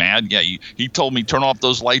yelled. Was he mad? Yeah, he told me, turn off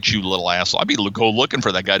those lights, you little asshole. I'd go looking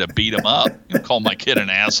for that guy to beat him up and call my kid an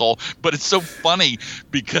asshole. But it's so funny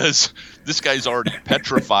because this guy's already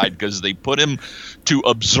petrified because they put him to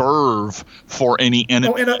observe for any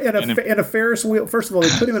enemy. Oh, in a Ferris wheel. First of all, they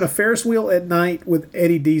put him in a Ferris wheel at night with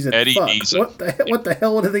Eddie Deason. What the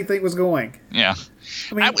hell did he think was going? Yeah.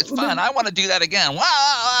 I mean, that was fun. I want to do that again.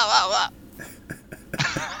 Wow.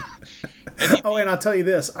 And I'll tell you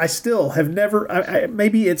this. I still have never,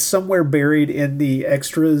 maybe it's somewhere buried in the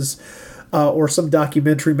extras or some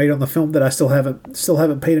documentary made on the film that I still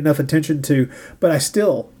haven't paid enough attention to, but I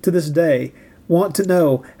still, to this day, want to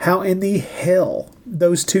know how in the hell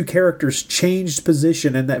those 2 characters changed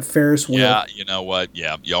position in that Ferris wheel. Yeah, you know what?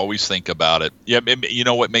 Yeah, you always think about it. Yeah, you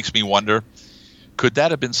know what makes me wonder? Could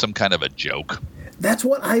that have been some kind of a joke? That's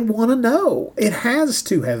what I want to know. It has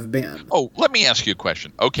to have been. Oh, let me ask you a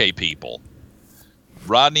question. Okay, people.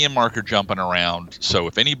 Rodney and Mark are jumping around, so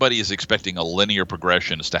if anybody is expecting a linear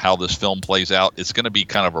progression as to how this film plays out, it's going to be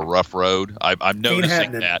kind of a rough road. I'm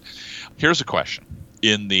noticing that. Here's a question.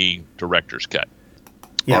 In the director's cut,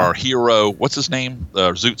 our hero, what's his name?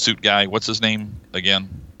 The Zoot Suit guy, what's his name again?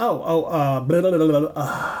 Bela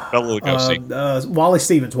Lugosi. Wally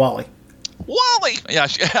Stevens, Wally. Yeah,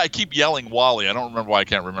 I keep yelling Wally. I don't remember why I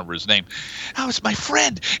can't remember his name. Oh, it's my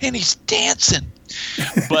friend, and he's dancing.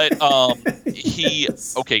 But so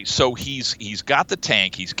he's got the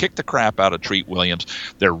tank. He's kicked the crap out of Treat Williams.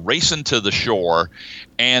 They're racing to the shore,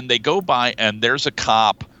 and they go by, and there's a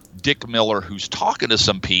cop, Dick Miller, who's talking to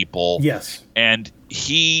some people. Yes. And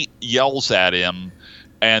he yells at him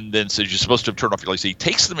and then says, you're supposed to have turned off your lights. He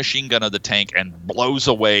takes the machine gun of the tank and blows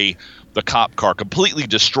away the cop car, completely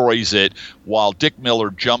destroys it, while Dick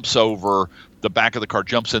Miller jumps over the back of the car,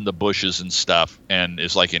 jumps in the bushes and stuff, and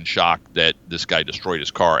is like in shock that this guy destroyed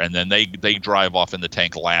his car. And then they drive off in the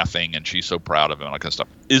tank laughing, and she's so proud of him and all that kind of stuff.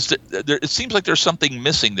 It seems like there's something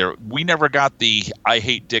missing there. We never got the I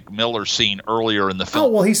hate Dick Miller scene earlier in the film. Oh,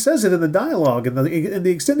 well, he says it in the dialogue in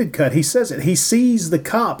the extended cut. He says it. He sees the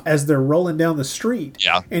cop as they're rolling down the street.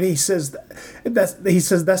 Yeah. And he says that's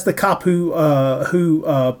the cop who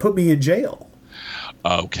put me in jail.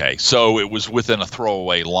 Okay, so it was within a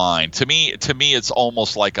throwaway line. To me, it's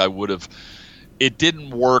almost like it didn't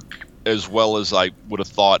work as well as I would have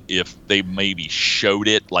thought if they maybe showed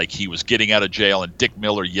it, like he was getting out of jail and Dick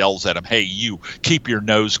Miller yells at him, hey, you keep your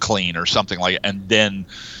nose clean or something like that, and then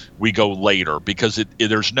we go later, because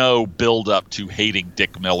there's no build up to hating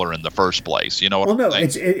Dick Miller in the first place. You know what I'm saying?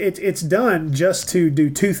 It's done just to do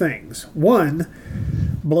 2 things. 1,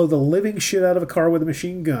 blow the living shit out of a car with a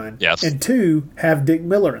machine gun. Yes. And 2, have Dick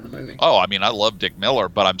Miller in the movie. Oh, I mean, I love Dick Miller,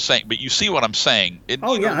 but you see what I'm saying.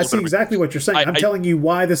 I see exactly what you're saying. I'm telling you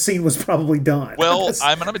why the scene was probably done. Well,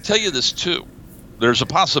 I'm going to tell you this too. there's a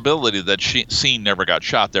possibility that scene never got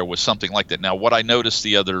shot. There was something like that. Now, what I noticed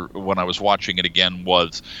when I was watching it again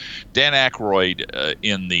was Dan Aykroyd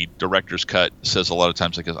in the director's cut says a lot of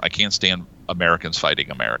times, I can't stand Americans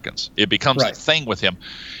fighting Americans. It becomes a thing with him.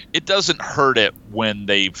 It doesn't hurt it when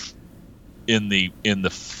they've in the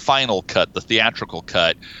final cut, the theatrical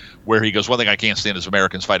cut, where he goes, one thing I can't stand is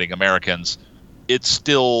Americans fighting Americans. It's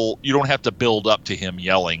still, you don't have to build up to him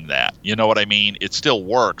yelling that. You know what I mean? It still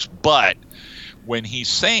works. But when he's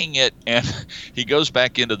saying it and he goes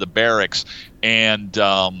back into the barracks and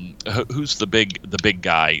who's the big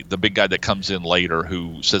guy that comes in later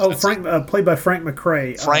who says, Frank, played by Frank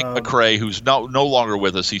McRae. Frank McRae, who's no longer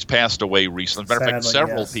with us. He's passed away recently. As a matter of fact,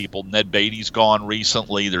 several people. Ned Beatty's gone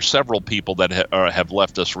recently. There's several people that have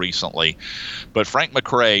left us recently. But Frank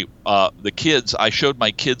McRae, the kids, I showed my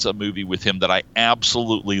kids a movie with him that I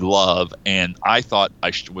absolutely love, and I thought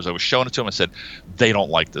I was showing it to them. I said, they don't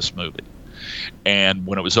like this movie. And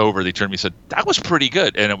when it was over, they turned to me and said, that was pretty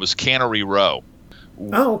good. And it was Cannery Row.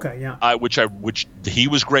 Oh, okay, yeah. Which he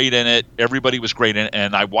was great in it. Everybody was great in it.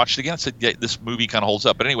 And I watched it again and said, yeah, this movie kind of holds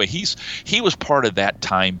up. But anyway, he was part of that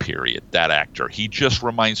time period, that actor. He just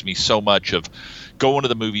reminds me so much of going to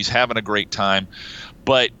the movies, having a great time.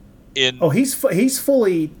 But he's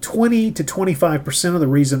fully 20 to 25% of the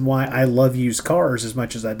reason why I love used cars as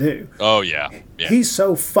much as I do. Oh yeah. He's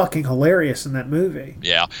so fucking hilarious in that movie.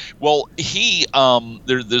 Yeah. Well, he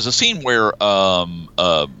there's a scene where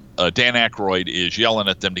Dan Aykroyd is yelling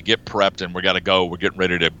at them to get prepped and we got to go. We're getting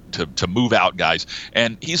ready to move out, guys.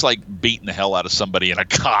 And he's like beating the hell out of somebody in a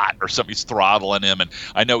cot or somebody's throttling him. And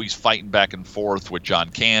I know he's fighting back and forth with John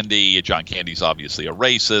Candy. John Candy's obviously a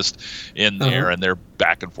racist in there, and they're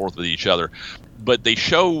back and forth with each other. But they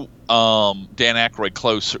show Dan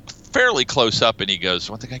Aykroyd fairly close up, and he goes,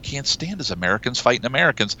 one thing I can't stand is Americans fighting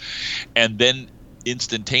Americans. And then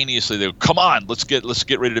instantaneously they go, come on, let's get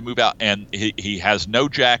ready to move out, and he has no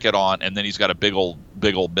jacket on, and then he's got a big old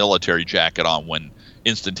military jacket on when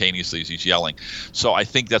instantaneously as he's yelling. So I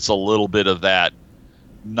think that's a little bit of that,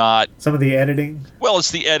 not some of the editing. Well,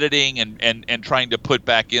 it's the editing and trying to put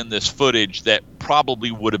back in this footage that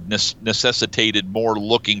probably would have necessitated more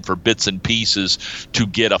looking for bits and pieces to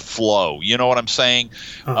get a flow. You know what I'm saying?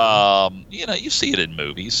 You see it in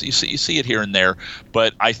movies, you see it here and there,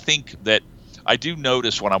 but I think that I do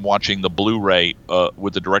notice when I'm watching the Blu-ray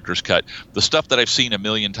with the director's cut, the stuff that I've seen a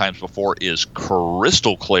million times before is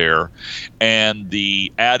crystal clear, and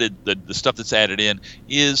the stuff that's added in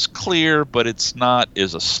is clear, but it's not.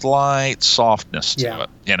 Is a slight softness to it,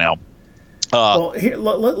 you know. Well, here,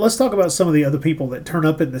 let's talk about some of the other people that turn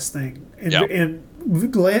up in this thing, and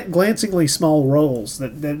glancingly small roles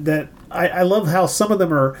that I love how some of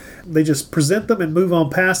them they just present them and move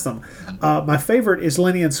on past them. My favorite is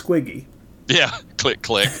Lenny and Squiggy. Yeah, click.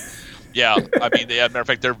 Yeah, I mean, matter of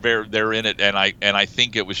fact, they're in it, and I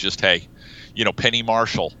think it was just, hey, Penny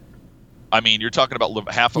Marshall. I mean, you're talking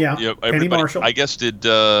about half of everybody. Penny Marshall. I guess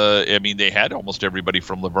they had almost everybody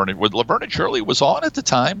from Laverne. Laverne and Shirley was on at the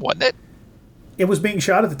time, wasn't it? It was being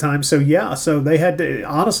shot at the time, so they had to,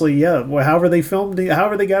 honestly, however they filmed,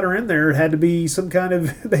 however they got her in there, it had to be some kind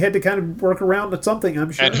of, they had to kind of work around at something,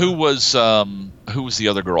 I'm sure. And who was the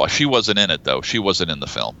other girl? She wasn't in it, though. She wasn't in the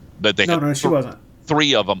film. But no, she wasn't.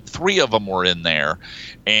 Three of them were in there,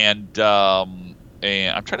 and I'm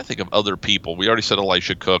trying to think of other people. We already said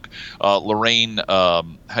Elisha Cook, Lorraine. How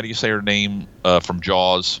do you say her name from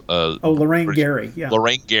Jaws? Lorraine Gary. Yeah,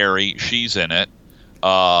 Lorraine Gary. She's in it.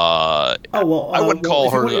 I wouldn't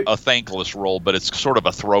call her a thankless role, but it's sort of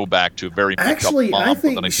a throwback to a very actually. I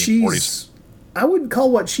think from the 1940s. I wouldn't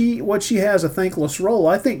call what she has a thankless role.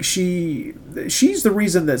 I think she's the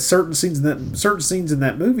reason that certain scenes in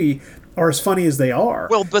that movie are as funny as they are.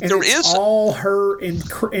 Well, but and it's all her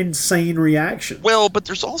insane reaction. Well, but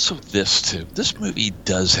there's also this too. This movie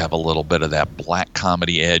does have a little bit of that black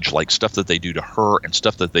comedy edge, like stuff that they do to her and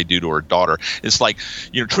stuff that they do to her daughter. It's like,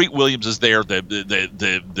 Treat Williams is there,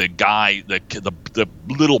 the guy, the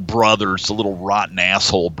little brothers, the little rotten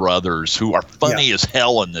asshole brothers who are funny as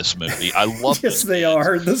hell in this movie. I love yes, they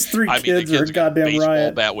are. Those three kids are a goddamn baseball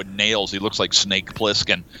riot. Bat with nails. He looks like Snake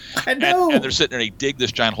Plissken. I know. And they're sitting there and they dig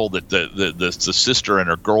this giant hole that the sister and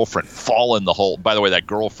her girlfriend fall in the hole. By the way, that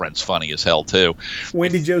girlfriend's funny as hell too.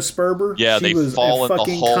 Wendy Jo Sperber. Yeah, they fall in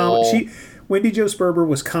the hole. Wendy Jo Sperber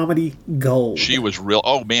was comedy gold. She was real.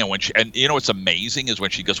 Oh man, what's amazing is when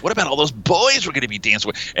she goes, "What about all those boys we're going to be dancing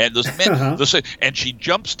with?" And those men, and she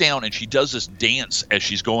jumps down and she does this dance as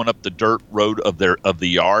she's going up the dirt road of the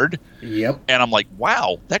yard. Yep. And I'm like,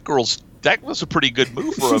 wow, that girl's that was a pretty good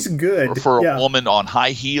move She's good. a woman on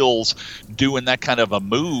high heels doing that kind of a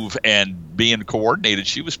move and being coordinated.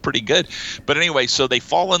 She was pretty good. But anyway, so they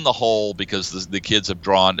fall in the hole because the kids have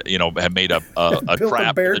have made a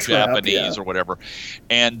trap, the Japanese or whatever.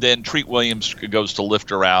 And then Treat Williams goes to lift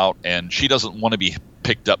her out, and she doesn't want to be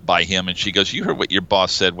picked up by him. And she goes, "You heard what your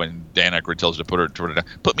boss said when Dan Aykroyd tells her to put her down.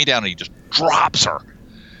 Put me down," and he just drops her.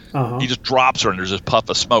 He just drops her, and there's this puff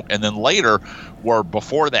of smoke. And then later, or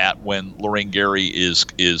before that, when Lorraine Gary is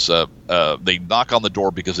they knock on the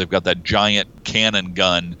door because they've got that giant cannon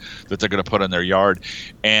gun that they're going to put in their yard,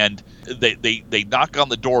 and they knock on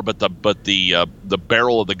the door, but the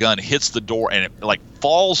barrel of the gun hits the door and it like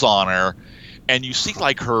falls on her, and you see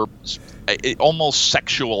like her almost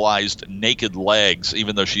sexualized naked legs,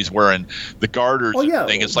 even though she's wearing the garters and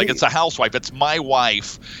thing. It's like it's a housewife. It's my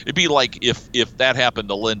wife. It'd be like if that happened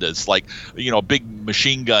to Linda. It's like, a big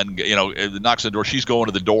machine gun, it knocks on the door. She's going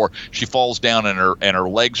to the door. She falls down and her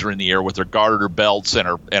legs are in the air with her garter belts and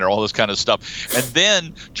her all this kind of stuff. And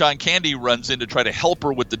then John Candy runs in to try to help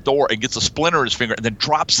her with the door and gets a splinter in his finger and then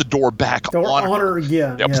drops the door back on her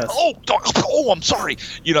again. Yes. Oh, I'm sorry.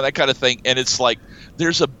 That kind of thing. And it's like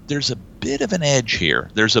there's a bit of an edge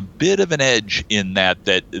here. There's a bit of an edge in that.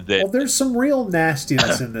 Well, there's some real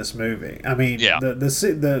nastiness in this movie. I mean,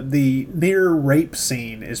 the near rape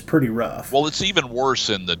scene is pretty rough. Well, it's even worse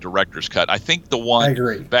in the director's cut. I think the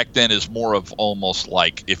one back then is more of almost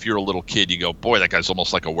like if you're a little kid, you go, boy, that guy's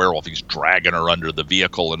almost like a werewolf. He's dragging her under the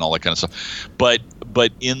vehicle and all that kind of stuff. But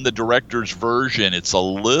in the director's version, it's a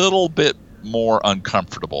little bit more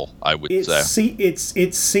uncomfortable, I would say.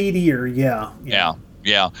 It's seedier, yeah.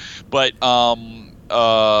 But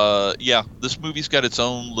this movie's got its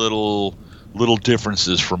own little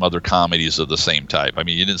differences from other comedies of the same type. I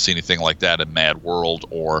mean, you didn't see anything like that in Mad World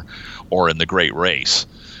or in The Great Race.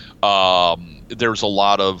 There's a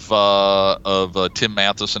lot of Tim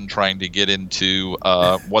Matheson trying to get into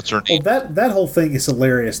what's her name. Well, that whole thing is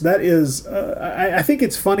hilarious. That is, I think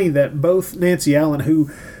it's funny that both Nancy Allen, who,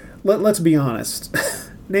 let's be honest,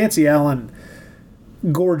 Nancy Allen,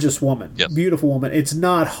 gorgeous woman, beautiful woman. It's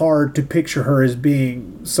not hard to picture her as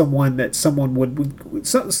being someone that someone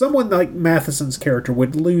like Matheson's character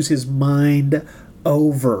would lose his mind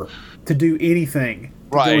over to do anything.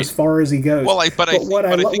 Go as far as he goes. Well, what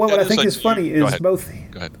I think is funny is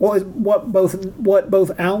what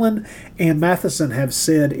both Allen and Matheson have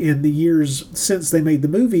said in the years since they made the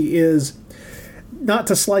movie is not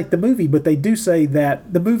to slight the movie, but they do say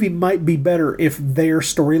that the movie might be better if their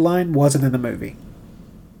storyline wasn't in the movie.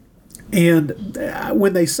 And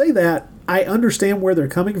when they say that, I understand where they're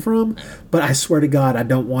coming from, but I swear to God, I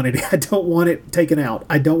don't want it. I don't want it taken out.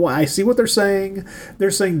 I see what they're saying.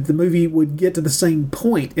 They're saying the movie would get to the same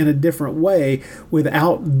point in a different way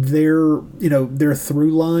without their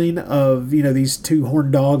through line of these two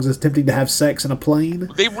horned dogs attempting to have sex in a plane.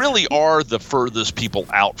 They really are the furthest people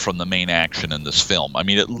out from the main action in this film. I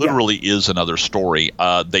mean, it literally is another story.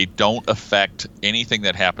 They don't affect anything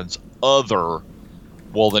that happens other.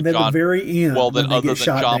 Well, then at the very end. Well, then other than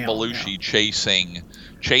John Belushi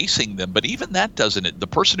chasing them, but even that doesn't. The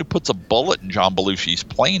person who puts a bullet in John Belushi's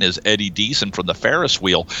plane is Eddie Deason from the Ferris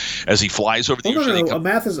wheel as he flies over the. No.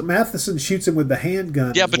 Matheson shoots him with the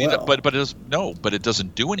handgun. Yeah, but it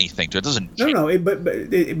doesn't do anything. It doesn't.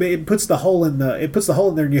 It puts the hole in the. It puts the hole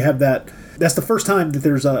in there, and you have that. That's the first time that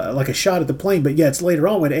there's a shot at the plane. But it's later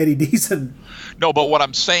on when Eddie Deason. No, but what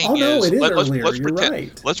I'm saying is,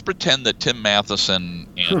 let's pretend that Tim Matheson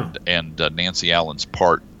and Nancy Allen's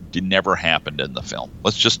part never happened in the film.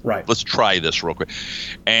 Let's try this real quick.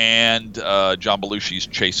 And John Belushi's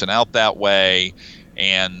chasing out that way,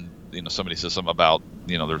 and somebody says something about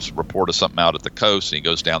there's a report of something out at the coast, and he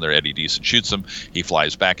goes down there. Eddie Deason shoots him. He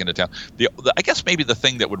flies back into town. I guess maybe the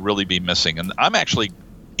thing that would really be missing, and I'm actually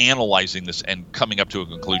analyzing this and coming up to a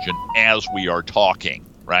conclusion as we are talking,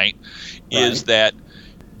 right? Is that,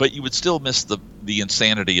 but you would still miss the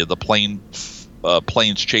insanity of the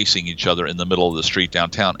planes chasing each other in the middle of the street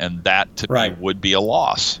downtown, and that to me would be a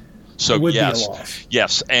loss. So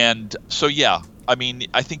yes, and so I mean,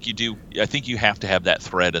 I think you do. I think you have to have that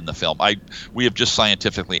thread in the film. We have just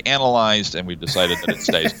scientifically analyzed, and we've decided that it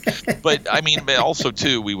stays. But I mean, also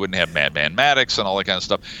too, we wouldn't have Madman Maddox and all that kind of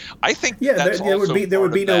stuff. I think there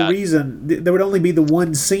would be no reason. There would only be the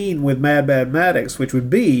one scene with Madman Maddox, which would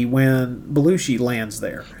be when Belushi lands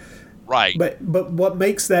there. Right. But what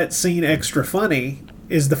makes that scene extra funny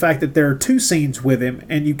is the fact that there are two scenes with him,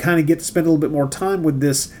 and you kind of get to spend a little bit more time with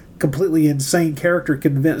this completely insane character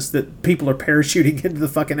convinced that people are parachuting into the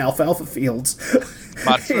fucking alfalfa fields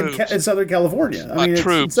in Southern California. It's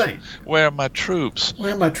insane. Where are my troops?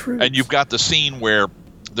 And you've got the scene where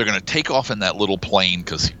they're going to take off in that little plane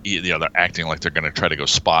because they're acting like they're going to try to go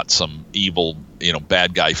spot some evil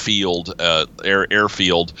bad guy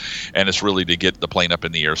airfield, and it's really to get the plane up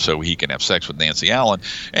in the air so he can have sex with Nancy Allen.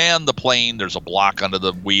 And the plane, there's a block under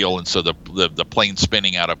the wheel, and so the plane's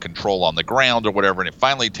spinning out of control on the ground or whatever, and it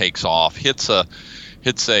finally takes off, hits a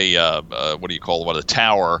what do you call it, a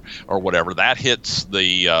tower or whatever, that hits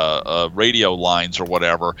the radio lines or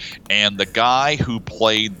whatever, and the guy who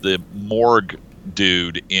played the morgue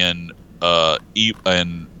dude in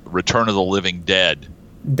Return of the Living Dead,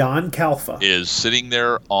 Don Calfa, is sitting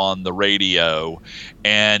there on the radio,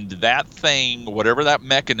 and that thing, whatever that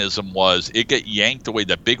mechanism was, it got yanked away.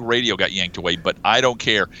 That big radio got yanked away, but I don't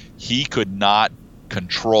care. He could not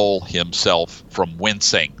control himself from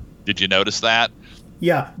wincing. Did you notice that?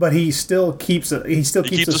 Yeah, but he still keeps it. He still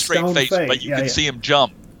keeps a straight face, but you can see him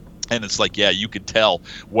jump. And it's like, you could tell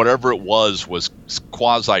whatever it was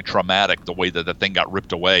quasi-traumatic, the way that thing got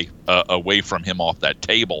ripped away from him off that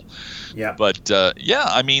table. Yeah. But,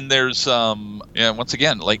 I mean, there's, once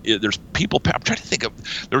again, like, there's people, I'm trying to think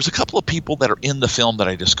of, there's a couple of people that are in the film that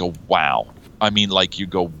I just go, wow. I mean, like, you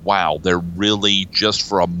go, wow, they're really just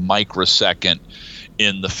for a microsecond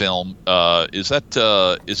in the film. Is it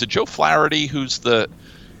Joe Flaherty who's the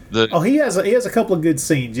he has a couple of good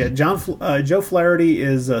scenes. Yeah, Joe Flaherty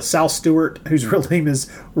is Sal Stewart, whose real name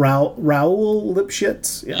is Raoul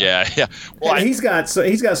Lipschitz. Yeah. Well, he's got some.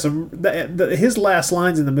 His last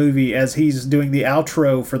lines in the movie, as he's doing the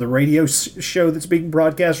outro for the radio show that's being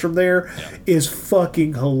broadcast from there, is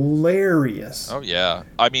fucking hilarious. Oh yeah,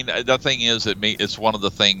 I mean the thing is, it's one of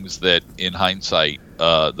the things that, in hindsight,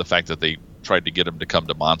 the fact that they tried to get him to come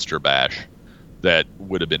to Monster Bash, that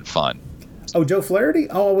would have been fun. Oh, Joe Flaherty?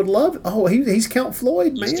 Oh, I would love. Oh, he's Count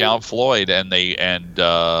Floyd, man. He's Count Floyd, and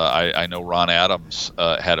I know Ron Adams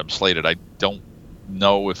had him slated. I don't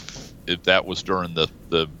know if that was during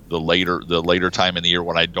the later time in the year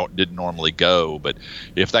when I didn't normally go. But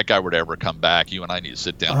if that guy were to ever come back, you and I need to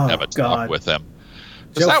sit down and have a talk with him.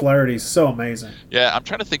 Joe Flaherty's so amazing. Yeah, I'm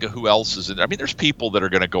trying to think of who else is in there. I mean, there's people that are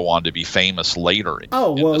going to go on to be famous later.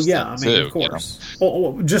 Of course.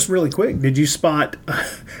 Well, just really quick, did you spot?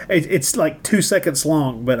 It's like 2 seconds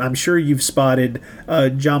long, but I'm sure you've spotted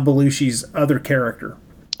John Belushi's other character.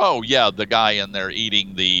 Oh yeah, the guy in there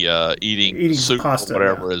eating soup pasta, or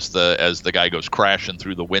whatever, as the guy goes crashing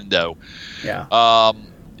through the window. Yeah.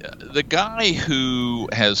 The guy who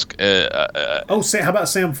has. How about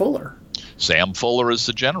Sam Fuller? Sam Fuller is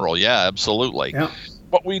the general. Yeah, absolutely. Yeah.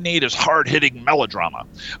 What we need is hard-hitting melodrama.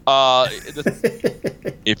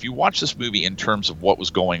 If you watch this movie in terms of what was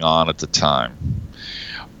going on at the time,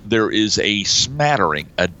 there is a smattering,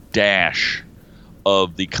 a dash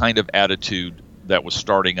of the kind of attitude that was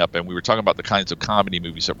starting up, and we were talking about the kinds of comedy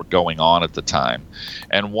movies that were going on at the time.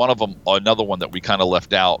 And another one that we kind of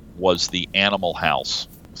left out was the Animal House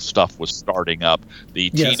stuff was starting up. The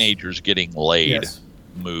teenagers getting laid. Yes.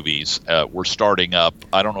 Movies were starting up.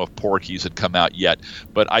 I don't know if Porky's had come out yet,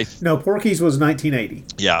 but Porky's was 1980.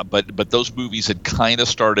 Yeah, but those movies had kind of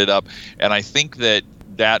started up, and I think that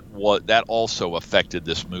also affected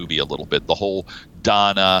this movie a little bit. The whole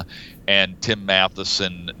Donna and Tim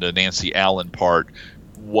Matheson, the Nancy Allen part,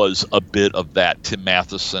 was a bit of that. Tim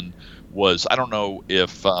Matheson was, I don't know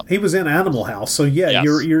if he was in Animal House, so yes.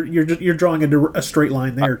 you're drawing a straight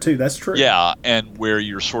line there too. That's true. Yeah, and where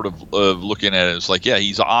you're sort of looking at it, it's like,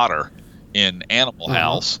 he's Otter in Animal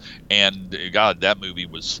House, and God, that movie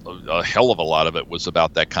was a hell of a lot of it was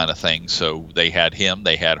about that kind of thing. So they had him,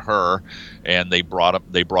 they had her, and they brought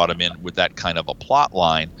him in with that kind of a plot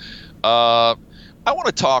line. I want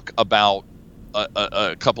to talk about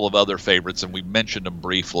a couple of other favorites, and we mentioned them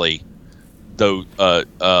briefly. Though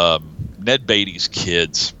Ned Beatty's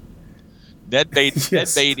kids. Ned Beatty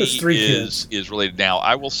is related. Now,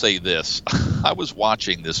 I will say this. I was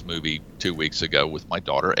watching this movie 2 weeks ago with my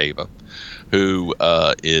daughter, Ava, who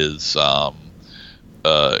is going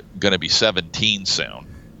to be 17 soon.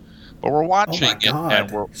 But we're watching it,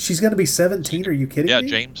 and she's going to be 17. Are you kidding me?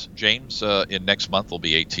 Yeah, James in next month will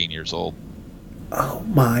be 18 years old. Oh,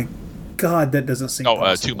 my God. That doesn't seem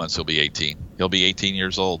possible. 2 months he'll be 18. He'll be 18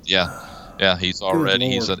 years old. Yeah. Yeah, he's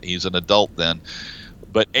already he's an adult then.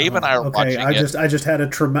 But Abe and I are watching it. I just had a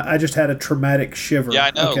traumatic shiver. Yeah,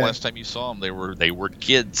 I know. Okay. Last time you saw them, they were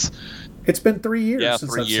kids. It's been 3 years. Yeah,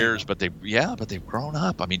 since 3 years, but they've grown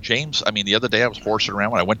up. I mean, James. I mean, the other day I was horsing around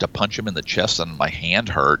when I went to punch him in the chest and my hand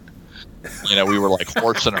hurt. We were like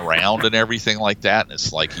horsing around and everything like that, and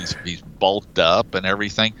it's like he's bulked up and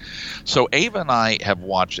everything. So Ava and I have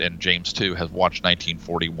watched, and James too, has watched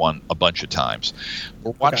 1941 a bunch of times.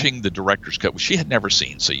 We're watching the director's cut, which she had never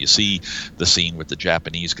seen. So you see the scene with the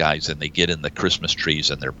Japanese guys, and they get in the Christmas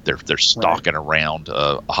trees, and they're stalking around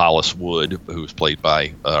Hollis Wood, who's played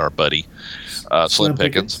by our buddy Slim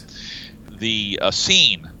Pickens. The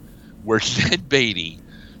scene where Ned Beatty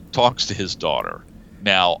talks to his daughter.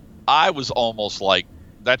 Now, I was almost like,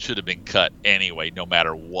 that should have been cut anyway, no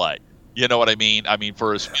matter what. You know what I mean? I mean,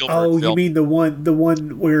 for a Spielberg film. You mean the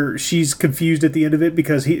one where she's confused at the end of it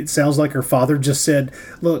because it sounds like her father just said,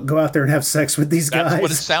 "Look, go out there and have sex with these guys." That's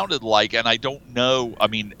what it sounded like, and I don't know. I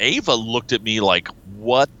mean, Ava looked at me like,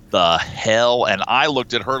 "What the hell?" And I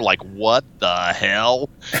looked at her like, "What the hell?"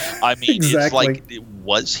 I mean, Exactly. It's like,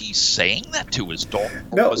 was he saying that to his daughter?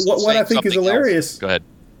 No, what I think is hilarious. Go ahead.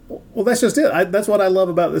 Well, that's just it. That's what I love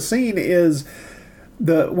about the scene is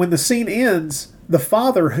when the scene ends, the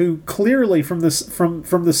father, who clearly from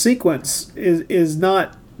the sequence is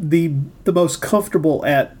not the most comfortable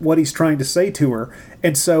at what he's trying to say to her,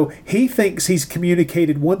 and so he thinks he's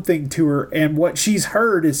communicated one thing to her, and what she's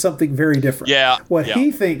heard is something very different. Yeah.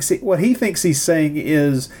 He thinks he's saying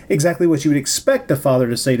is exactly what you would expect a father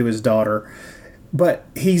to say to his daughter. But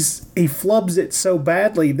he flubs it so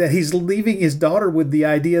badly that he's leaving his daughter with the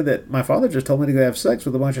idea that my father just told me to go have sex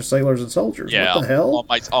with a bunch of sailors and soldiers. Yeah, what the hell?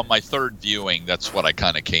 On my third viewing, that's what I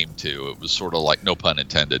kind of came to. It was sort of like, no pun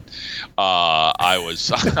intended. I was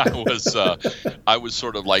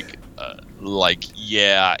sort of like,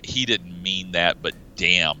 yeah, he didn't mean that, but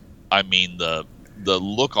damn, I mean the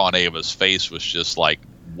look on Ava's face was just like,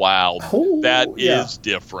 wow, that is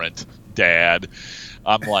different, Dad.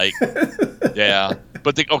 I'm like, yeah.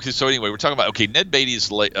 But so anyway, we're talking about, Ned Beatty's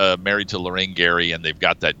married to Lorraine Gary, and they've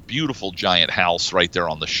got that beautiful giant house right there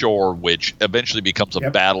on the shore, which eventually becomes a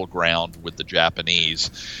battleground with the Japanese,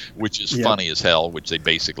 which is funny as hell, which they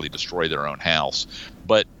basically destroy their own house.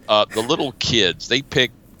 But the little kids, they pick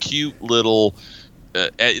cute little...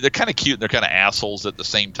 they're kind of cute and they're kind of assholes at the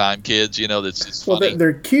same time, kids. It's funny. Well,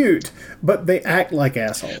 they're cute, but they act like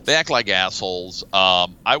assholes. They act like assholes.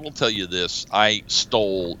 I will tell you this. I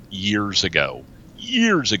stole years ago,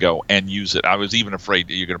 and use it. I was even afraid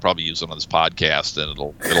that you're going to probably use it on this podcast, and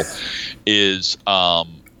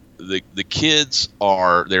the kids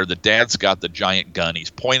are there. The dad's got the giant gun.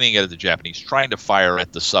 He's pointing it at the Japanese, trying to fire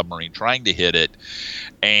at the submarine, trying to hit it.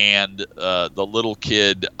 And the little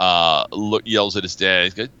kid yells at his dad. He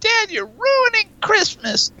goes, "Dad, you're ruining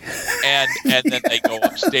Christmas!" And then they go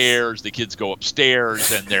upstairs. The kids go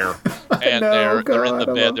upstairs, and they're in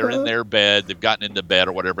the bed. They're in their bed. They've gotten into bed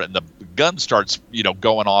or whatever, and the gun starts,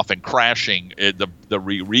 going off and crashing. The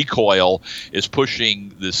recoil is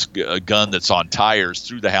pushing this gun that's on tires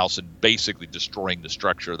through the house and basically destroying the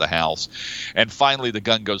structure of the house. And finally, the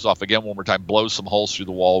gun goes off again one more time, blows some holes through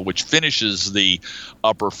the wall, which finishes the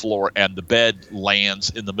upper floor, and the bed lands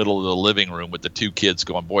in the middle of the living room with the two kids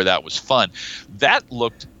going, boy, that was fun. That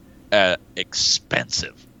looked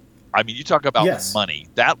expensive. I mean, you talk about money.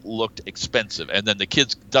 That looked expensive. And then the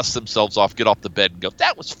kids dust themselves off, get off the bed, and go,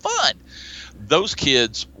 that was fun. Those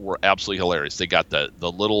kids were absolutely hilarious. They got the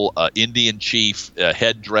little Indian chief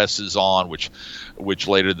headdresses on, which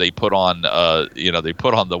later they put on. They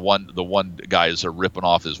put on the one guy as they're ripping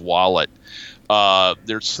off his wallet.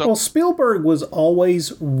 Spielberg was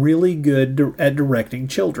always really good at directing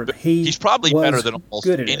children. He's probably better than almost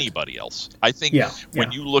anybody else. I think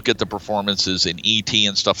when you look at the performances in E.T.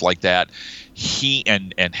 and stuff like that, he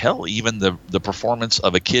and hell, even the performance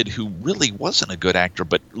of a kid who really wasn't a good actor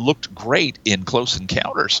but looked great in Close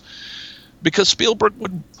Encounters, because Spielberg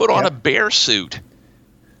would put on a bear suit.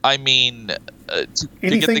 I mean,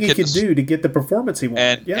 anything he could do to get the performance he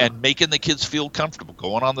wanted, and making the kids feel comfortable,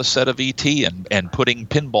 going on the set of E.T. and putting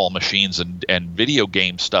pinball machines and video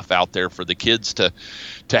game stuff out there for the kids to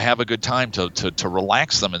have a good time, to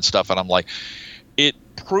relax them and stuff. And I'm like, it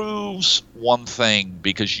proves one thing,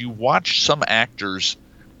 because you watch some actors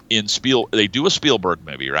they do a Spielberg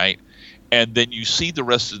movie, right? And then you see the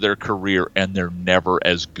rest of their career, and they're never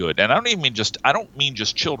as good. And I don't mean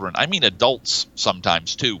just children. I mean adults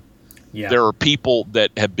sometimes too. Yeah. There are people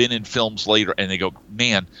that have been in films later, and they go,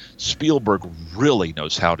 "Man, Spielberg really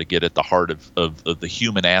knows how to get at the heart of the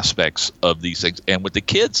human aspects of these things." And with the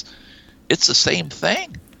kids, it's the same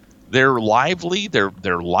thing. They're lively. Their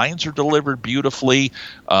lines are delivered beautifully.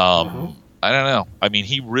 I don't know. I mean,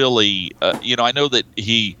 he really. I know that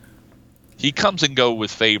he comes and go with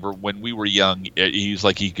favor. When we were young, he's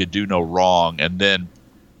like he could do no wrong, and then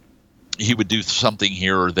he would do something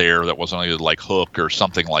here or there that wasn't like Hook or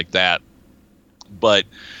something like that. But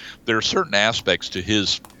there are certain aspects to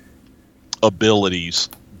his abilities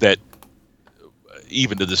that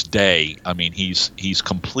even to this day, I mean, he's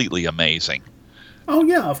completely amazing. Oh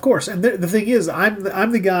yeah, of course. And the thing is, I'm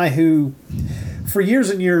the guy who, for years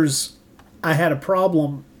and years, I had a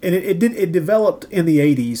problem, and it developed in the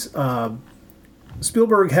 80s.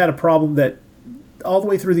 Spielberg had a problem that all the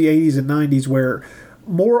way through the 80s and 90s, where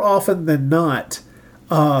more often than not,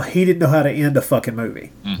 he didn't know how to end a fucking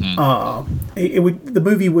movie. Mm-hmm. The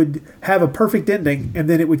movie would have a perfect ending, and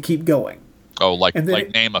then it would keep going. Oh,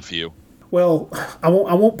 name a few. Well, I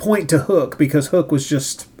won't point to Hook, because Hook was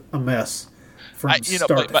just a mess from start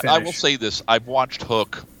to finish. But I will say this: I've watched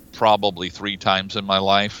Hook probably 3 times in my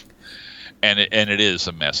life, and it is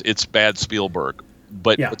a mess. It's bad Spielberg,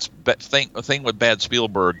 but the thing with bad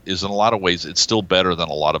Spielberg is, in a lot of ways, it's still better than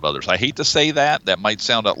a lot of others. I hate to say that; that might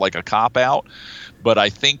sound like a cop out. But I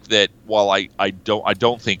think that while I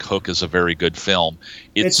don't think Hook is a very good film,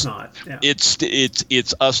 it's not. Yeah.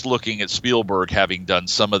 It's us looking at Spielberg having done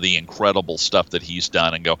some of the incredible stuff that he's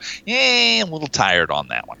done and go, a little tired on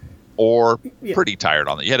that one, or pretty tired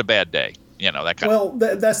on that. You had a bad day, that kind of.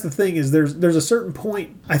 Well, that's the thing is there's a certain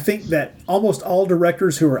point. I think that almost all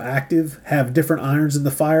directors who are active have different irons in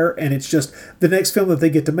the fire, and it's just the next film that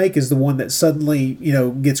they get to make is the one that suddenly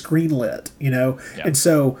gets greenlit, and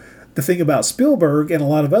so. The thing about Spielberg and a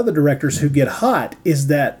lot of other directors who get hot is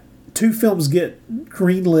that 2 films get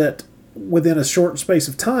greenlit within a short space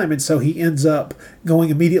of time, and so he ends up going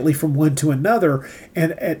immediately from one to another.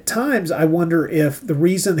 And at times I wonder if the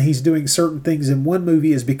reason he's doing certain things in one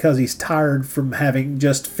movie is because he's tired from having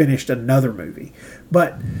just finished another movie.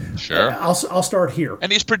 But sure, I'll start here.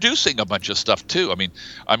 And he's producing a bunch of stuff too. I mean,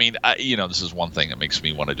 this is one thing that makes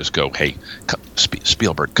me want to just go, hey,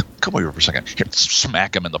 Spielberg, come over for a second. Here,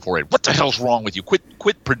 smack him in the forehead. What the hell's wrong with you?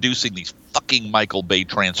 Quit producing these fucking Michael Bay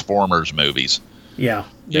Transformers movies. Yeah,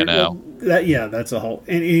 that's a whole.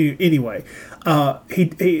 Anyway,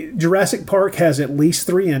 Jurassic Park has at least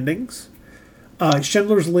 3 endings.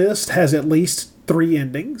 Schindler's List has at least 3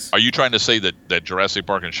 endings. Are you trying to say that Jurassic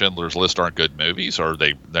Park and Schindler's List aren't good movies, or are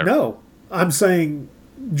they? No, I'm saying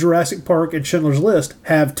Jurassic Park and Schindler's List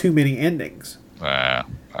have too many endings. I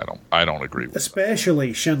don't agree with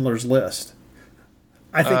especially Schindler's List.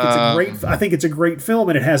 I think it's a great film,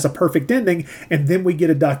 and it has a perfect ending, and then we get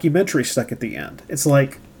a documentary stuck at the end. It's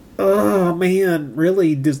like, oh man,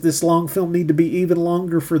 really? Does this long film need to be even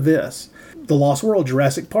longer for this? The Lost World,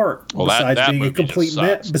 Jurassic Park. Well, besides being a complete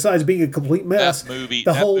mess,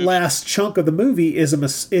 the whole last chunk of the movie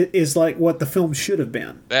is like what the film should have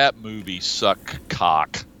been. That movie sucked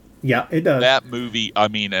cock. Yeah, it does. That movie,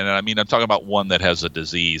 I'm talking about one that has a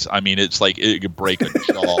disease. I mean, it's like it could break a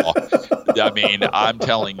jaw. I mean, I'm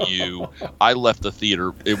telling you, I left the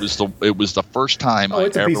theater. It was the first time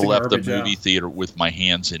I ever left the movie theater with my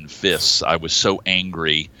hands in fists. I was so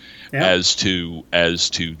angry as to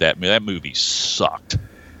that movie sucked.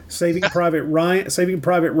 Saving Private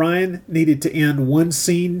Ryan needed to end one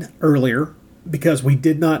scene earlier because we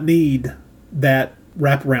did not need that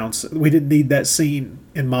wraparound. We didn't need that scene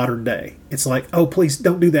in modern day. It's like, oh, please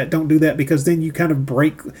don't do that, because then you kind of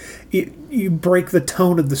break the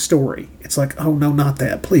tone of the story. It's like, oh no, not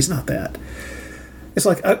that, please, not that. It's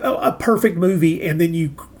like a perfect movie, and then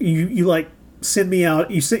you like send me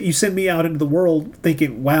out. You send me out into the world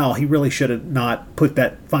thinking, wow, he really should have not put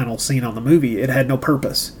that final scene on the movie. It had no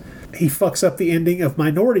purpose. He fucks up the ending of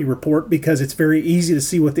Minority Report because it's very easy to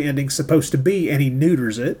see what the ending's supposed to be, and he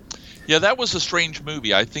neuters it. Yeah, that was a strange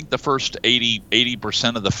movie. I think the first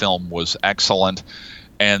 80% of the film was excellent,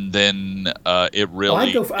 and then it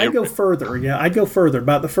really... I'd go further. Yeah, I'd go further,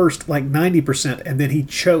 about the first 90%, and then he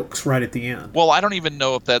chokes right at the end. Well, I don't even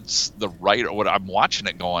know if that's the right... or what I'm watching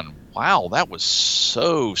it going, wow, that was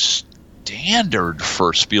so standard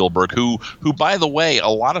for Spielberg, who by the way, a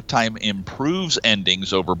lot of time improves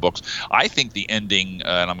endings over books. I think the ending,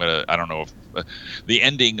 the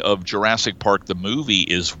ending of Jurassic Park the movie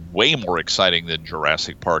is way more exciting than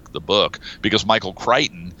Jurassic Park the book, because Michael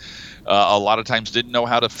Crichton a lot of times didn't know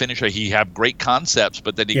how to finish. He had great concepts,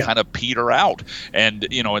 but then he kind of peter out. And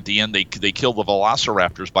at the end, they kill the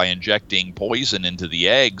velociraptors by injecting poison into the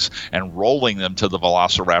eggs and rolling them to the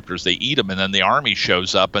velociraptors. They eat them, and then the army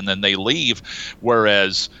shows up, and then they leave.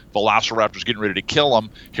 Whereas velociraptors getting ready to kill them,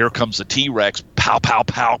 here comes the T-Rex, pow, pow,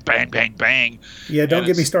 pow, bang, bang, bang. Yeah, don't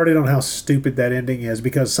get me started on how stupid that ending is,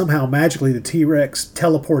 because somehow magically the T-Rex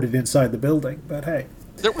teleported inside the building. But hey.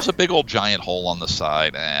 There was a big old giant hole on the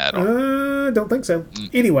side. I don't think so.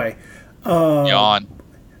 Anyway. Yawn.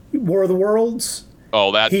 War of the Worlds.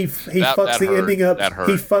 Oh, that he that, fucks that the hurt. ending up. That hurt.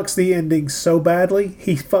 He fucks the ending so badly.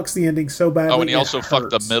 Oh, and he also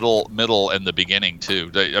fucked the hurts. middle, and the beginning too.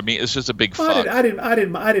 I mean, it's just a big Well, fuck. I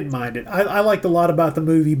didn't mind it. I liked a lot about the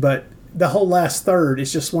movie, but the whole last third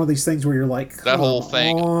is just one of these things where you're like, That whole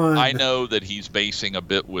thing. on. I know that he's basing a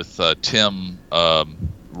bit with Tim,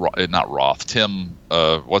 not Roth. Tim,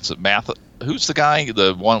 what's it? Who's the guy?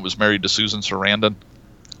 The one that was married to Susan Sarandon.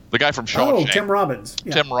 The guy from Shawshank. Oh, Tim Robbins.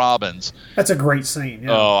 Yeah. Tim Robbins. That's a great scene.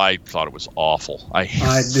 Yeah. Oh, I thought it was awful. I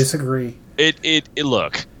disagree. It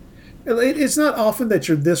look. It's not often that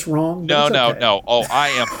you're this wrong. But No. it's okay. Oh,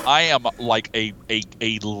 I am like a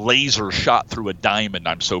laser shot through a diamond.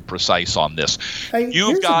 I'm so precise on this. Hey,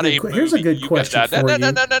 You've got a movie. Here's a good question for you.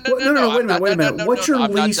 No, wait a minute. What's your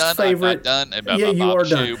least favorite? Yeah, you are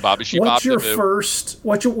done. What's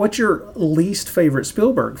your least favorite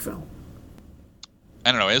Spielberg film?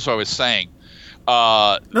 I don't know. As I was saying.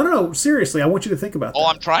 No. Seriously, I want you to think about that. Oh,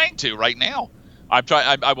 I'm trying to right now.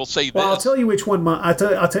 I will say this. Well, I'll tell you which one. I'll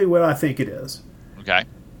tell you what I think it is. Okay.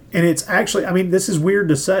 And it's actually, I mean, this is weird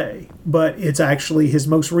to say, but it's actually his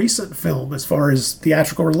most recent film as far as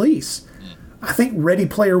theatrical release. I think Ready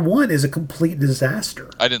Player One is a complete disaster.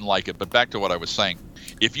 I didn't like it, but back to what I was saying.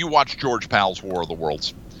 If you watch George Powell's War of the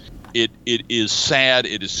Worlds, it is sad,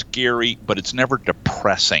 it is scary, but it's never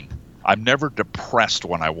depressing. I'm never depressed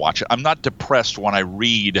when I watch it. I'm not depressed when I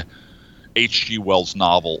read H.G. Wells'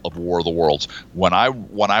 novel of War of the Worlds. When I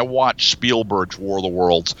watch Spielberg's War of the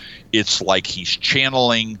Worlds, it's like he's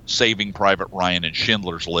channeling Saving Private Ryan and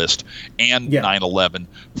Schindler's List and 9/11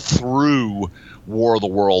 through War of the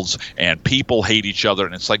Worlds, and people hate each other,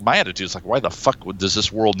 and it's like my attitude is like, why the fuck does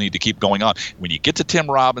this world need to keep going on? When you get to Tim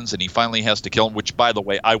Robbins and he finally has to kill him, which by the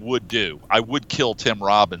way I would do. I would kill Tim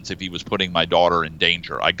Robbins if he was putting my daughter in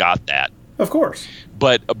danger. I got that. Of course.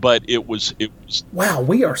 But it was wow,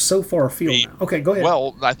 we are so far afield now. Okay, go ahead.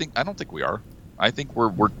 Well, I don't think we are. I think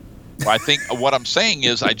we're I think what I'm saying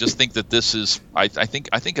is I just think that this is I think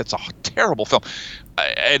it's a terrible film.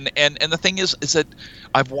 And the thing is that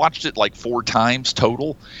I've watched it like 4 times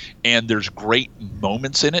total, and there's great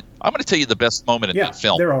moments in it. I'm going to tell you the best moment in the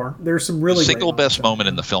film. There's some really the single best moment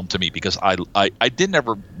in the film to me, because I didn't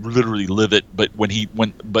ever literally live it, but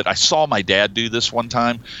but I saw my dad do this one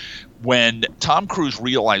time when Tom Cruise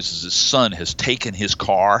realizes his son has taken his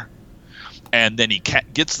car. And then he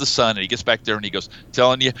gets the son, and he gets back there, and he goes,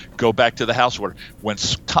 telling you, go back to the house. When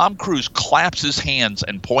Tom Cruise claps his hands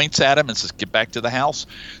and points at him and says, get back to the house,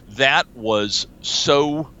 that was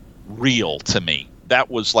so real to me.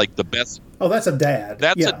 That was like the best. Oh, that's a dad.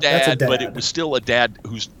 That's a dad, but it was still a dad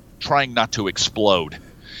who's trying not to explode.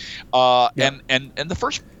 And the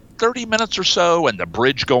first 30 minutes or so, and the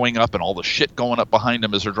bridge going up and all the shit going up behind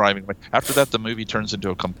him as they're driving. After that, the movie turns into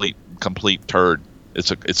a complete turd.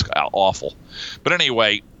 It's awful. But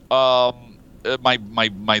anyway,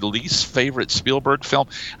 my least favorite Spielberg film,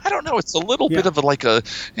 I don't know. It's a little bit of a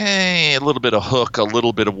little bit of Hook, a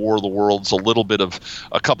little bit of War of the Worlds, a little bit of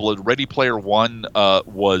a couple of Ready Player One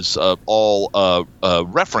was all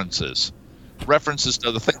references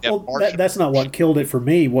to the thing. Well, that's not what killed it for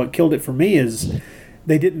me. What killed it for me is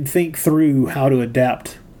they didn't think through how to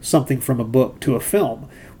adapt something from a book to a film.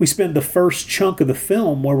 We spend the first chunk of the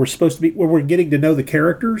film where we're getting to know the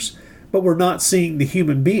characters, but we're not seeing the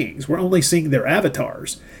human beings. We're only seeing their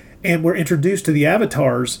avatars. And we're introduced to the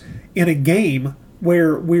avatars in a game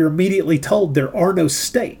where we're immediately told there are no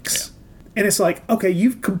stakes. And it's like, okay,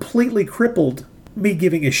 you've completely crippled me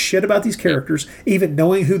giving a shit about these characters, even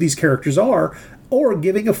knowing who these characters are, or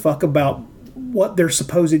giving a fuck about what their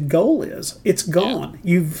supposed goal is. It's gone.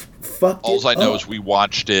 You've fucked it up. All I know is we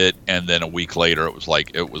watched it, and then a week later it was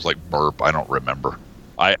like burp. I don't remember.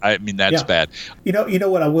 I mean, that's bad. You know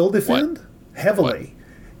what I will defend heavily.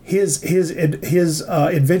 His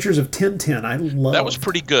Adventures of Tintin. I love that. Was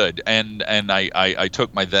pretty good, and I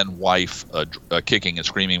took my then wife kicking and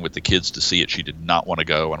screaming with the kids to see it. She did not want to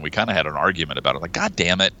go, and we kind of had an argument about it. Like, God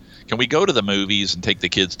damn it, can we go to the movies and take the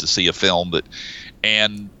kids to see a film that?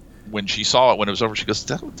 And when she saw it, when it was over, she goes,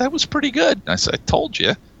 "That was pretty good." And I said, "I told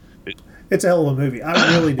you." It's a hell of a movie.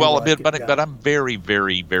 I really do. But I'm very,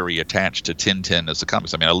 very, very attached to Tintin as a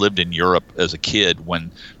comics. I mean, I lived in Europe as a kid when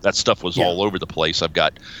that stuff was all over the place. I've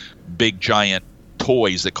got big, giant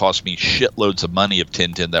toys that cost me shitloads of money of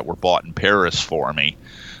Tintin that were bought in Paris for me,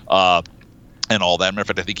 and all that. Matter of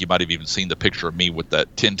fact, I think you might have even seen the picture of me with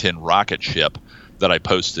that Tintin rocket ship that I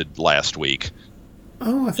posted last week.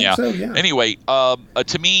 Oh, I think so, yeah. Anyway,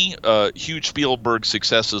 to me, huge Spielberg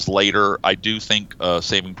successes later. I do think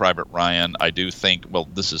Saving Private Ryan. I do think, well,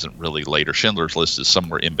 this isn't really later. Schindler's List is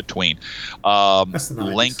somewhere in between. That's the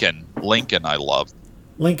 90s. Lincoln I love.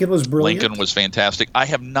 Lincoln was brilliant. Lincoln was fantastic. I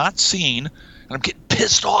have not seen, and I'm getting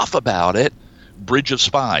pissed off about it, Bridge of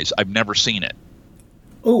Spies. I've never seen it.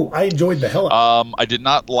 Oh, I enjoyed the hell out of it. I did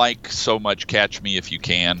not like so much Catch Me If You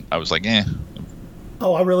Can. I was like, eh.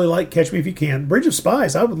 Oh, I really like Catch Me If You Can. Bridge of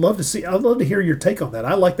Spies, I would love to see. I'd love to hear your take on that.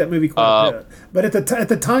 I like that movie quite a bit. But at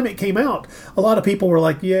the time it came out, a lot of people were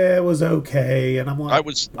like, yeah, it was okay. And I'm like,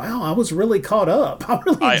 wow, I was really caught up. I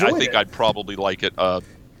really enjoyed it. I think I'd probably like it.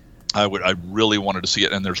 I really wanted to see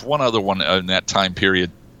it. And there's one other one in that time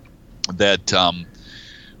period that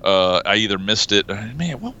I either missed it.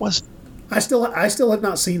 Man, what was it? I still have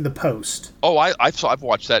not seen The Post. Oh, I've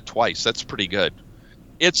watched that twice. That's pretty good.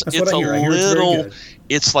 It's a little.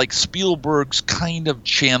 It's like Spielberg's kind of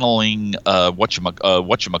channeling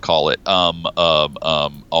whatchamacallit,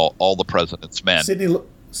 all the President's Men. Sidney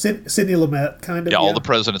Lumet kind of. Yeah, All the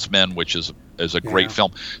President's Men, which is a great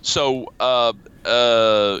film. So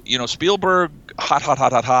Spielberg,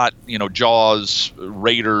 hot. Jaws,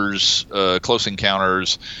 Raiders, Close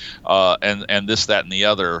Encounters, and this, that, and the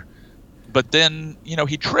other. But then,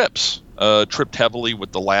 he tripped heavily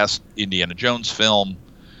with the last Indiana Jones film.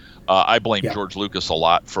 I blame George Lucas a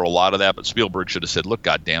lot for a lot of that, but Spielberg should have said, look,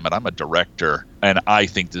 goddammit, I'm a director, and I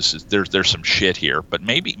think there's some shit here. But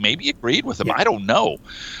maybe agreed with him. Yeah. I don't know.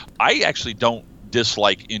 I actually don't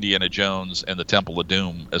dislike Indiana Jones and the Temple of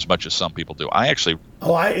Doom as much as some people do.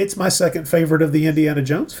 It's my second favorite of the Indiana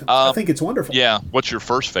Jones films. I think it's wonderful. Yeah. What's your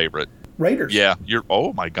first favorite? Raiders. Yeah,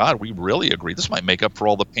 oh my God, we really agree. This might make up for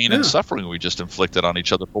all the pain and suffering we just inflicted on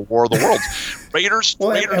each other for War of the Worlds. Raiders.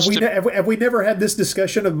 Well, Raiders have we never had this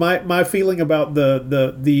discussion of my feeling about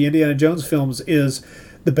the Indiana Jones films is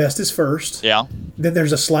the best is first. Yeah. Then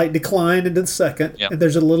there's a slight decline into the second, yeah. and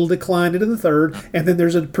there's a little decline into the third, and then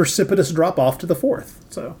there's a precipitous drop off to the fourth.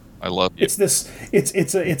 So. I love you. It's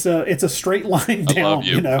a straight line down. I love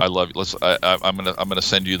you. I love you. Listen, I'm gonna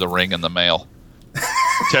send you the ring in the mail.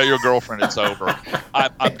 Tell your girlfriend it's over.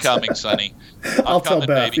 I'm coming, Sonny. I'll tell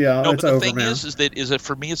Beth. Baby. Yeah, no, it's but the over, thing man. is that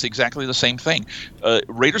for me, it's exactly the same thing.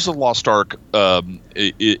 Raiders of the Lost Ark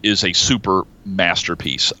is a super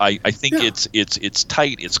masterpiece. I think it's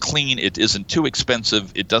tight, it's clean, it isn't too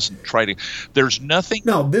expensive, it doesn't try to. There's nothing.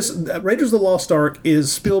 No, this Raiders of the Lost Ark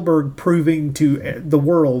is Spielberg proving to the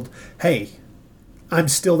world, hey, I'm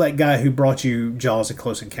still that guy who brought you Jaws and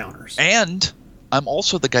Close Encounters. And I'm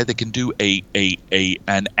also the guy that can do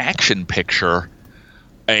an action picture,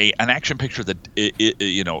 an action picture that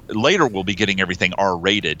later we'll be getting everything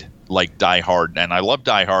R-rated like Die Hard, and I love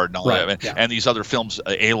Die Hard and all that, and these other films,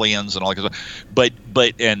 Aliens and all that kind of stuff,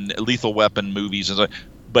 but and Lethal Weapon movies and stuff.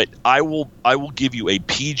 But I will give you a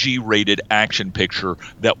PG-rated action picture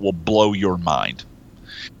that will blow your mind.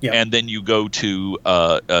 Yeah. And then you go to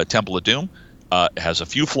Temple of Doom. It has a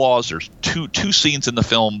few flaws. There's two scenes in the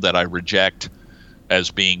film that I reject as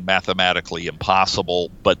being mathematically impossible,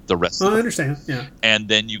 but the rest I understand. Yeah. And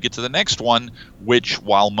then you get to the next one, which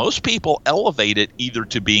while most people elevate it either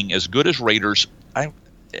to being as good as Raiders,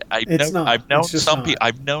 I've known some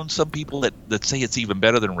people that say it's even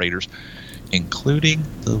better than Raiders, including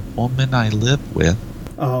the woman I live with.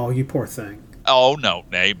 Oh, you poor thing. Oh, no,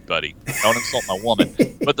 hey, buddy. Don't insult my woman.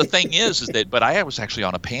 But the thing is that I was actually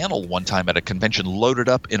on a panel one time at a convention, loaded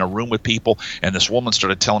up in a room with people, and this woman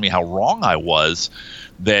started telling me how wrong I was,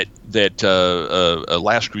 that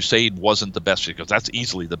Last Crusade wasn't the best, because that's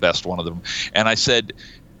easily the best one of them. And I said,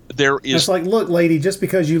 it's like, look, lady, just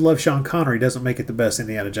because you love Sean Connery doesn't make it the best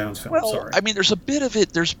Indiana Jones film. Well, sorry. I mean, there's a bit of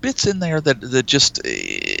it. There's bits in there that just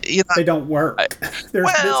they don't work.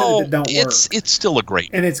 There's bits in it that don't work. It's still a great.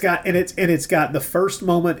 And it's got the first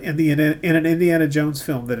moment in an Indiana Jones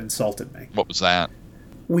film that insulted me. What was that?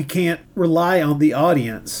 We can't rely on the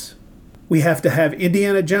audience. We have to have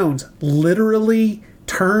Indiana Jones literally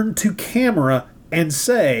turn to camera and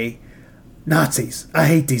say, "Nazis, I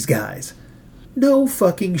hate these guys." No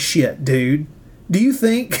fucking shit, dude. Do you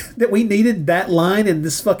think that we needed that line in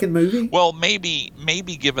this fucking movie? Well, maybe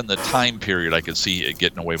given the time period, I could see it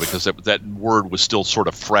getting away because that word was still sort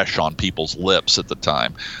of fresh on people's lips at the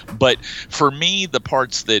time. But for me, the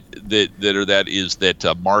parts that is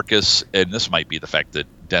that Marcus, and this might be the fact that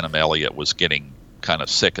Denham Elliott was getting kind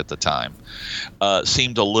of sick at the time,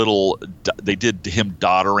 seemed a little. They did him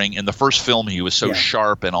doddering. In the first film, he was so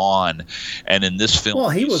sharp and on, and in this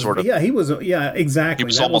film, he was exactly. He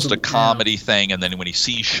was almost a comedy thing, and then when he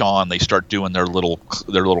sees Sean, they start doing their little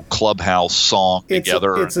clubhouse song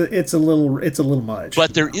together. It's a little much.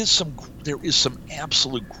 But there is some there is some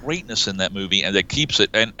absolute greatness in that movie, and that keeps it.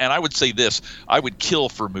 And I would say this: I would kill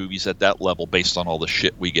for movies at that level based on all the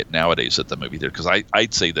shit we get nowadays at the movie theater. Because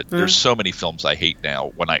I'd say that there's so many films I hate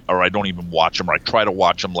now I don't even watch them, or I try to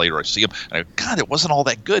watch them later. I see them, and I go, God, it wasn't all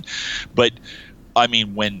that good. But I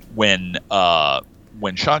mean, when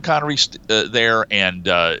Sean Connery's there and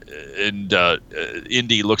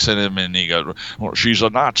Indy looks at him and he goes, well, she's a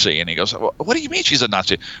Nazi. And he goes, well, what do you mean she's a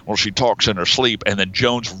Nazi? Well, she talks in her sleep. And then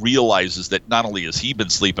Jones realizes that not only has he been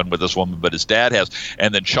sleeping with this woman, but his dad has.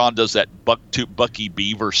 And then Sean does that Bucky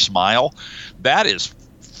Beaver smile. That is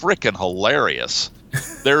freaking hilarious.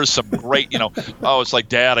 There is some great, it's like,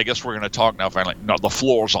 Dad, I guess we're going to talk now. Finally, no, the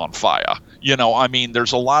floor's on fire. I mean,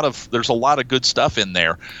 there's a lot of good stuff in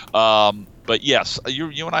there. But yes,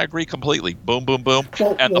 you and I agree completely. Boom, boom, boom.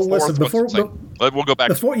 Well, and the fourth we'll go back.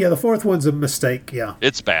 The fourth one's a mistake. Yeah,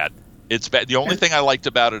 it's bad. It's bad. The only thing I liked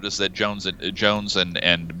about it is that Jones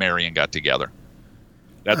and Marion got together.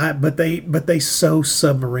 But they so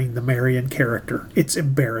submarine the Marion character. It's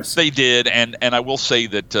embarrassing. They did, and I will say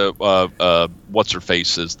that what's her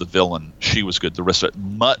face is the villain. She was good. The rest of it,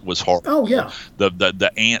 Mutt was horrible. Oh yeah.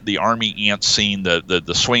 The army ant scene,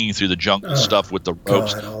 the swinging through the jungle stuff with the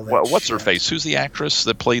ropes. What's her face? Who's the actress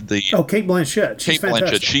that played the? Oh, Cate Blanchett. Kate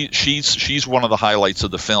Blanchett. She's one of the highlights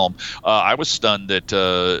of the film. I was stunned that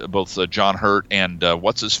both John Hurt and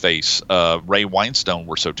what's his face Ray Winstone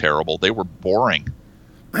were so terrible. They were boring.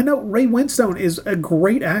 I know Ray Winstone is a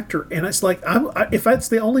great actor, and it's like if that's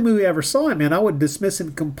the only movie I ever saw him in, I would dismiss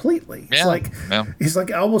him completely. It's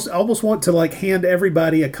like I almost want to hand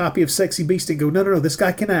everybody a copy of Sexy Beast and go, no, this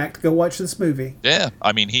guy can act. Go watch this movie. Yeah,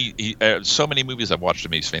 I mean he so many movies I've watched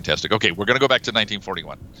him. He's fantastic. Okay, we're gonna go back to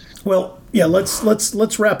 1941. Well, yeah, let's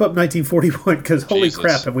wrap up 1941 because holy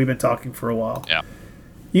crap, have we been talking for a while? Yeah,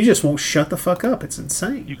 you just won't shut the fuck up. It's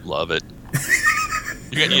insane. You love it.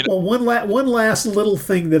 Well, one last little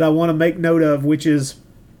thing that I want to make note of, which is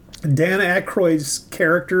Dan Aykroyd's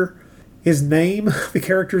character, his name, the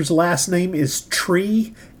character's last name is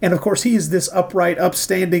Tree, and of course he is this upright,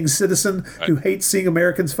 upstanding citizen who hates seeing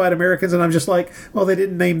Americans fight Americans, and I'm just like, well, they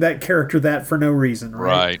didn't name that character that for no reason,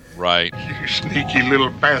 right? Right. You sneaky little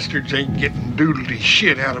bastards ain't getting doodly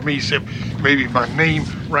shit out of me except maybe my name,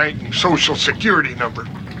 rank, and social security number.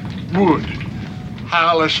 Wood,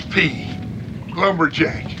 Hollis P.,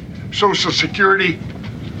 lumberjack, social security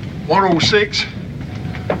 106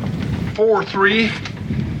 43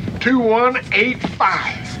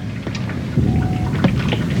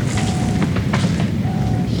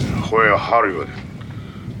 2185. Where Hollywood?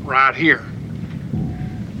 Right here.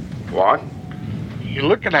 What? You're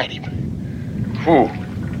looking at him. Who?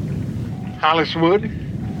 Hollis Wood.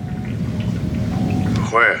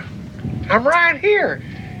 Where? I'm right here.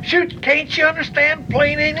 Shoot, can't you understand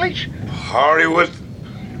plain English? Hollywood?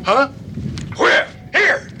 Huh? Where?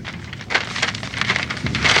 Here.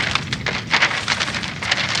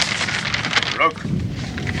 Look.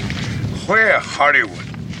 Where Hollywood?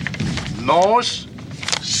 North?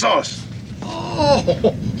 South?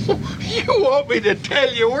 Oh, you want me to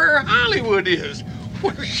tell you where Hollywood is?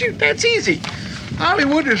 Well, shoot, that's easy.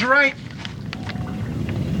 Hollywood is right.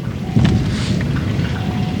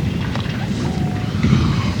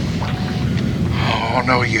 Oh,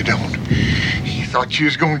 no, you don't. You thought you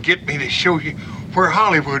was going to get me to show you where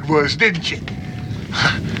Hollywood was, didn't you?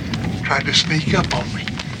 Tried to sneak up on me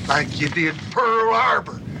like you did Pearl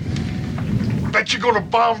Harbor. Bet you're going to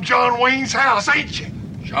bomb John Wayne's house, ain't you?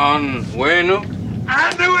 John Wayne?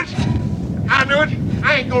 I knew it.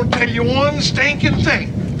 I ain't going to tell you one stinking thing.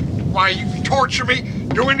 Why, you can torture me,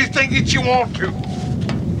 do anything that you want to.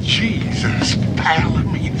 Jesus, pal, I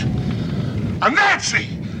mean, a Nazi!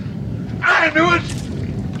 I knew it!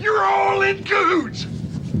 You're all in cahoots!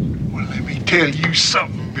 Well, let me tell you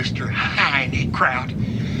something, Mr. Heine Kraut.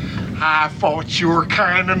 I fought your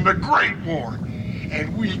kind in the Great War,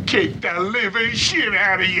 and we kicked the living shit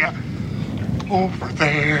out of you. Over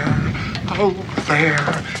there,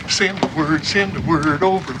 send the word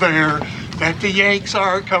over there, that the Yanks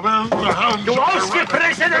are coming. Du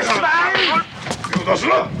ausgepressener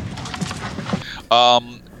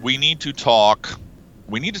Schwein! We need to talk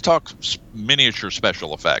miniature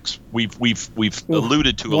special effects. We've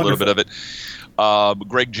alluded to a little bit of it.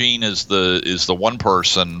 Greg Jean is the one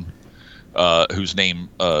person whose name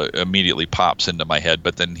immediately pops into my head,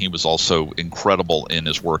 but then he was also incredible in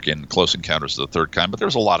his work in Close Encounters of the Third Kind. But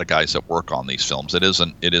there's a lot of guys that work on these films. It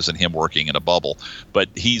isn't him working in a bubble, but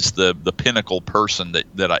he's the pinnacle person that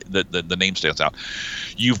the name stands out.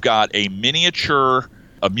 You've got a miniature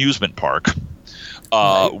amusement park.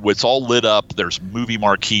 It's all lit up. There's movie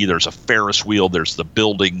marquee. There's a Ferris wheel. There's the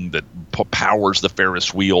building that powers the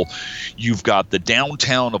Ferris wheel. You've got the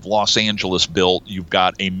downtown of Los Angeles built. You've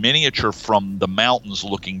got a miniature from the mountains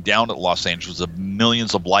looking down at Los Angeles of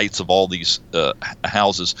millions of lights of all these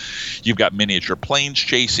houses. You've got miniature planes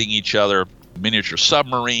chasing each other, miniature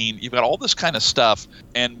submarine. You've got all this kind of stuff.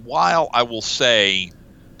 And while I will say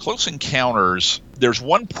Close Encounters, there's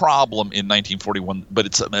one problem in 1941, but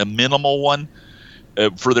it's a minimal one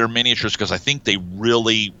for their miniatures, because I think they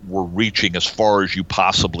really were reaching as far as you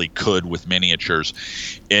possibly could with miniatures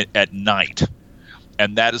at night.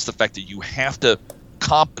 And that is the fact that you have to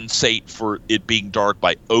compensate for it being dark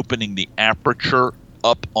by opening the aperture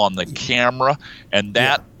up on the camera, and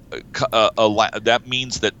that that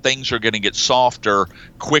means that things are going to get softer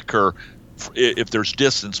quicker if there's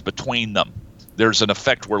distance between them. There's an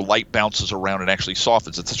effect where light bounces around and actually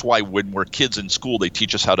softens it. That's why when we're kids in school, they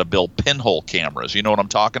teach us how to build pinhole cameras. You know what I'm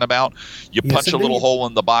talking about? You punch a little hole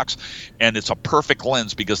in the box, and it's a perfect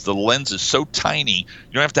lens because the lens is so tiny.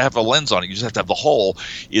 You don't have to have a lens on it. You just have to have the hole,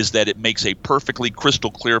 is that it makes a perfectly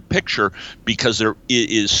crystal clear picture because it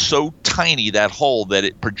is so tiny, that hole, that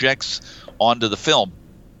it projects onto the film.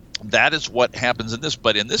 That is what happens in this.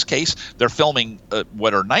 But in this case, they're filming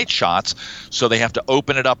what are night shots, so they have to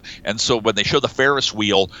open it up. And so when they show the Ferris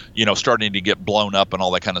wheel, starting to get blown up and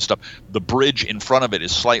all that kind of stuff, the bridge in front of it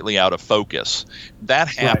is slightly out of focus. That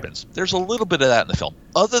happens. Right. There's a little bit of that in the film.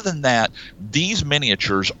 Other than that, these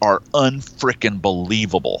miniatures are unfrickin'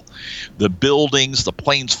 believable. The buildings, the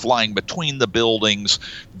planes flying between the buildings,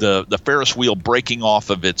 the Ferris wheel breaking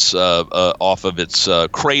off of its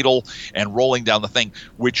cradle and rolling down the thing,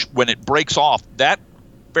 which when it breaks off, that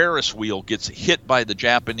Ferris wheel gets hit by the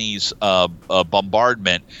Japanese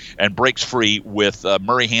bombardment and breaks free with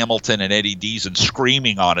Murray Hamilton and Eddie Deason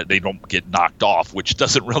screaming on it. They don't get knocked off, which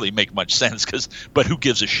doesn't really make much sense, but who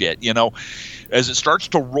gives a shit, As it starts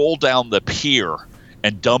to roll down the pier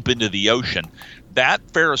and dump into the ocean, that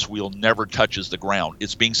Ferris wheel never touches the ground.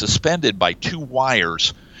 It's being suspended by 2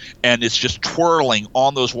 wires, and it's just twirling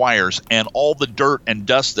on those wires, and all the dirt and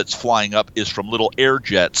dust that's flying up is from little air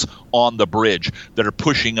jets on the bridge that are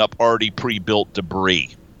pushing up already pre-built debris.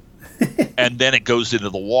 And then it goes into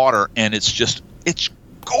the water, and it's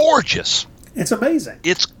gorgeous. It's amazing.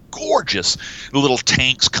 It's gorgeous. The little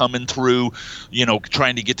tanks coming through,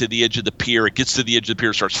 trying to get to the edge of the pier. It gets to the edge of the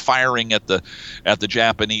pier, starts firing at the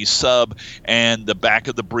Japanese sub, and the back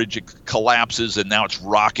of the bridge collapses, and now it's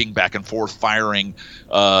rocking back and forth, firing.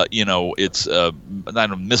 It's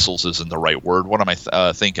missiles isn't the right word. What am I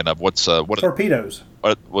thinking of? What's torpedoes?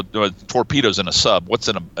 Torpedoes in a sub. What's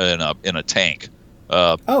in a tank?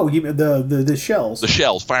 You mean the shells? The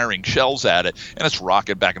shells, firing shells at it, and it's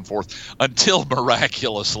rocking back and forth until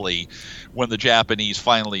miraculously, when the Japanese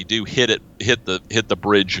finally do hit the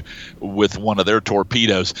bridge with one of their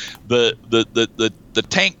torpedoes, the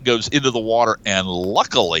tank goes into the water, and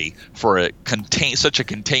luckily for such a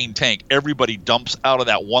contained tank, everybody dumps out of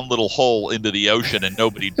that one little hole into the ocean and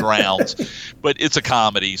nobody drowns. But it's a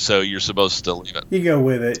comedy, so you're supposed to leave it. You go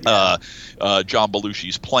with it. Yeah. John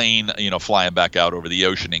Belushi's plane, flying back out over the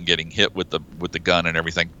ocean and getting hit with the gun and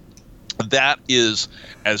everything. That is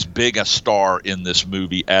as big a star in this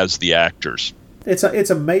movie as the actors.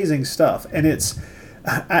 It's amazing stuff, and it's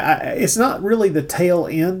not really the tail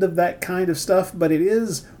end of that kind of stuff, but it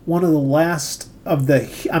is one of the last of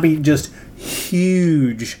just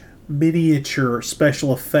huge miniature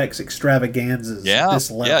special effects extravaganzas. Yeah, at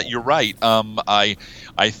this level. Yeah, you're right.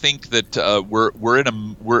 I think that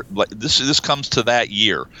this comes to that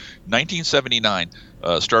year, 1979.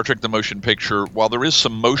 Star Trek: The Motion Picture, while there is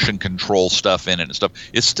some motion control stuff in it and stuff,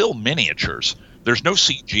 it's still miniatures. There's no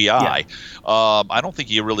CGI. Yeah. I don't think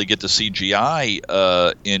you really get to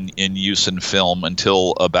CGI in use in film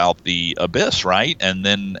until about The Abyss, right? And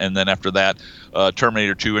then after that,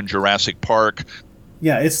 Terminator 2 and Jurassic Park.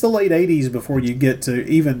 Yeah, it's the late 80s before you get to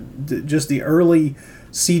even just the early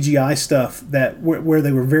CGI stuff where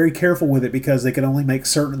they were very careful with it because they could only make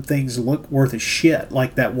certain things look worth a shit,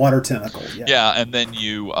 like that water tentacle. Yeah, and then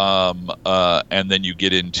you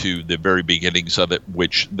get into the very beginnings of it,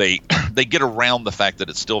 which they get around the fact that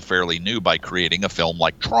it's still fairly new by creating a film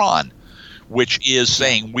like Tron, which is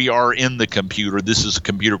saying we are in the computer. This is a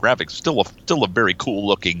computer graphics, still a very cool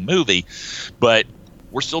looking movie, but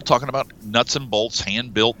we're still talking about nuts and bolts,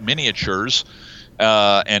 hand built miniatures.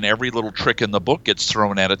 And every little trick in the book gets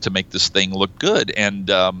thrown at it to make this thing look good,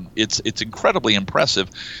 and it's incredibly impressive.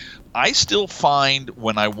 I still find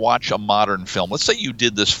when I watch a modern film, let's say you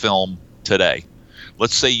did this film today,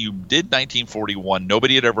 let's say you did 1941,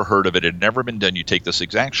 nobody had ever heard of it, it had never been done. You take this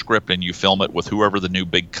exact script and you film it with whoever the new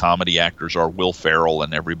big comedy actors are, Will Ferrell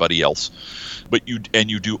and everybody else, but you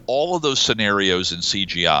do all of those scenarios in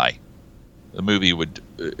CGI. the movie would,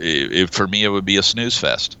 for me, it would be a snooze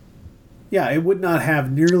fest. Yeah, it would not have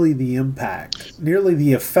nearly the impact, nearly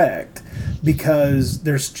the effect, because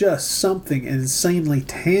there's just something insanely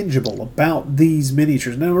tangible about these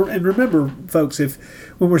miniatures. Now, and remember, folks,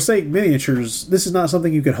 when we're saying miniatures, this is not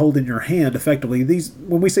something you could hold in your hand effectively.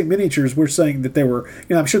 When we say miniatures, we're saying that they were,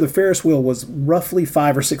 I'm sure the Ferris wheel was roughly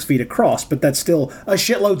 5 or 6 feet across, but that's still a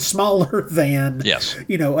shitload smaller than, Yes.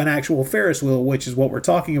 An actual Ferris wheel, which is what we're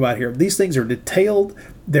talking about here. These things are detailed,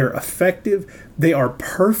 they're effective, they are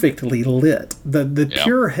perfectly lit. The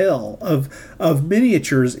pure hell of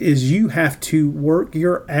miniatures is you have to work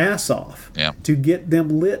your ass off to get them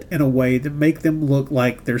lit in a way that make them look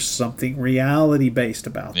like there's something reality based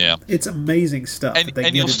about them. It's amazing stuff.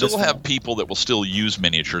 And you'll still have people that will still use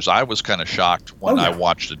miniatures. I was kind of shocked when I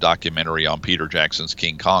watched a documentary on Peter Jackson's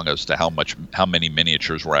King Kong as to how many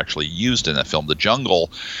miniatures were actually used in that film. The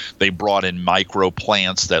Jungle, they brought in micro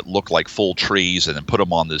plants that looked like full trees and then put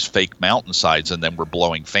them on this fake mountainsides, and then were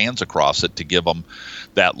blowing fans across it to give them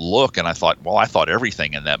that look. And I thought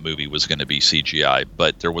everything in that movie was going to be CGI,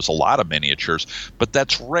 but there was a lot of miniatures, but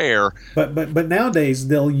that's rare. But nowadays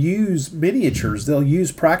they'll use miniatures, they'll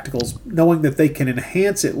use practicals, knowing that they can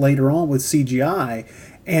enhance it later on with CGI,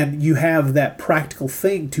 and you have that practical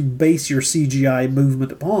thing to base your CGI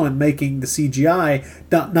movement upon, making the CGI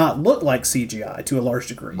not look like CGI to a large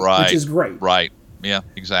degree, which is great. Right. Yeah,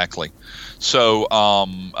 exactly. So,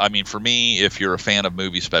 for me, if you're a fan of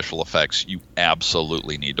movie special effects, you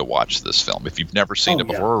absolutely need to watch this film. If you've never seen it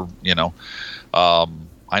before, I know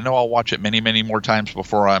I'll watch it many, many more times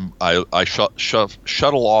before I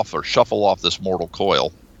shuffle off this mortal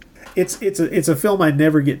coil. It's a film I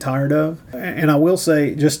never get tired of, and I will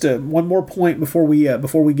say just one more point before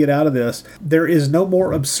we get out of this. There is no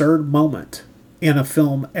more absurd moment in a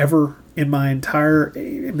film ever in my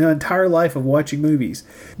entire life of watching movies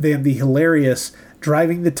than the hilarious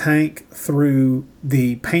driving the tank through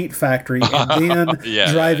the paint factory and then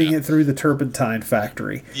driving it through the turpentine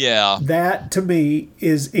factory. Yeah. That to me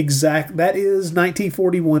is that is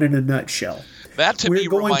 1941 in a nutshell. That to me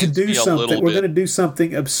reminds me a little bit. We're going to do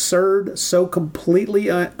something absurd, so completely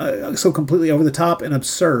over the top and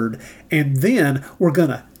absurd, and then we're going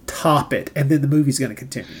to top it, and then the movie's going to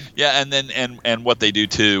continue. Yeah, and then and what they do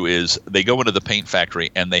too is they go into the paint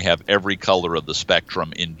factory and they have every color of the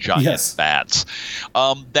spectrum in giant vats.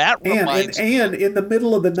 That reminds and in the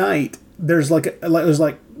middle of the night, there's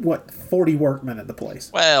 40 workmen at the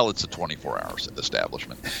place. Well, it's a 24-hour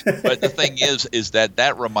establishment. But the thing is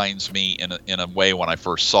that reminds me in a way when I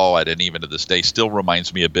first saw it, and even to this day, still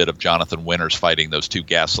reminds me a bit of Jonathan Winters fighting those two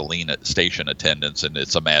gasoline station attendants in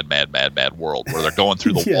It's a Mad, Mad, Mad, Mad World, where they're going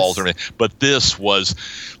through the walls and everything. But this was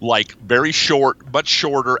like very short, much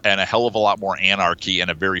shorter, and a hell of a lot more anarchy in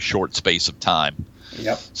a very short space of time.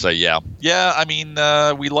 Yep. So,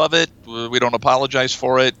 we love it. We don't apologize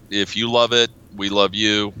for it. If you love it, we love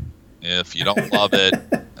you. If you don't love it,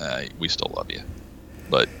 we still love you.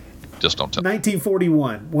 But just don't tell me.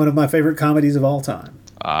 1941, one of my favorite comedies of all time.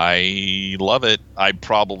 I love it.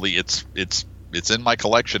 It's in my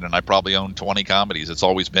collection, and I probably own 20 comedies. It's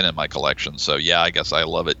always been in my collection. So, I guess I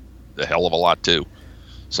love it a hell of a lot, too.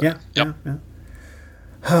 So, yeah.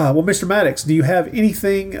 Well, Mr. Maddox, do you have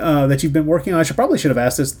anything that you've been working on? I probably should have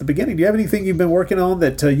asked this at the beginning. Do you have anything you've been working on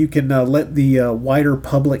that you can let the wider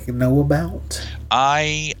public know about?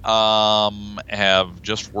 I have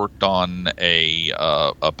just worked on a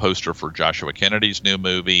poster for Joshua Kennedy's new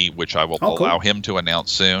movie, which I will allow him to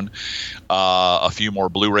announce soon. A few more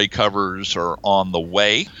Blu-ray covers are on the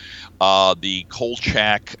way. The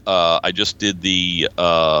Kolchak, I just did the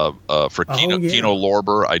for Kino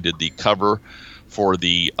Lorber. I did the cover for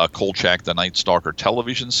the Kolchak, the Night Stalker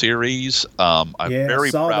television series. I'm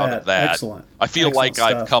very proud of that. Excellent. I feel like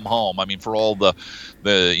I've come home. I mean, for all the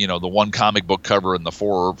one comic book cover and the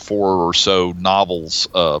four or so novels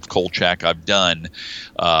of Kolchak I've done,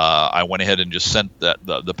 I went ahead and just sent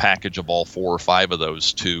the package of all 4 or 5 of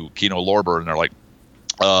those to Kino Lorber, and they're like,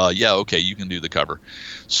 okay, you can do the cover.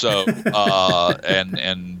 So, they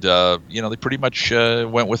pretty much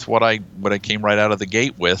went with what I came right out of the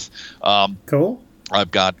gate with. Cool.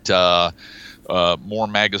 I've got more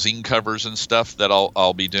magazine covers and stuff that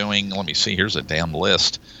I'll be doing. Let me see. Here's a damn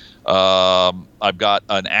list. I've got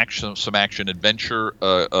some action adventure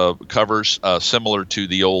covers similar to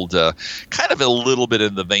the old, kind of a little bit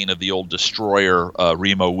in the vein of the old Destroyer,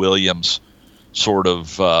 Remo Williams sort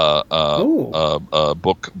of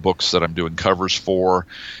books that I'm doing covers for,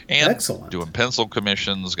 and Excellent. Doing pencil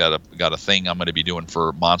commissions. Got a thing I'm going to be doing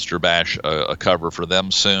for Monster Bash, a cover for them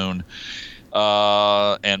soon,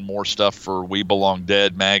 and more stuff for We Belong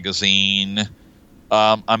Dead magazine.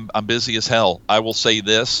 I'm busy as hell. I will say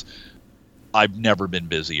this: I've never been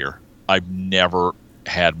busier. I've never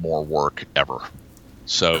had more work ever.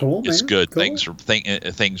 So Cool, it's man. good. Cool.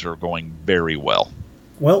 Things are going very well.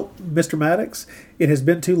 Well, Mr. Maddox, it has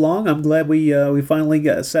been too long. I'm glad we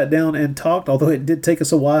finally sat down and talked, although it did take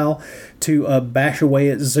us a while to bash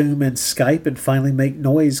away at Zoom and Skype and finally make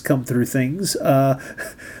noise come through things.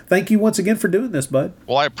 Thank you once again for doing this, bud.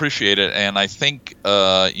 Well, I appreciate it, and I think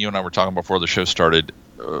you and I were talking before the show started.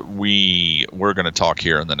 We're going to talk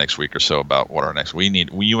here in the next week or so about what our next.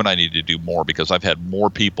 You and I need to do more, because I've had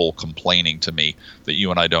more people complaining to me that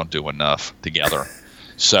you and I don't do enough together.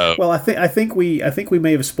 So, Well, I think we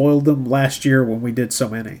may have spoiled them last year when we did so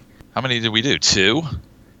many. how many did we do? 2?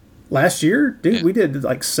 Last year, dude, Yeah. we did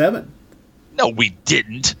like 7. No, we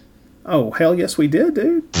didn't. Oh, hell yes, we did,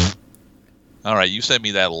 dude. All right, you send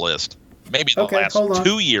me that list. Maybe the Okay, last hold on.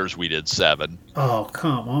 2 years we did 7. Oh,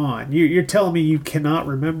 come on. You're telling me you cannot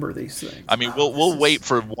remember these things. I mean, we'll wait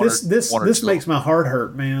for one This or this two. makes my heart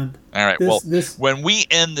hurt, man. All right. this- When we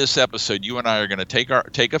end this episode, you and I are going to take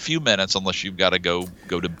a few minutes, unless you've got to go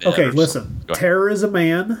to bed. Okay, or listen. something. Go ahead. Terror is a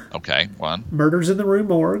Man. Okay, one. Murders in the Rue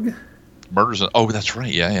Morgue. Murders. Oh, that's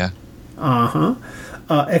right. Yeah.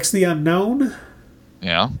 X the Unknown.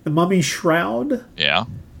 Yeah. The Mummy's Shroud. Yeah.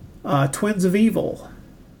 Twins of Evil.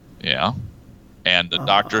 Yeah. And the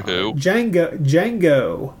Doctor Who.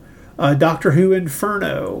 Django. Doctor Who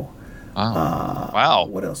Inferno. Wow.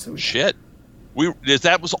 What else did we Shit.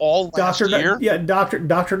 That was all last year? Yeah,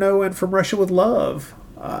 Doctor No and From Russia with Love.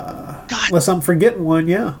 Unless I'm forgetting one,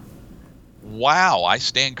 yeah. Wow, I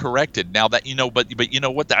stand corrected. Now that but you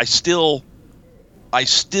know what? I'm going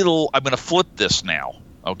to flip this now.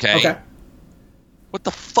 Okay. What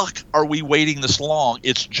the fuck are we waiting this long?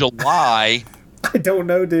 It's July. I don't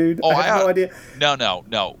know, dude. Oh, I have no idea.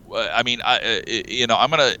 No. I mean, I'm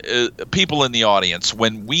gonna people in the audience.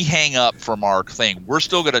 When we hang up from our thing, we're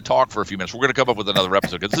still gonna talk for a few minutes. We're gonna come up with another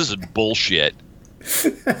episode, because this is bullshit.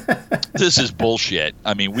 This is bullshit.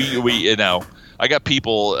 I mean, we I got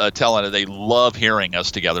people telling it they love hearing us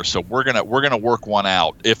together. So we're gonna work one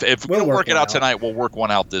out. If we don't work it out tonight, we'll work one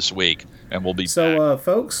out this week, and we'll be back.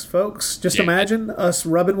 Folks, just Yeah. imagine us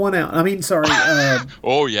rubbing one out. I mean, sorry.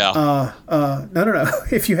 Oh yeah. No.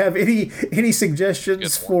 If you have any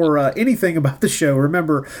suggestions for anything about the show,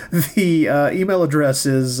 remember the email address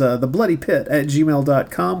is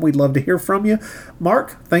thebloodypit@gmail.com. We'd love to hear from you.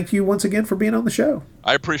 Mark, thank you once again for being on the show.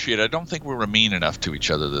 I appreciate it. I don't think we were mean enough to each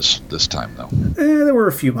other this time, though. There were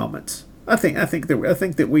a few moments. I think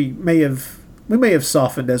that we may have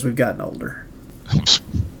softened as we've gotten older.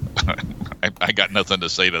 I got nothing to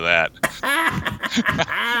say to that.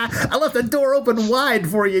 I left the door open wide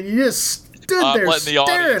for you, and you just stood I'm there letting the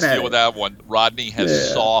staring audience at deal it. with that one. Rodney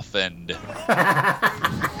has softened.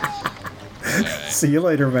 See you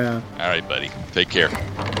later, man. All right, buddy. Take care.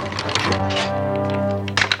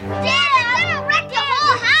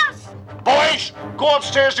 Boys, go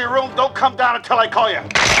upstairs to your room. Don't come down until I call you.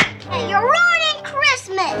 Hey, you're ruining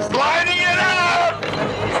Christmas! Lighting it up!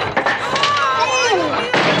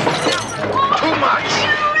 Too much.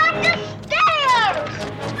 You wrecked the stairs!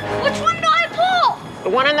 Which one do I pull? The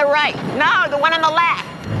one on the right. No, the one on the left.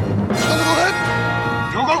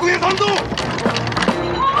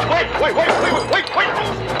 Wait. Wait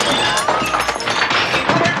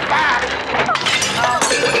back.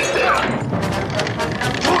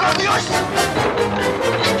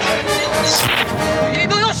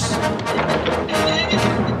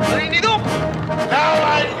 Now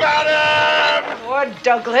I got him! Oh,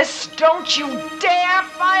 Douglas, don't you dare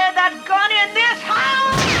fire that gun in this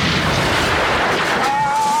house!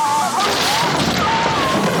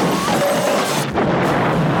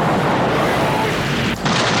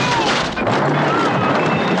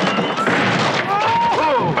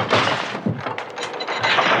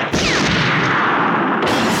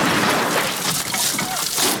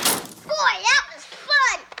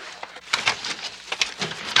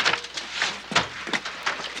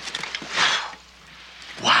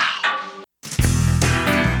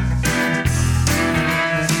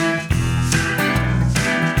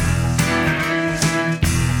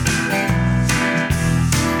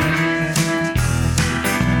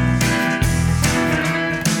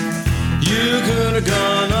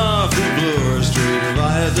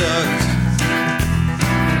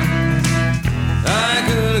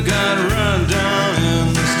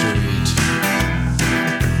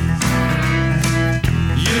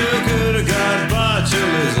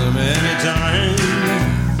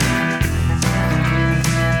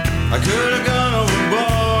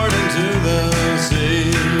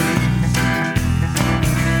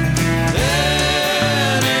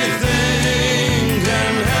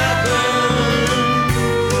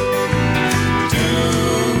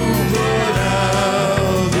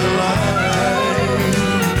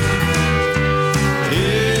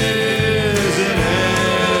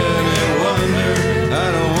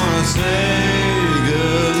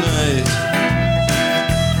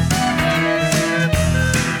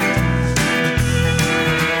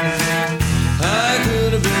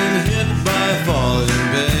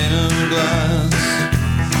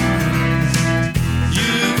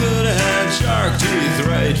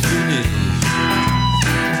 right finish.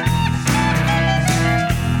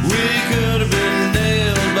 We could have been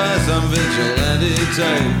nailed by some vigilante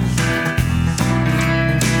type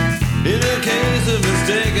in a case of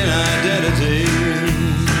mistaken identity.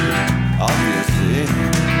 Obviously,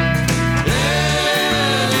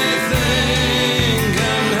 anything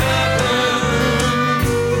can happen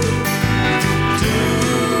to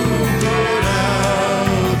put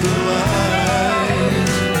out the light.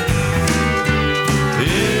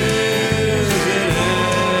 Is it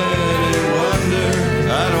any wonder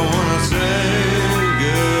I don't want to say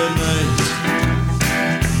goodnight?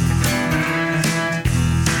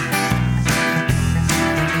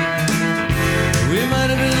 We might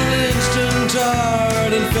have been lynched and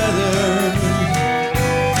tarred and feathered,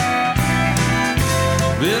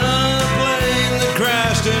 been on a plane that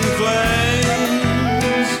crashed in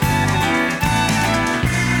flames,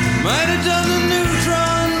 might have done the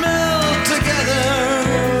neutron melt together,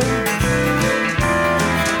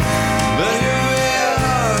 but here we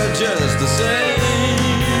are just the same.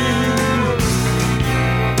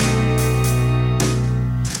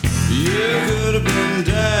 You could have been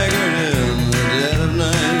daggered in the dead of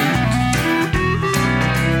night.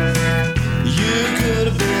 You could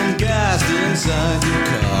have been gassed inside your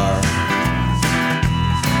car.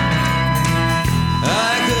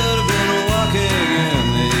 I could have been walking in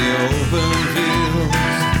the open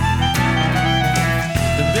fields,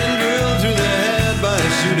 have been drilled through the head by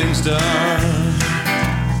a shooting star.